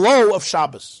a glow of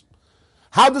Shabbos.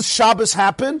 How does Shabbos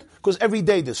happen? Because every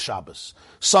day there's Shabbos.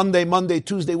 Sunday, Monday,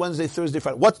 Tuesday, Wednesday, Thursday,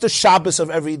 Friday. What's the Shabbos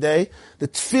of every day? The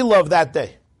tefillah of that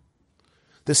day.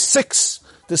 The six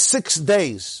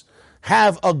days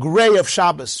have a gray of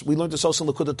Shabbos. We learned this also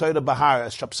in Likud Torah Bahar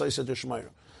as Shapsai Shemaira.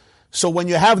 So when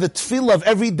you have the tefillah of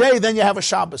every day, then you have a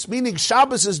Shabbos. Meaning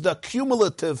Shabbos is the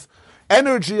cumulative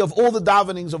energy of all the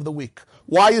davenings of the week.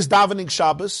 Why is davening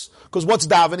Shabbos? Because what's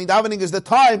davening? Davening is the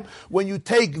time when you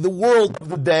take the world of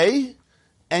the day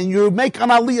and you make an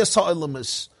aliyah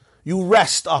sa'ilamis. You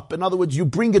rest up. In other words, you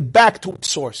bring it back to its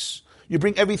source. You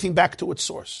bring everything back to its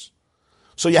source.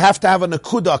 So you have to have a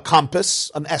nakuda, a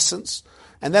compass, an essence.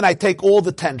 And then I take all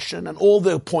the tension and all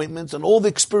the appointments and all the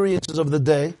experiences of the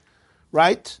day,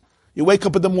 right? You wake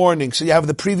up in the morning, so you have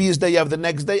the previous day, you have the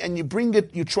next day, and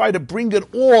you try to bring it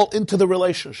all into the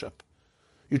relationship.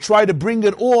 You try to bring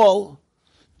it all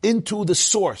into the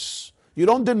source. You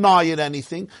don't deny it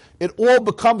anything. It all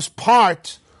becomes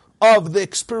part of the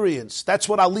experience. That's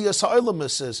what Aliyah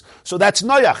Sa'ilamis is. So that's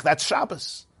Noach, that's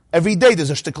Shabbos. Every day there's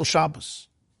a shtickle Shabbos.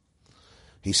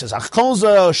 He says, Ach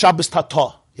kolza Shabbos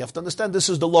Tata. You have to understand this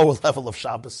is the lower level of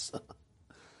Shabbos.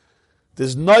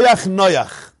 There's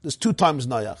Noach. There's 2 times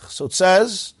Noach. So it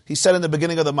says, he said in the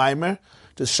beginning of the Maimer,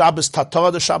 there's Shabbos Tata,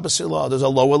 there's Shabbos Ilah. There's a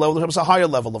lower level of Shabbos, a higher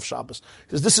level of Shabbos.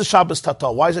 Because this is Shabbos Tata.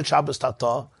 Why is it Shabbos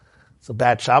Tata? It's a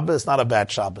bad Shabbos. It's not a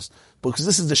bad Shabbos. Because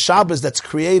this is the Shabbos that's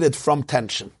created from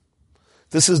tension.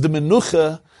 This is the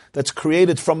Menucha that's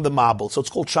created from the Mabel. So it's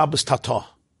called Shabbos Tata.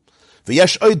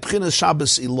 V'yesh oid b'chinas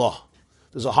Shabbos Ilah.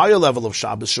 There's a higher level of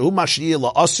Shabbos. Shehu mashiyeh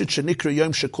la'asit shenikra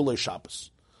yom shekulei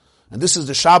Shabbos. And this is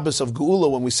the Shabbos of Geula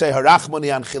when we say Harachmani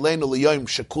anchilenu liyom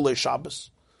shekulei Shabbos.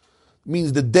 It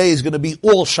means the day is going to be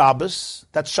all Shabbos.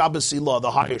 That's Shabbos Ilah, the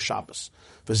higher Shabbos.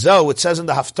 V'zeh, it says in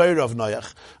the Haftarah of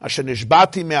Noach, Asher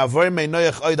nishbati me'avar mei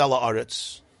Noach oid ala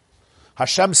aretz.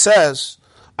 Hashem says,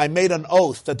 I made an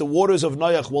oath that the waters of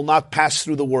Noach will not pass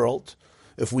through the world.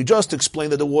 If we just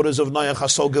explain that the waters of Noach are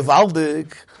so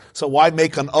gewaldig, so why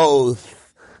make an oath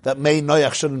that May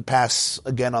Noach shouldn't pass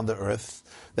again on the earth?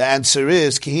 The answer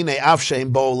is, Kihine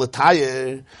Avsheim Bo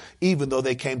L'Tayer, even though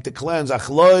they came to cleanse,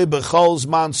 Achloi B'chol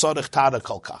Zman Tzorech Tara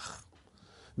Kolkach.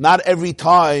 Not every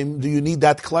time do you need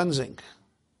that cleansing.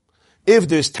 If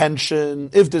there's tension,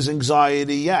 if there's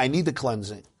anxiety, yeah, I need the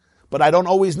cleansing. But I don't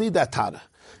always need that Tara.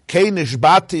 So the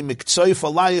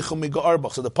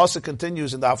pasuk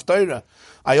continues in the Haftarah,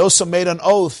 I also made an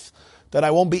oath that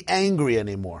I won't be angry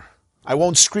anymore. I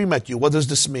won't scream at you. What does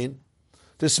this mean?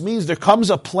 This means there comes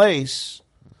a place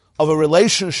of a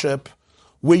relationship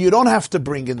where you don't have to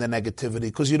bring in the negativity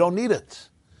because you don't need it.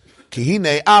 Even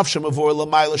though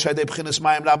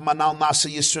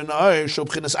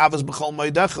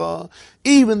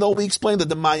we explained that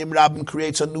the Mayim Rabbim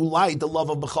creates a new light, the love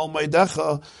of B'chol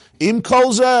Moedecha, im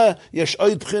kol zeh yesh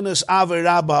oid b'chinas aver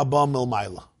rabba haba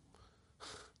milmayla.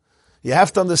 You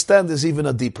have to understand there's even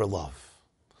a deeper love.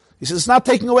 He says, it's not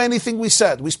taking away anything we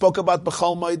said. We spoke about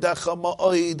B'chol Moedecha,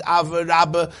 Ma'oid, Aver,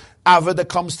 Rabba, Aver that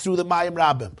comes through the Mayim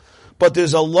Rabbim. But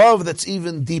there's a love that's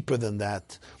even deeper than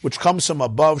that, which comes from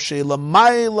above. And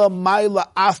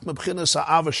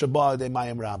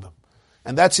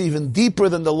that's even deeper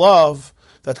than the love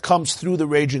that comes through the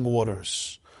raging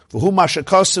waters. The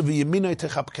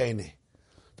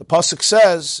pasuk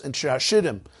says in Shir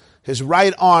Hashirim, his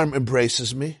right arm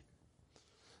embraces me.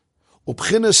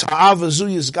 This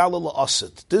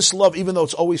love, even though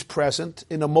it's always present,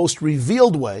 in a most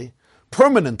revealed way,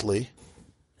 permanently,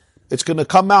 it's going to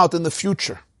come out in the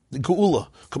future. The Geula.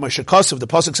 The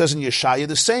pasuk says in Yeshaya,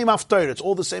 the same Haftarah, it's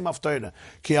all the same Haftarah.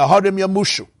 Ki aharim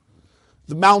yamushu.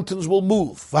 The mountains will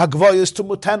move. V'hagvayas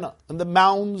tumutena. And the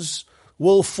mounds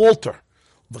will falter.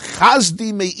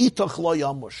 V'chazdi me'itach lo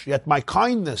yamush. Yet my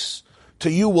kindness to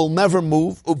you will never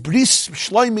move. Ubris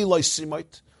shloimi lo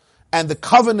simait. And the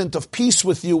covenant of peace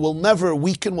with you will never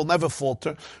weaken, will never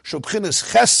falter. Shobchinis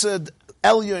chesed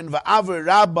elyon va'aver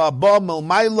rabba ba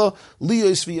milmayla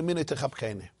liyos v'yamine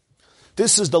techapkene.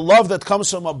 This is the love that comes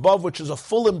from above, which is a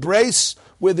full embrace,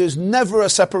 where there's never a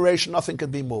separation, nothing can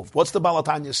be moved. What's the Baal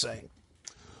HaTanya saying?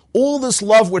 All this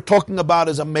love we're talking about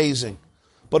is amazing,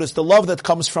 but it's the love that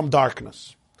comes from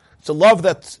darkness. It's a love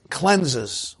that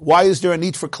cleanses. Why is there a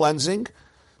need for cleansing?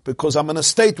 Because I'm in a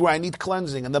state where I need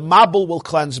cleansing, and the Mabul will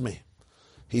cleanse me.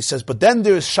 He says, but then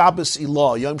there is Shabbos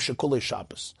Ilah, Yom Shekulei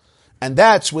Shabbos. And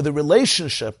that's where the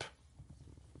relationship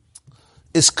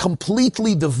is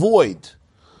completely devoid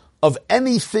of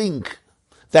anything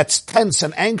that's tense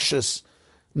and anxious,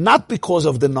 not because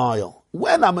of denial.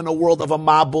 When I'm in a world of a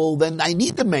Mabul, then I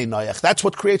need the Mei Noach. That's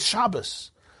what creates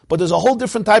Shabbos. But there's a whole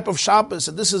different type of Shabbos,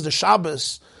 and this is the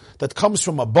Shabbos that comes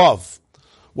from above.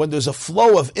 When there's a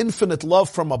flow of infinite love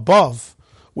from above,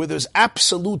 where there's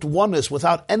absolute oneness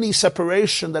without any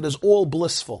separation that is all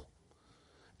blissful.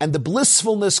 And the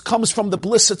blissfulness comes from the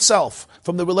bliss itself,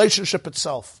 from the relationship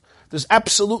itself. There's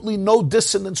absolutely no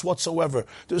dissonance whatsoever.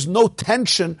 There's no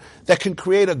tension that can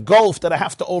create a gulf that I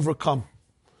have to overcome.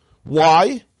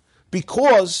 Why?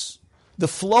 Because the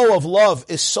flow of love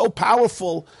is so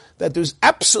powerful that there's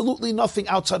absolutely nothing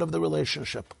outside of the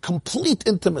relationship. Complete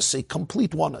intimacy,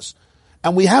 complete oneness.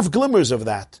 And we have glimmers of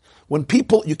that. When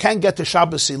people, you can't get to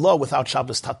Shabbos Silah without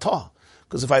Shabbos Tatah.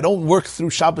 Because if I don't work through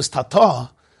Shabbos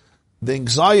Tatah, the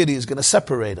anxiety is going to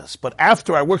separate us. But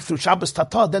after I work through Shabbos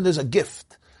Tatah, then there's a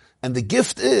gift. And the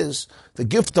gift is the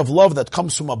gift of love that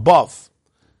comes from above.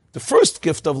 The first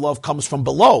gift of love comes from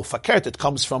below. Fakert, it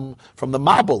comes from the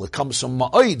Mabul. It comes from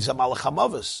Ma'oid, Zamalach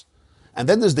HaMavos. And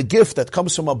then there's the gift that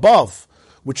comes from above,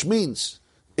 which means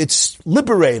it's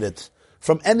liberated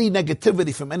from any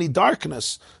negativity, from any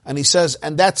darkness. And he says,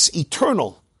 and that's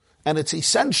eternal, and it's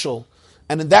essential.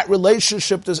 And in that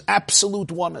relationship, there's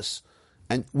absolute oneness.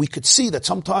 And we could see that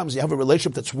sometimes you have a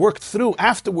relationship that's worked through.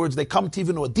 Afterwards, they come to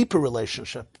even a deeper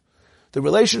relationship. The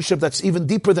relationship that's even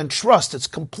deeper than trust. It's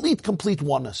complete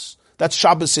oneness. That's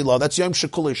Shabbos Silah. That's Yom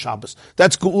Shekulei Shabbos.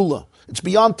 That's Geula. It's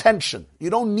beyond tension. You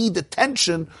don't need the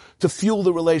tension to fuel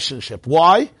the relationship.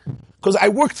 Why? Because I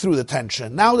worked through the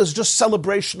tension. Now there's just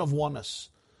celebration of oneness.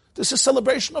 This is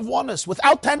celebration of oneness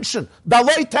without tension.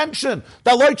 Daloi tension.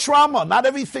 Daloi trauma. Not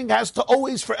everything has to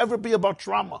always forever be about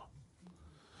trauma.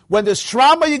 When there's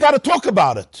trauma, you got to talk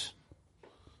about it.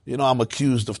 You know, I'm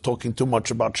accused of talking too much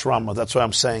about trauma. That's why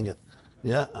I'm saying it.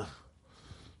 Yeah.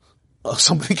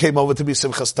 Somebody came over to me,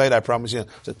 Simchas Torah, I promise you,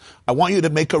 said, I want you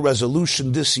to make a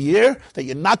resolution this year that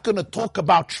you're not going to talk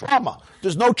about trauma.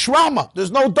 There's no trauma. There's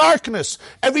no darkness.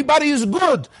 Everybody is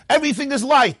good. Everything is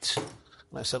light.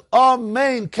 And I said,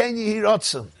 Amen, Ken Yehi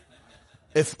Ratzon.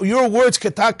 If your words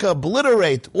ketaka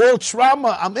obliterate all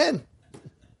trauma, I'm in.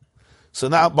 So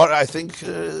now, but I think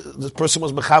this person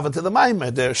was mechavan to the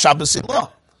Maimer, the Shabbos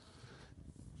Silah.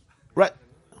 Right.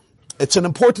 It's an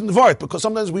important word because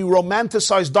sometimes we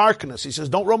romanticize darkness. He says,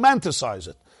 don't romanticize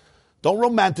it. Don't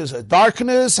romanticize it.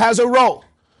 Darkness has a role.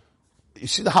 You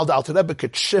see how the Alter Rebbe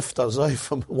could shift us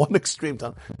from one extreme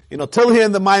to till here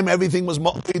in the Maim, everything was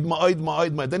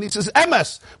ma'oid. Then he says,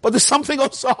 emes. But there's something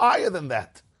also higher than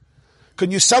that.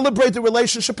 Can you celebrate the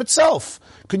relationship itself?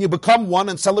 Can you become one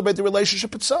and celebrate the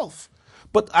relationship itself?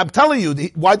 But I'm telling you,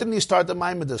 why didn't he start the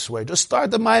Maim this way? Just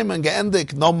start the Maim and get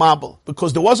endik, no mabel.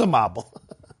 Because there was a mabel.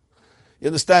 You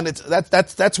understand?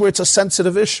 That's where it's a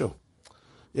sensitive issue.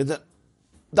 The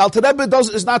Alter Rebbe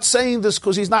is not saying this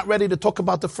because he's not ready to talk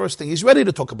about the first thing. He's ready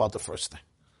to talk about the first thing.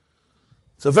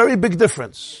 It's a very big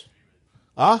difference.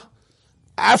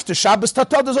 After Shabbos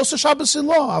Tatah, there's also Shabbos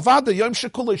Silah. Avada, Yom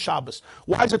Shekulei Shabbos.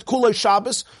 Why is it Kulei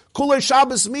Shabbos? Kulei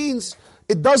Shabbos means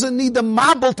it doesn't need the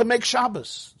Mabel to make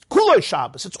Shabbos. Kulei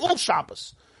Shabbos. It's all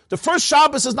Shabbos. The first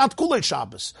Shabbos is not Kulei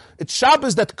Shabbos. It's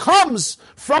Shabbos that comes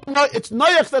from, it's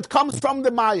Noach that comes from the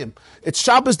Mayim. It's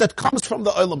Shabbos that comes from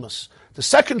the Olamus. The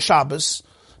second Shabbos,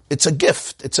 it's a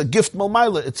gift. It's a gift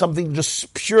Malmaila. It's something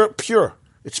just pure.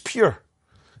 It's pure.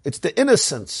 It's the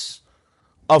innocence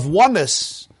of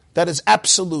oneness that is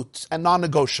absolute and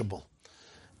non-negotiable.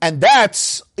 And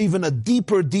that's even a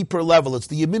deeper level. It's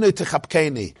the Yeminei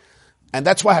Techapkeni. And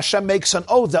that's why Hashem makes an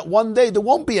oath that one day there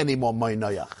won't be any more May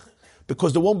Noach.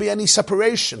 Because there won't be any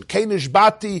separation. Keinish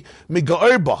bati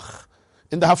miga'erbach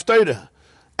in the Haftarah.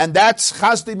 And that's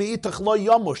chazdi mi'itach lo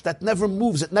yomush. That never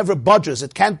moves, it never budges,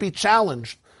 it can't be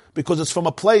challenged because it's from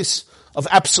a place of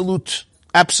absolute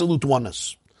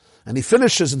oneness. And he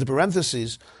finishes in the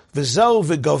parentheses, v'zeu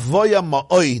v'gavoya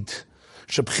ma'oid,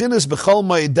 shebchines b'chol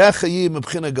ma'idecha yi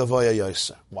mebchina gavoya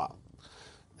yoser. Wow.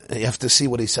 You have to see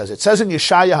what he says. It says in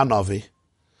Yeshaya Hanavi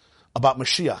about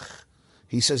Mashiach.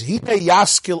 He says, Hine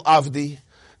yaskil avdi,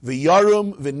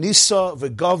 v'yarum, v'nisa,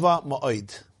 v'gava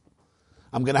ma'oid.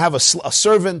 I'm going to have a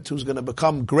servant who's going to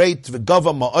become great,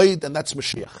 v'gava ma'oid, and that's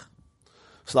Mashiach.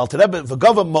 So Alter Rebbe,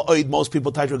 v'gava ma'oid, most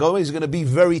people type v'gava, he's going to be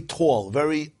very tall,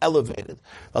 very elevated.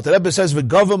 Alter Rebbe says,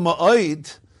 v'gava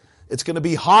ma'oid, it's going to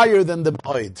be higher than the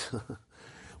ma'oid.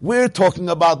 We're talking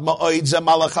about ma'oid,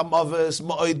 zemalach ha'mavis,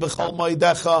 ma'oid b'chol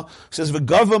ma'idecha. It says,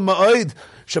 v'gava ma'oid,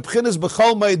 shebchines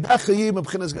b'chol ma'idecha yim,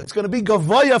 it's going to be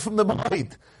gavoya from the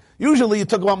ma'oid. Usually you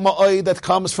talk about ma'oid that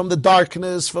comes from the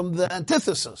darkness, from the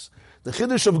antithesis. The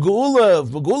chiddush of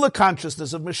Geula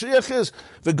consciousness of Mashiach is,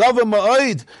 v'gava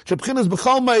ma'oid, shebchines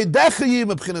b'chol ma'idecha yim,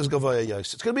 b'chines gavoya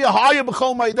yos. It's going to be a higher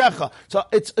b'chol ma'idecha. So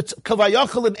it's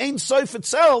kavayachal in Ein Sof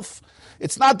itself.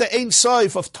 It's not the Ein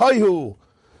Sof of Tohu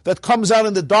that comes out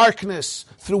in the darkness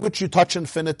through which you touch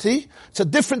infinity. It's a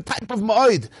different type of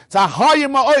ma'oid. It's a higher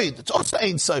ma'oid. It's also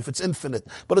Ein Sof, it's infinite.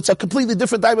 But it's a completely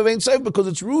different type of Ein Sof because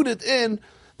it's rooted in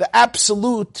the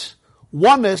absolute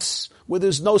oneness where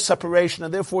there's no separation,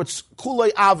 and therefore it's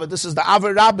kulei ava. This is the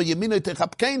ava rabba, yeminei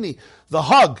techapkeni, the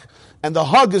hug. And the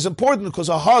hug is important because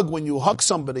a hug, when you hug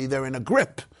somebody, they're in a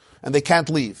grip and they can't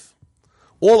leave.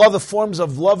 All other forms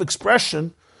of love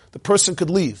expression, the person could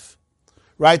leave.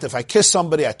 Right? If I kiss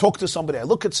somebody, I talk to somebody, I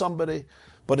look at somebody.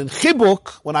 But in chibuk,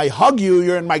 when I hug you,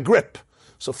 you're in my grip.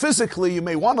 So physically, you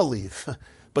may want to leave.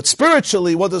 But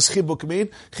spiritually, what does chibuk mean?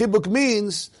 Chibuk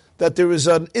means that there is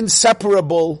an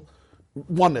inseparable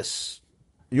oneness.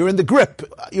 You're in the grip.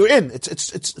 You're in.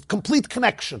 It's a complete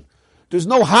connection. There's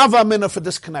no hava mina for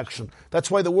this connection. That's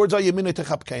why the words are yemini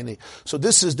techapkeni. So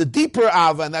this is the deeper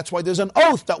ava, and that's why there's an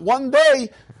oath that one day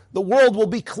the world will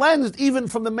be cleansed even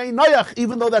from the Mei Noach,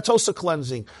 even though that's also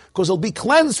cleansing. Because it'll be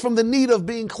cleansed from the need of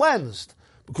being cleansed.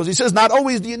 Because he says, not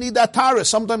always do you need that tara.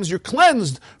 Sometimes you're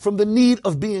cleansed from the need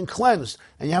of being cleansed.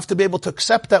 And you have to be able to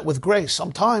accept that with grace.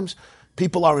 Sometimes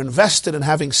people are invested in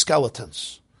having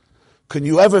skeletons. Can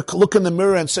you ever look in the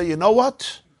mirror and say, you know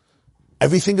what?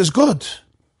 Everything is good.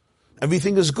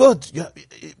 Everything is good. Yeah,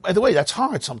 by the way, that's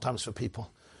hard sometimes for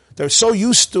people. They're so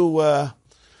used to,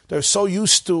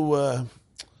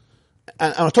 and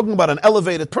I'm talking about an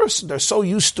elevated person, they're so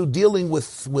used to dealing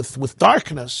with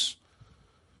darkness.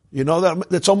 You know, that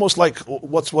it's almost like,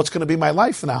 what's going to be my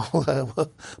life now?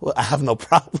 Well, I have no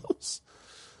problems.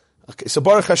 Okay, so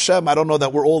Baruch Hashem, I don't know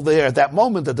that we're all there at that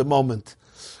moment,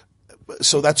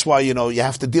 So that's why, you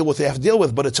have to deal with what you have to deal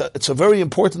with, but it's a very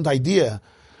important idea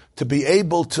to be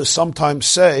able to sometimes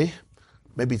say,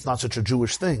 maybe it's not such a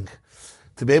Jewish thing,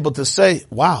 to be able to say,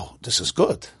 wow, this is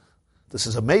good. This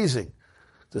is amazing.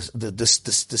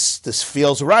 This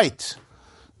feels right.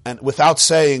 And without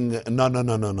saying, no,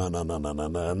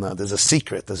 there's a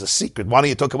secret. Why don't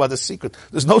you talk about the secret?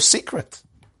 There's no secret.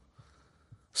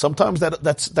 Sometimes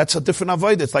that's a different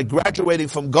avodah. It's like graduating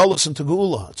from Golus into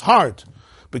Geula. It's hard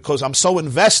because I'm so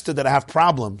invested that I have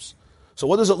problems. So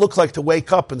what does it look like to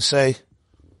wake up and say,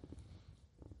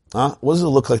 what does it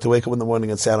look like to wake up in the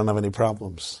morning and say, I don't have any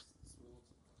problems?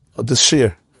 Oh, this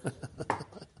sheer.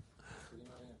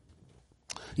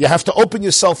 You have to open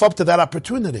yourself up to that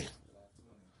opportunity.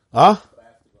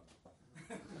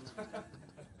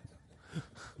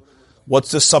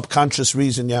 What's the subconscious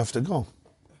reason you have to go?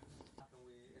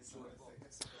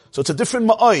 So it's a different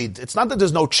ma'od. It's not that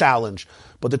there's no challenge,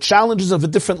 but the challenge is of a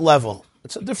different level.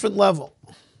 It's a different level.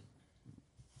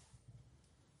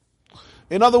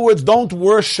 In other words, don't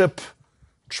worship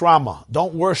trauma.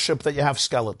 Don't worship that you have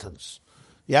skeletons.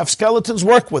 You have skeletons,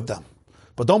 work with them.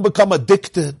 But don't become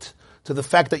addicted to the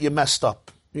fact that you messed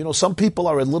up. Some people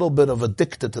are a little bit of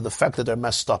addicted to the fact that they're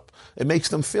messed up. It makes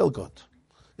them feel good.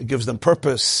 It gives them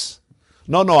purpose.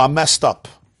 No, I'm messed up.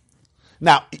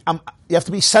 Now, you have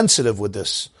to be sensitive with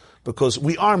this, because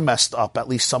we are messed up, at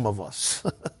least some of us.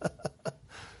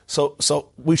 So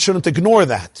we shouldn't ignore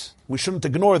that.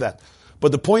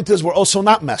 But the point is, we're also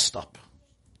not messed up.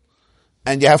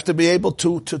 And you have to be able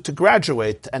to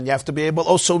graduate, and you have to be able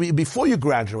also, before you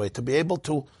graduate, to be able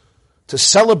to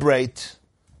celebrate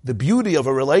the beauty of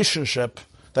a relationship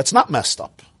that's not messed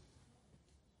up.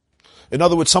 In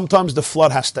other words, sometimes the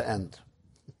flood has to end.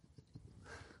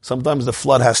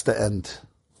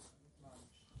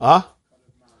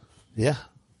 Yeah.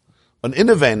 An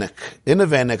innewenig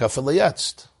afele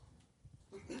jetzt.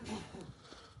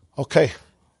 Okay.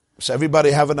 So everybody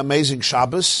have an amazing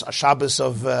Shabbos, a Shabbos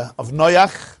of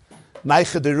Noach,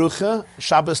 Neiche Deruche,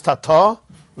 Shabbos Tata,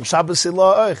 and Shabbos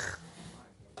Ila Euch.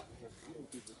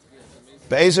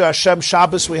 Be'ezer Hashem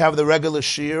Shabbos, we have the regular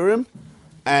Shiurim,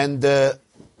 and we're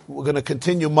going to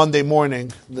continue Monday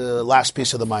morning, the last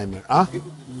piece of the Maimer.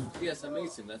 Yes,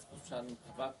 amazing. That's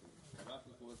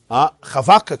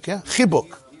Chavakuk, yeah?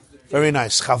 Chibuk. Very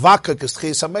nice. Chavakuk is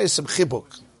Chis Amesim,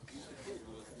 Chibuk.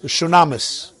 The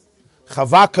Shunamis.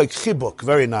 Chavakuk, Chibuk.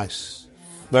 Very nice.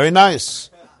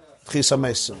 Chis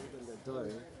Amesim.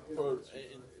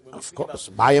 Of course.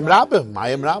 Mayim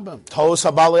Rabim. Toos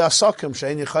Habali Asokim,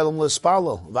 Shein Yichelim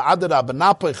L'Spalel. V'adara,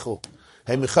 B'napechu.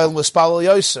 Heim Yichelim L'Spalel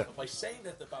Yoser. By saying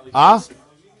that the Bali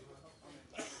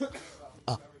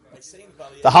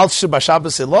the Halshe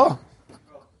B'Shabbos Ilo?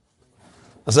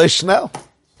 Azay Schnell.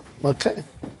 Okay.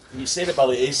 When you say that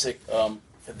Bali Asik,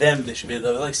 for them, they should be,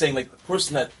 they're like saying, like, the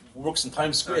person that works in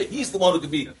Times Square, he's the one who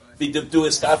could be do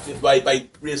his stuff by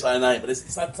Riyas Ayanaim, but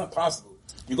it's not possible.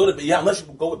 You go to, unless you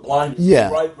go with blind,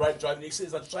 driving, it's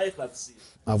not shaykh not to see it.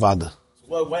 Avada.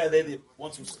 So why are they the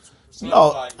ones who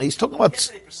No, he's talking about.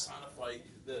 They personify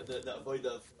the avoid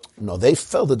of. No, they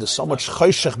felt that there's so much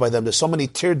choshech by them. There's so many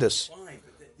tirdas.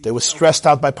 They were stressed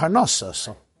out by parnasa.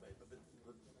 So.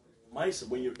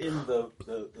 When you're in the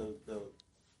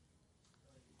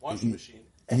washing machine.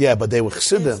 Yeah, but they were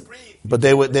chassidim. But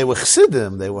they were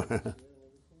chassidim. They were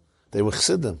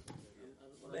chassidim.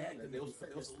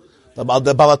 The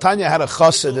Balatanya had a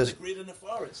chassid.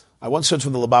 I once heard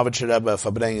from the Lubavitcher Rebbe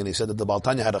Fabrengen. He said that the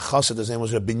Balatanya had a chassid. His name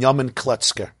was Binyamin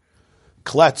Kletzker.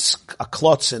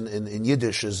 klotz in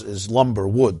Yiddish is lumber,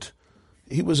 wood.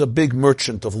 He was a big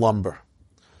merchant of lumber.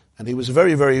 And he was a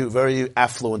very, very, very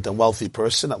affluent and wealthy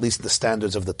person, at least the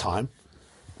standards of the time.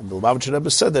 And the Lubavitcher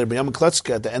Rebbe said that Binyamin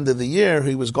Kletzke, at the end of the year,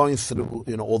 he was going through,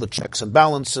 all the checks and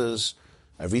balances,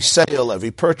 every sale,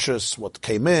 every purchase, what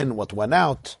came in, what went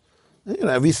out,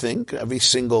 everything, every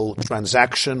single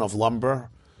transaction of lumber,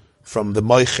 from the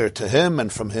moicher to him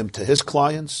and from him to his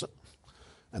clients.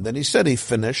 And then he said he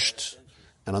finished,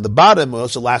 and on the bottom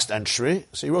was the last entry,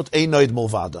 so he wrote Einoid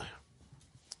Mulvada.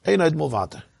 Einoid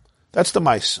Mulvada. That's the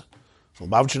Maisa. So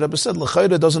Lubavitcher Rebbe said,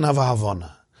 L'chayre doesn't have a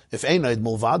Havana. If Einoid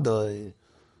Mulvada,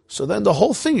 so then the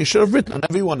whole thing you should have written on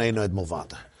everyone Einoid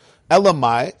Mulvada.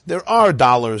 Elamai, there are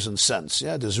dollars and cents.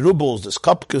 Yeah, there's rubles, there's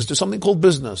kupkas, there's something called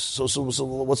business. So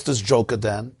what's this joke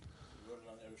then?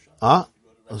 Huh?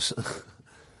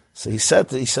 So he said,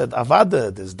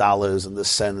 Avada, there's dollars and there's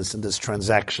cents and there's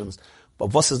transactions.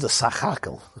 But what is the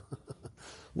sachakel?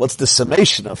 What's the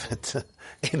summation of it?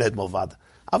 Einoid Mulvada.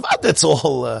 Avada, it's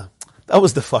all, that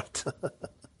was the fart.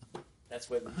 That's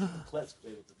why the Kletz were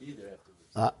able to be there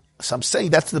afterwards. So I'm saying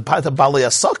that's the part of Balei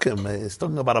Asakim. He's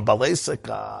talking about a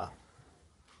Baleisik.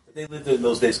 They lived in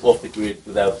those days off the grid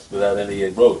without any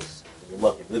roads. They were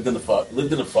lucky. They lived in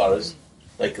the forest,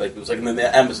 like it was like in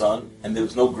the Amazon, and there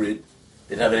was no grid.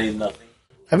 They didn't have nothing.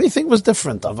 Everything was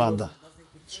different, Avada. Nothing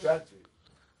could distract you.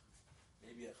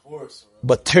 Maybe a horse.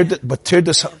 But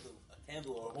this. A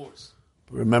candle or a horse.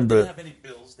 Remember, They didn't have any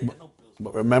bills. They had no bills.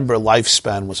 but remember,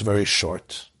 lifespan was very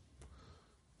short.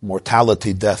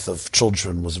 Mortality, death of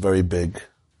children was very big.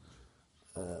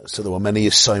 So there were many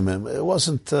Yisayimim. It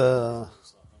wasn't the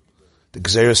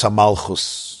Gzeres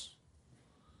HaMalchus.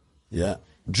 Yeah,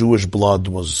 Jewish blood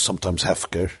was sometimes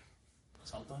hefker.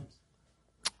 Sometimes.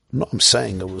 No, I'm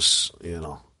saying it was, it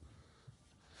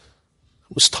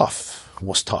was tough. It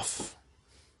was tough.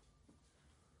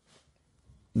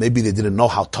 Maybe they didn't know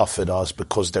how tough it was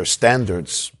because their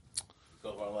standards.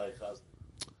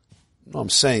 No, I'm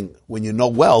saying when you know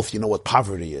wealth, you know what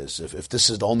poverty is. If this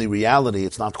is the only reality,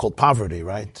 it's not called poverty,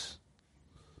 right?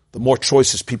 The more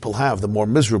choices people have, the more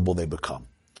miserable they become.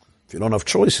 If you don't have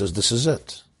choices, this is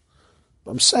it.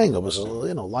 But I'm saying it was,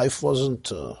 life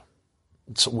wasn't.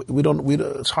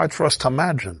 It's hard for us to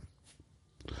imagine.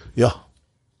 Yeah.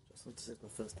 Just want to say my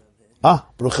first time here.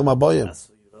 Bruchim Abayim.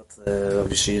 So you wrote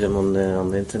Rabbi Shirim on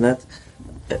the internet.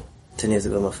 10 years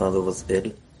ago, my father was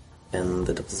ill. And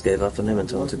the doctors gave up on him and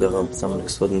told him to go home. Someone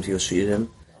exposed him to Yoshirim.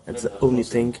 And it's the only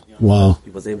thing he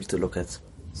was able to look at.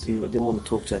 So he didn't want to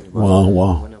talk to anyone.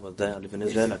 Wow. When I was there, I live in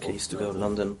Israel. Like I used to go to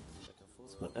London.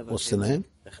 What's the name?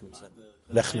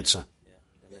 Lechnitza.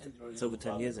 It's over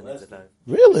 10 years and he's alive.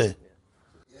 Really?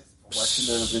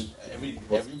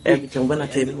 Every time when I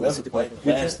came in, I was sitting by the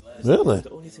computer. Really?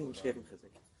 The only thing which gave him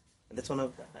physics. And that's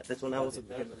when I was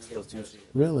exposed to Yoshirim.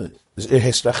 Really?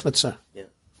 Heißt Lechnitza? Yeah.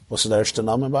 Was ist der erste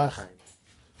Name bei euch?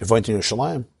 Ihr wohnt in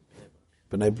Jerusalem?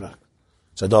 Bnei Brak.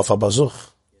 Seid ihr auf der Besuch?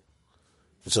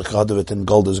 Jetzt gerade wird in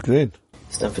Goldes Green.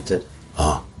 Stanford did.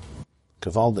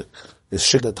 Gewaltig. Ich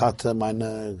schicke Tate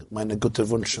meine gute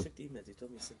Wünsche. He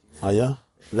told me something. Ja?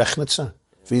 Lechnitzer?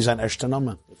 Wie ist sein erster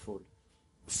Name? Full.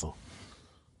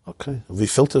 Okay. Wie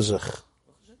fühlt sich?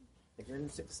 I gave him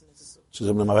 6 minutes. Sie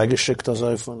haben ihn mal weggeschickt,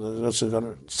 also von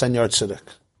 10 Jahre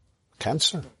zurück.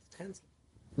 Cancer? Cancer.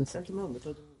 Sent him home. We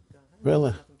told him.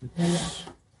 Really?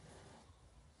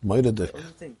 Moide dik.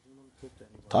 Only thing. He didn't want to talk to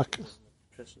anyone. Tak.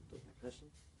 Depression.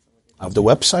 Auf der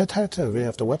Website heute? Wie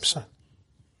auf der Website?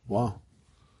 Wow.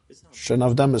 Schön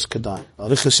auf dem ist gedaan.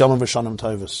 Riches Yom V'Shanim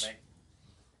Tovos.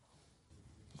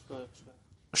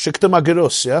 Schick them a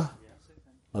gerus, yeah?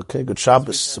 Okay, good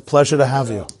Shabbos. It's a pleasure to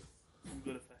have you.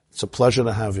 It's a pleasure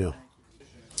to have you.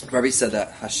 Rabbi said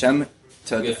that Hashem,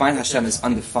 to define Hashem as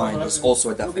undefined is also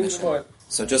a definition.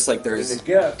 So just like there is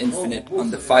infinite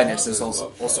undefinedness, there's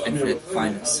also infinite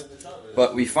fineness.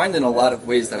 But we find in a lot of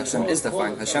ways that Hashem is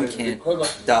defined. Hashem can't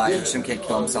die, Hashem can't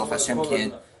kill himself, Hashem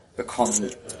can't become a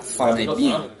finite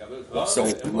being. So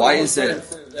why is it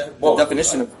the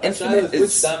definition of infinite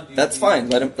is that's fine,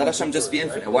 let Hashem just be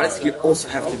infinite. Why does he also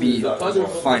have to be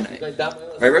finite?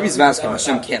 Right, Rabbi's asking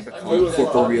Hashem can't become a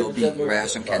corporeal being, right?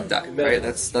 Hashem can't die, right?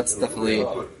 That's definitely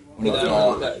one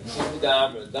of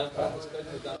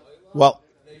the Well,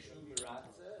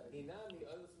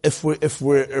 if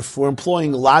we're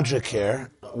employing logic here,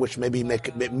 which may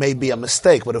be a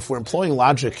mistake, but if we're employing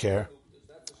logic here,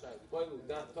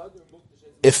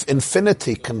 if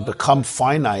infinity can become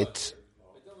finite,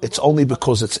 it's only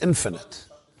because it's infinite.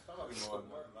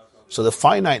 So the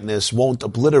finiteness won't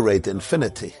obliterate the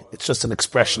infinity. It's just an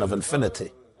expression of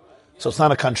infinity. So it's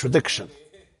not a contradiction.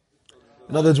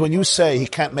 In other words, when you say he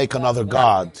can't make another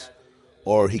God,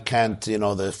 or he can't,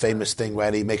 the famous thing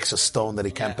where he makes a stone that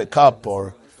he can't pick up,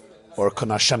 or can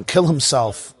Hashem kill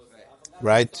himself,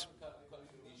 right?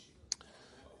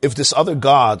 If this other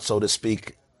God, so to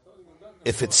speak,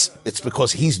 if it's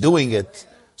because he's doing it,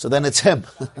 so then it's him.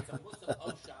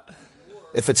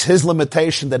 If it's his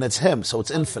limitation, then it's him, so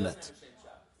it's infinite.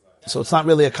 So it's not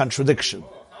really a contradiction.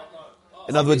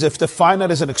 In other words, if the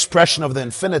finite is an expression of the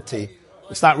infinity,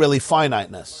 it's not really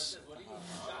finiteness.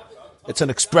 It's an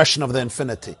expression of the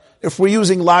infinity. If we're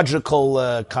using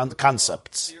logical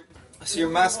concepts. So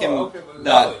you're asking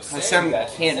that Hashem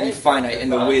can't be finite in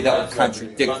the way that would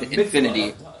contradict the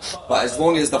infinity, but as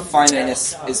long as the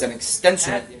finiteness is an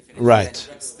extension of the infinity, right. then it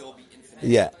can still be infinite.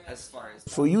 Yeah. As far as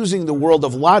If we're using the world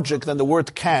of logic, then the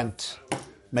word can't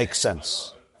make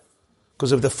sense.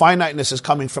 Because if the finiteness is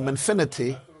coming from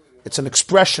infinity, it's an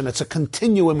expression, it's a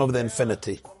continuum of the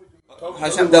infinity.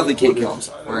 Hashem definitely can't kill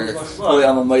himself. Or fully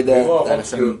on the Maida that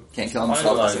Hashem can't kill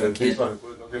himself, Hashem can't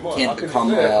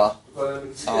become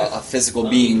a physical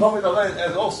being.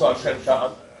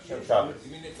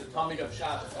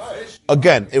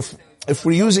 Again, if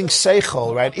we're using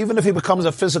seichel, right, even if he becomes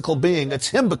a physical being, it's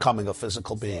him becoming a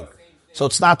physical being. So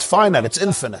it's not finite, it's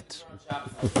infinite.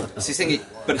 So you're saying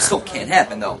but it still can't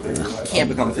happen, though. It can't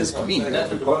become a physical being at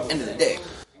the end of the day.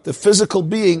 The physical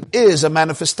being is a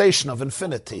manifestation of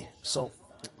infinity. So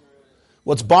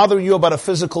what's bothering you about a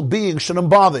physical being shouldn't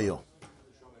bother you.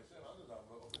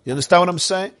 You understand what I'm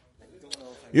saying?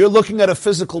 You're looking at a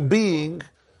physical being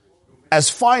as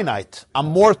finite. I'm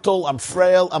mortal, I'm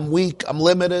frail, I'm weak, I'm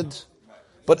limited.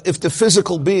 But if the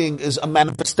physical being is a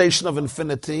manifestation of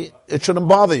infinity, it shouldn't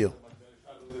bother you.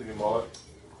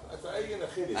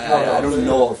 I don't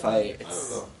know if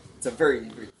it's a very...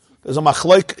 There's a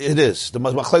machloek, it is. The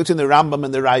machloek in the Rambam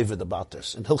and the Ravid about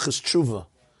this. In Hilchos Tshuva,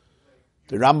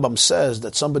 the Rambam says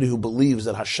that somebody who believes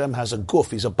that Hashem has a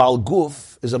guf, he's a Baal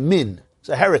guf, is a min, is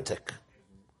a heretic.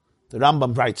 The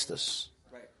Rambam writes this.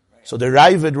 So the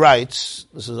Ravid writes,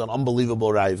 this is an unbelievable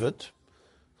Ravid,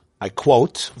 I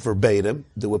quote verbatim,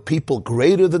 there were people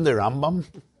greater than the Rambam,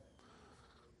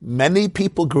 many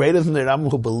people greater than the Rambam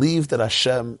who believe that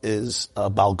Hashem is a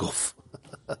Baal guf.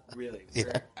 Really?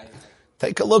 Yeah.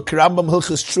 Take a look, Rambam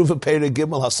Hilchos Tshuva Perek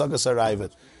Gimel Hasagas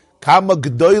HaRavid. Kama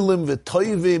g'dolim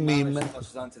v'toivim im.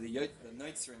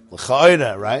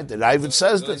 L'chayra, right? The Ravid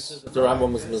says this. The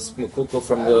Rambam was mekukel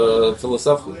from the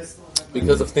philosophy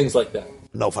because of things like that.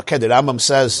 No, the Rambam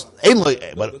says,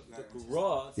 but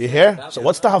you hear? So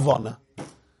what's the Havana?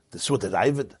 This is what the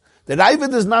Ravid. The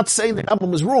Ravid is not saying the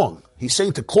Rambam is wrong. He's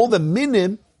saying to call them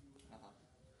minim.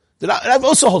 The Ravid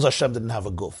also holds Hashem didn't have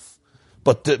a guf,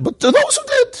 but to those who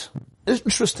did. It's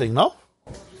interesting, no?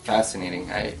 Fascinating.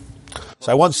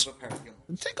 So I once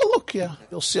take a look. Yeah,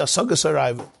 you'll see Hasagas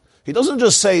HaRavid. He doesn't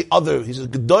just say other. He says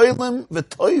G'dolim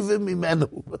v'toivim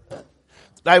imenu.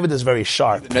 Ravid is very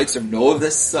sharp. The Knights know of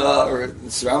this or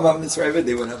this Rambam, this Ravid,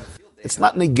 they would have. It's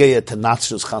not negeya to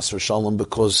Natzus Chas v'Shalom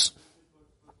because.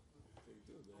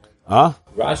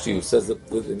 Rashi says that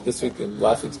this week in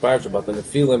last week's parasha about the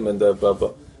Nephilim and the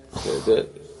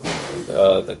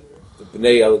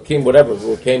Bnei Elohim, whatever,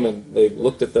 who came and they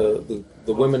looked at the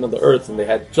women of the earth and they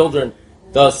had children.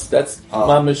 Thus, that's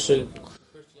mamish.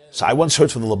 So I once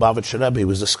heard from the Lubavitcher Rebbe, he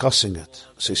was discussing it.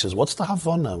 So he says, what's the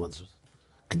Havana?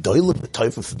 G'dolim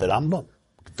v'toivim for the Rambam.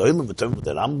 G'dolim v'toivim for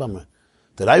the Rambam.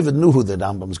 That I even knew who the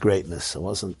Rambam's greatness. It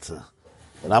wasn't... the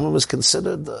Rambam was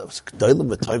considered g'dolim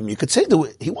v'toivim. You could say,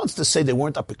 he wants to say they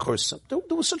weren't apikursim. There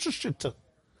was such a shit.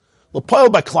 L'poil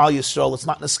by Klal Yisrael, it's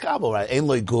not neskabel, right? Ein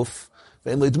loy guf.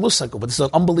 But this is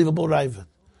an unbelievable Ravid.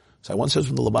 So I once heard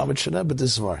from the Lubavitcher Rebbe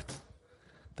this word.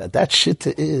 That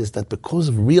shitta is that because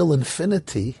of real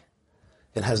infinity,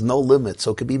 it has no limit.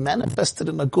 So it can be manifested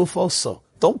in a guf also.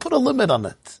 Don't put a limit on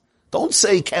it. Don't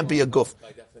say it can't be a guf.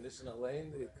 By definition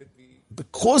alone, it could be...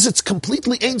 Because it's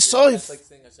completely Ein Sof. It's like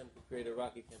saying Hashem could create a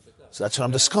rock he can't pick up. So that's what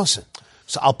I'm discussing.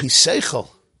 So Al Pi Seichel,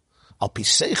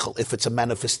 if it's a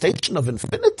manifestation of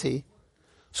infinity,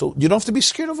 so you don't have to be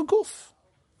scared of a guf.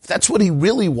 If that's what he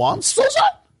really wants, so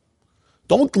what?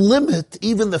 Don't limit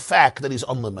even the fact that he's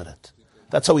unlimited.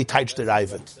 That's how he teached the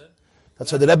Ravid. That's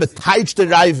how the Rebbe teached the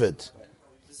Ravid.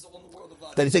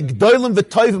 That he said, G'dolim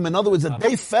v'toivim, in other words, that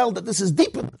they felt that this is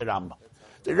deeper than the Rambam.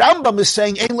 The Rambam is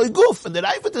saying, Ein loy guf, and the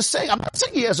Ravid is saying, I'm not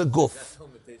saying he has a guf.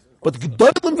 But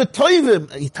G'dolim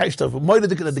v'toivim, he teached the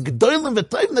G'dolim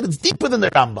v'toivim, that it's deeper than the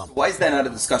Rambam. Why is that not a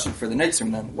discussion for the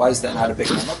Nitzrim then? Why is that not a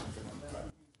big one?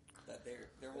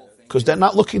 Because they're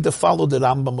not looking to follow the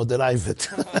Rambam or the Ravid.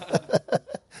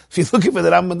 If you're looking for the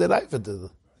Rambam and the Ravid.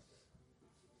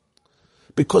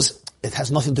 Because it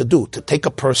has nothing to do. To take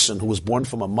a person who was born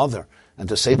from a mother and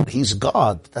to say that he's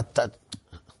God,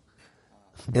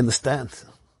 You understand?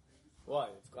 Why?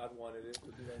 If God wanted it,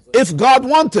 would be like If God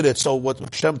wanted it. So what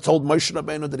Hashem told Moshe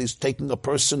Rabbeinu, that he's taking a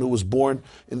person who was born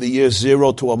in the year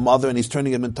 0 to a mother and he's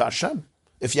turning him into Hashem.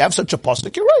 If you have such a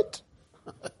pasuk, you're right.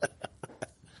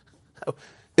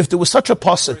 If there was such a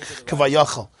pasuk,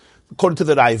 Kavayachal, according to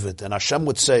the Ravid, and Hashem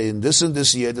would say, in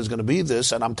this year there's going to be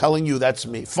this, and I'm telling you that's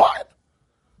me, fine.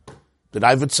 The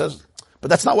Ravid says, but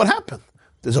that's not what happened.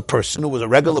 There's a person who was a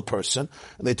regular person,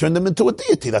 and they turned him into a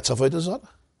deity. That's Avodah Zarah.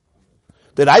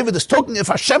 The Ravid is talking, if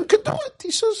Hashem can do it,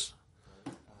 he says.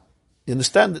 You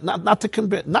understand? Not to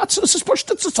compare. This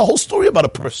is a whole story about a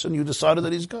person. You decided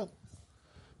that he's God.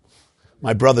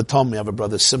 My brother told me, I have a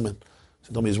brother, Simon.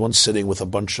 He told me he's once sitting with a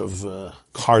bunch of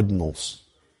cardinals.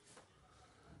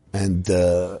 And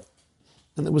it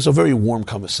was a very warm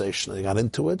conversation. They got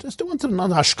into it. They went to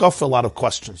another hashkafa, a lot of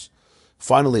questions.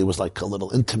 Finally, it was like a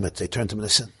little intimate. They turned to me and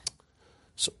they said,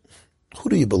 so, who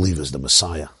do you believe is the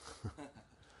Messiah?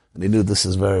 And he knew this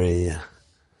is very...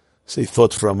 So he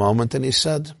thought for a moment and he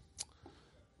said,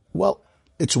 well,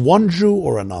 it's one Jew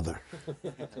or another.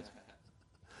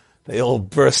 They all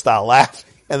burst out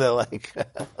laughing and they're like,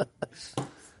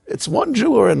 it's one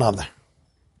Jew or another.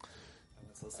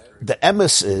 The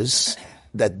emes is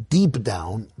that deep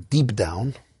down,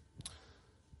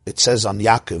 it says on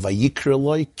Yaakov, Vayikra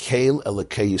loi Kael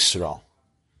Elokei Yisrael.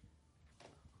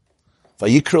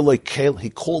 Vayikra loi Kael, he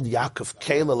called Yaakov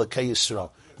Kael Elokei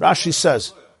Yisrael. Rashi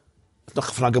says,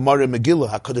 from Gemara Megillah,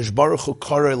 HaKadosh Baruch Hu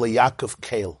Koreh LeYaakov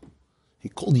Kael. He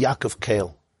called Yaakov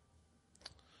Kael.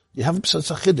 You have such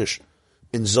a chiddush.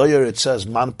 In Zohar it says,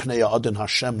 Man Pnei Adon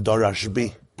Hashem Darash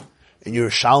Bi. In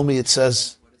Yerushalmi it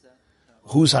says,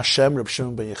 who's Hashem? Reb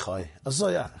Shimon ben Yochai.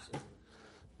 Zohar.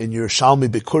 In Yerushalmi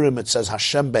Bikurim it says,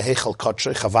 Hashem Behechal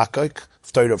Kotrei Chavakok,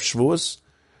 V'toir of Shavuos.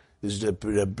 Is Reb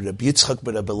Yitzchak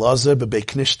ben Reb Elazar Bebei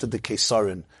Knishta de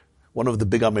Kesarin. One of the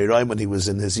big Amirayim when he was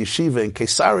in his yeshiva in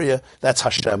Caesarea, that's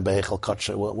Hashem Behechal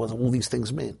Kotrei. What do all these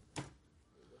things mean?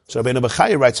 So Rabbeinu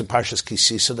Bechaya writes in Parshas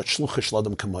Kisisa that Shluchish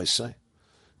Ladam Kamoisei,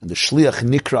 and the Shliach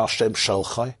Nikra Hashem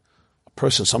Shalchai. A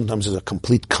person sometimes is a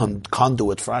complete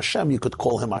conduit for Hashem. You could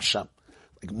call him Hashem.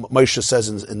 Like Moshe says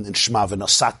in Shema,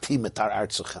 V'nosati mitar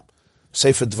artzuchem.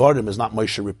 Sefer Dvarim is not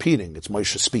Moshe repeating; it's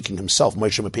Moshe speaking himself.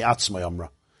 Moshe mepiatzmai amra.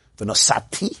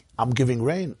 V'nosati, I'm giving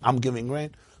rain. I'm giving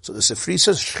rain. So the Sifri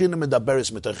says Shechina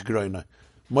medaberes mitach groinai.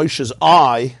 Moshe's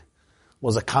eye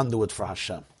was a conduit for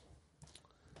Hashem.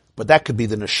 But that could be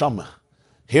the neshama.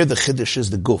 Here the chiddush is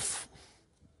the guf.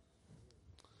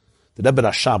 The Rebbe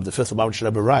Rashab, the fifth Lubavitcher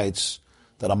Rebbe, writes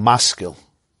that a maskil,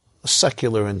 a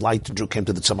secular enlightened Jew, came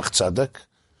to the Tzemach Tzedek,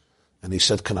 and he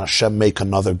said, "Can Hashem make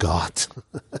another God?"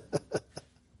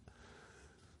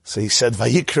 So he said,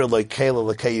 "Vayikra loy Kael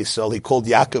Elokei Yisrael." He called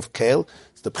Yaakov Kael.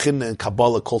 It's the Pchinna in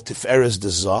Kabbalah called Tiferes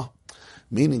Dezah,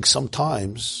 meaning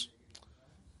sometimes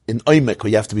in Oymek,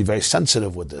 where you have to be very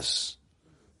sensitive with this.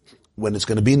 When it's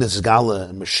going to be Nizgala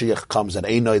and Mashiach comes that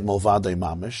Einoid Molvadei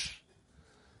Mamish,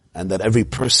 and that every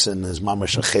person is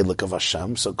Mamish a Chelik of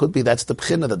Hashem, so it could be that's the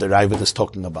Pchina that the Ravid is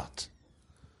talking about.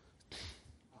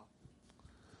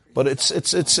 But it's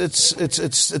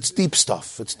deep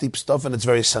stuff. It's deep stuff and it's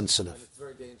very sensitive. It's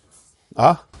very dangerous.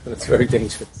 Huh? But it's very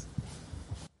dangerous.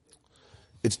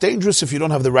 It's dangerous if you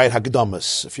don't have the right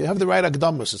Hagdamas. If you have the right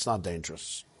Hagdamas, it's not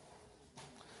dangerous.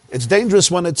 It's dangerous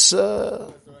when it's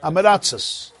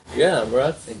Amiratzas. Yeah,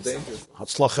 Amiratzas is dangerous.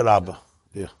 Hatzlacha Rabba.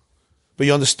 Yeah. But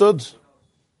you understood?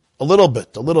 A little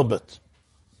bit. The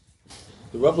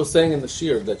Rebbe was saying in the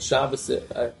Shir that Shabbos,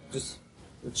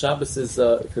 Shabbos is,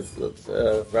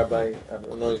 because Rabbi, I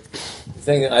don't know, he's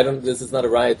saying, this is not a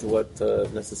riot to what,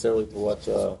 necessarily to what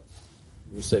you're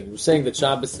saying. You're saying that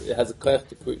Shabbos has a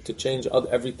koyach to change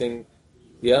everything,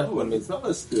 yeah? No, it's not a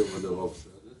stira, the Rebbe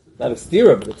said. Not a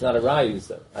stira, but it's not a riot, you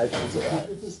said. I think it's a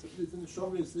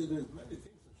riot.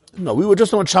 No, we were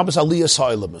just on Shabbos Aliyah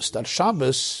Sa'ilamus. That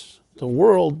Shabbos, the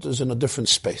world is in a different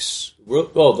space.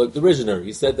 Oh, the originator.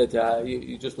 He said that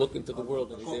you just look into the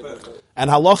world and he's able to... And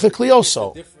halachically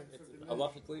also.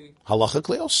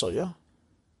 Halachically also, yeah.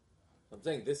 I'm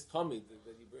saying this tummy...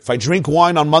 If I drink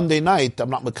wine on Monday night, I'm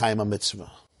not Mekayim a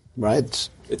mitzvah. Right?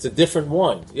 It's a different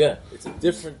wine, yeah. It's a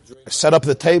different drink. I set up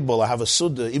the table, I have a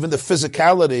suda. Even the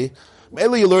physicality,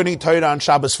 mainly you're learning Torah on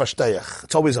Shabbos Fashteyach.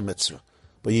 It's always a mitzvah.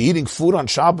 But you're eating food on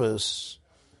Shabbos,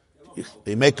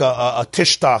 you make a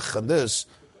tishtach and this,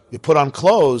 you put on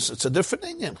clothes, it's a different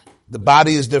thing. The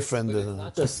body is different. But it's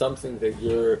not just something that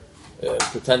you're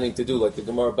pretending to do, like the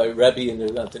Gemara by Rebbe and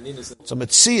the Antoninus. It's a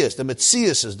metzias. The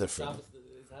metzias is different.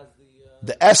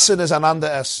 The Essen is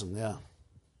ananda Essen, yeah.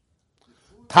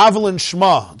 Tavel and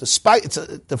Shema,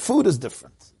 the food is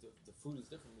different. The food is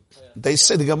different. They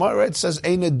say, the Gemara, right, says,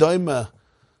 Eine Doime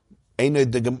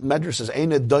The Medrash says,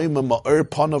 Eine doime ma'er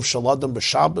panov shaladam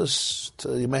b'Shabbos to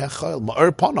Yemei HaChol.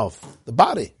 Ma'er panov, the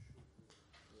body.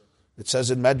 It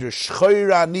says in Medrash,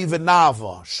 Shchoira ni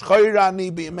v'nava, Shchoira ni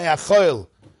b'Yemei HaChol,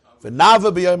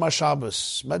 v'nava b'Yom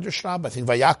HaShabbos. Medrash Rabbah, I think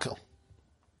Vayakel.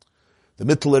 The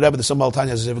Mittler Rebbe, the Sambal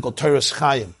Tanya, says, called Teres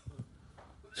Chaim.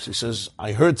 She says,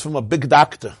 I heard from a big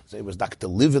doctor, it was Dr.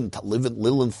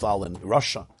 Lilienthal in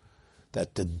Russia,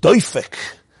 that the doifek,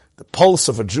 the pulse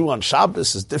of a Jew on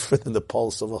Shabbos is different than the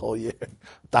pulse of a whole year.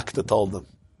 Doctor told him.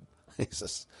 He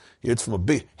says, he heard from a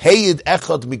big, Heyid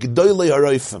Echad Migdoilei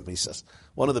Haroifim. He says,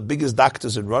 one of the biggest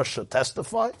doctors in Russia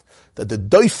testified that the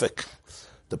doifek,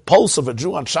 the pulse of a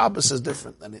Jew on Shabbos is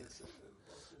different. And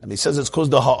he says it's because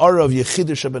the ha'ara of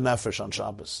Yechidish Benefesh on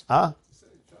Shabbos. Huh?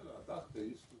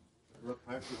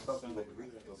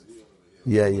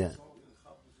 Yeah,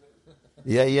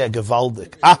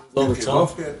 gewaldig. Too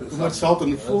much salt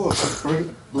on the floor.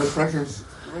 Blood pressure's.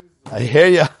 I hear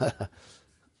you.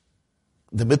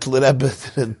 The Mittler Rebbe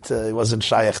he wasn't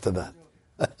shaykh to that.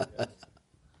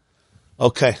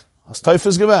 Okay. As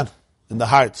Teufels gewähnt. In the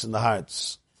hearts.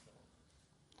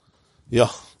 Ja.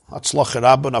 Hatzloch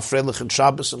Rabban, a freilichen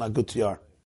Shabbos, and a good year.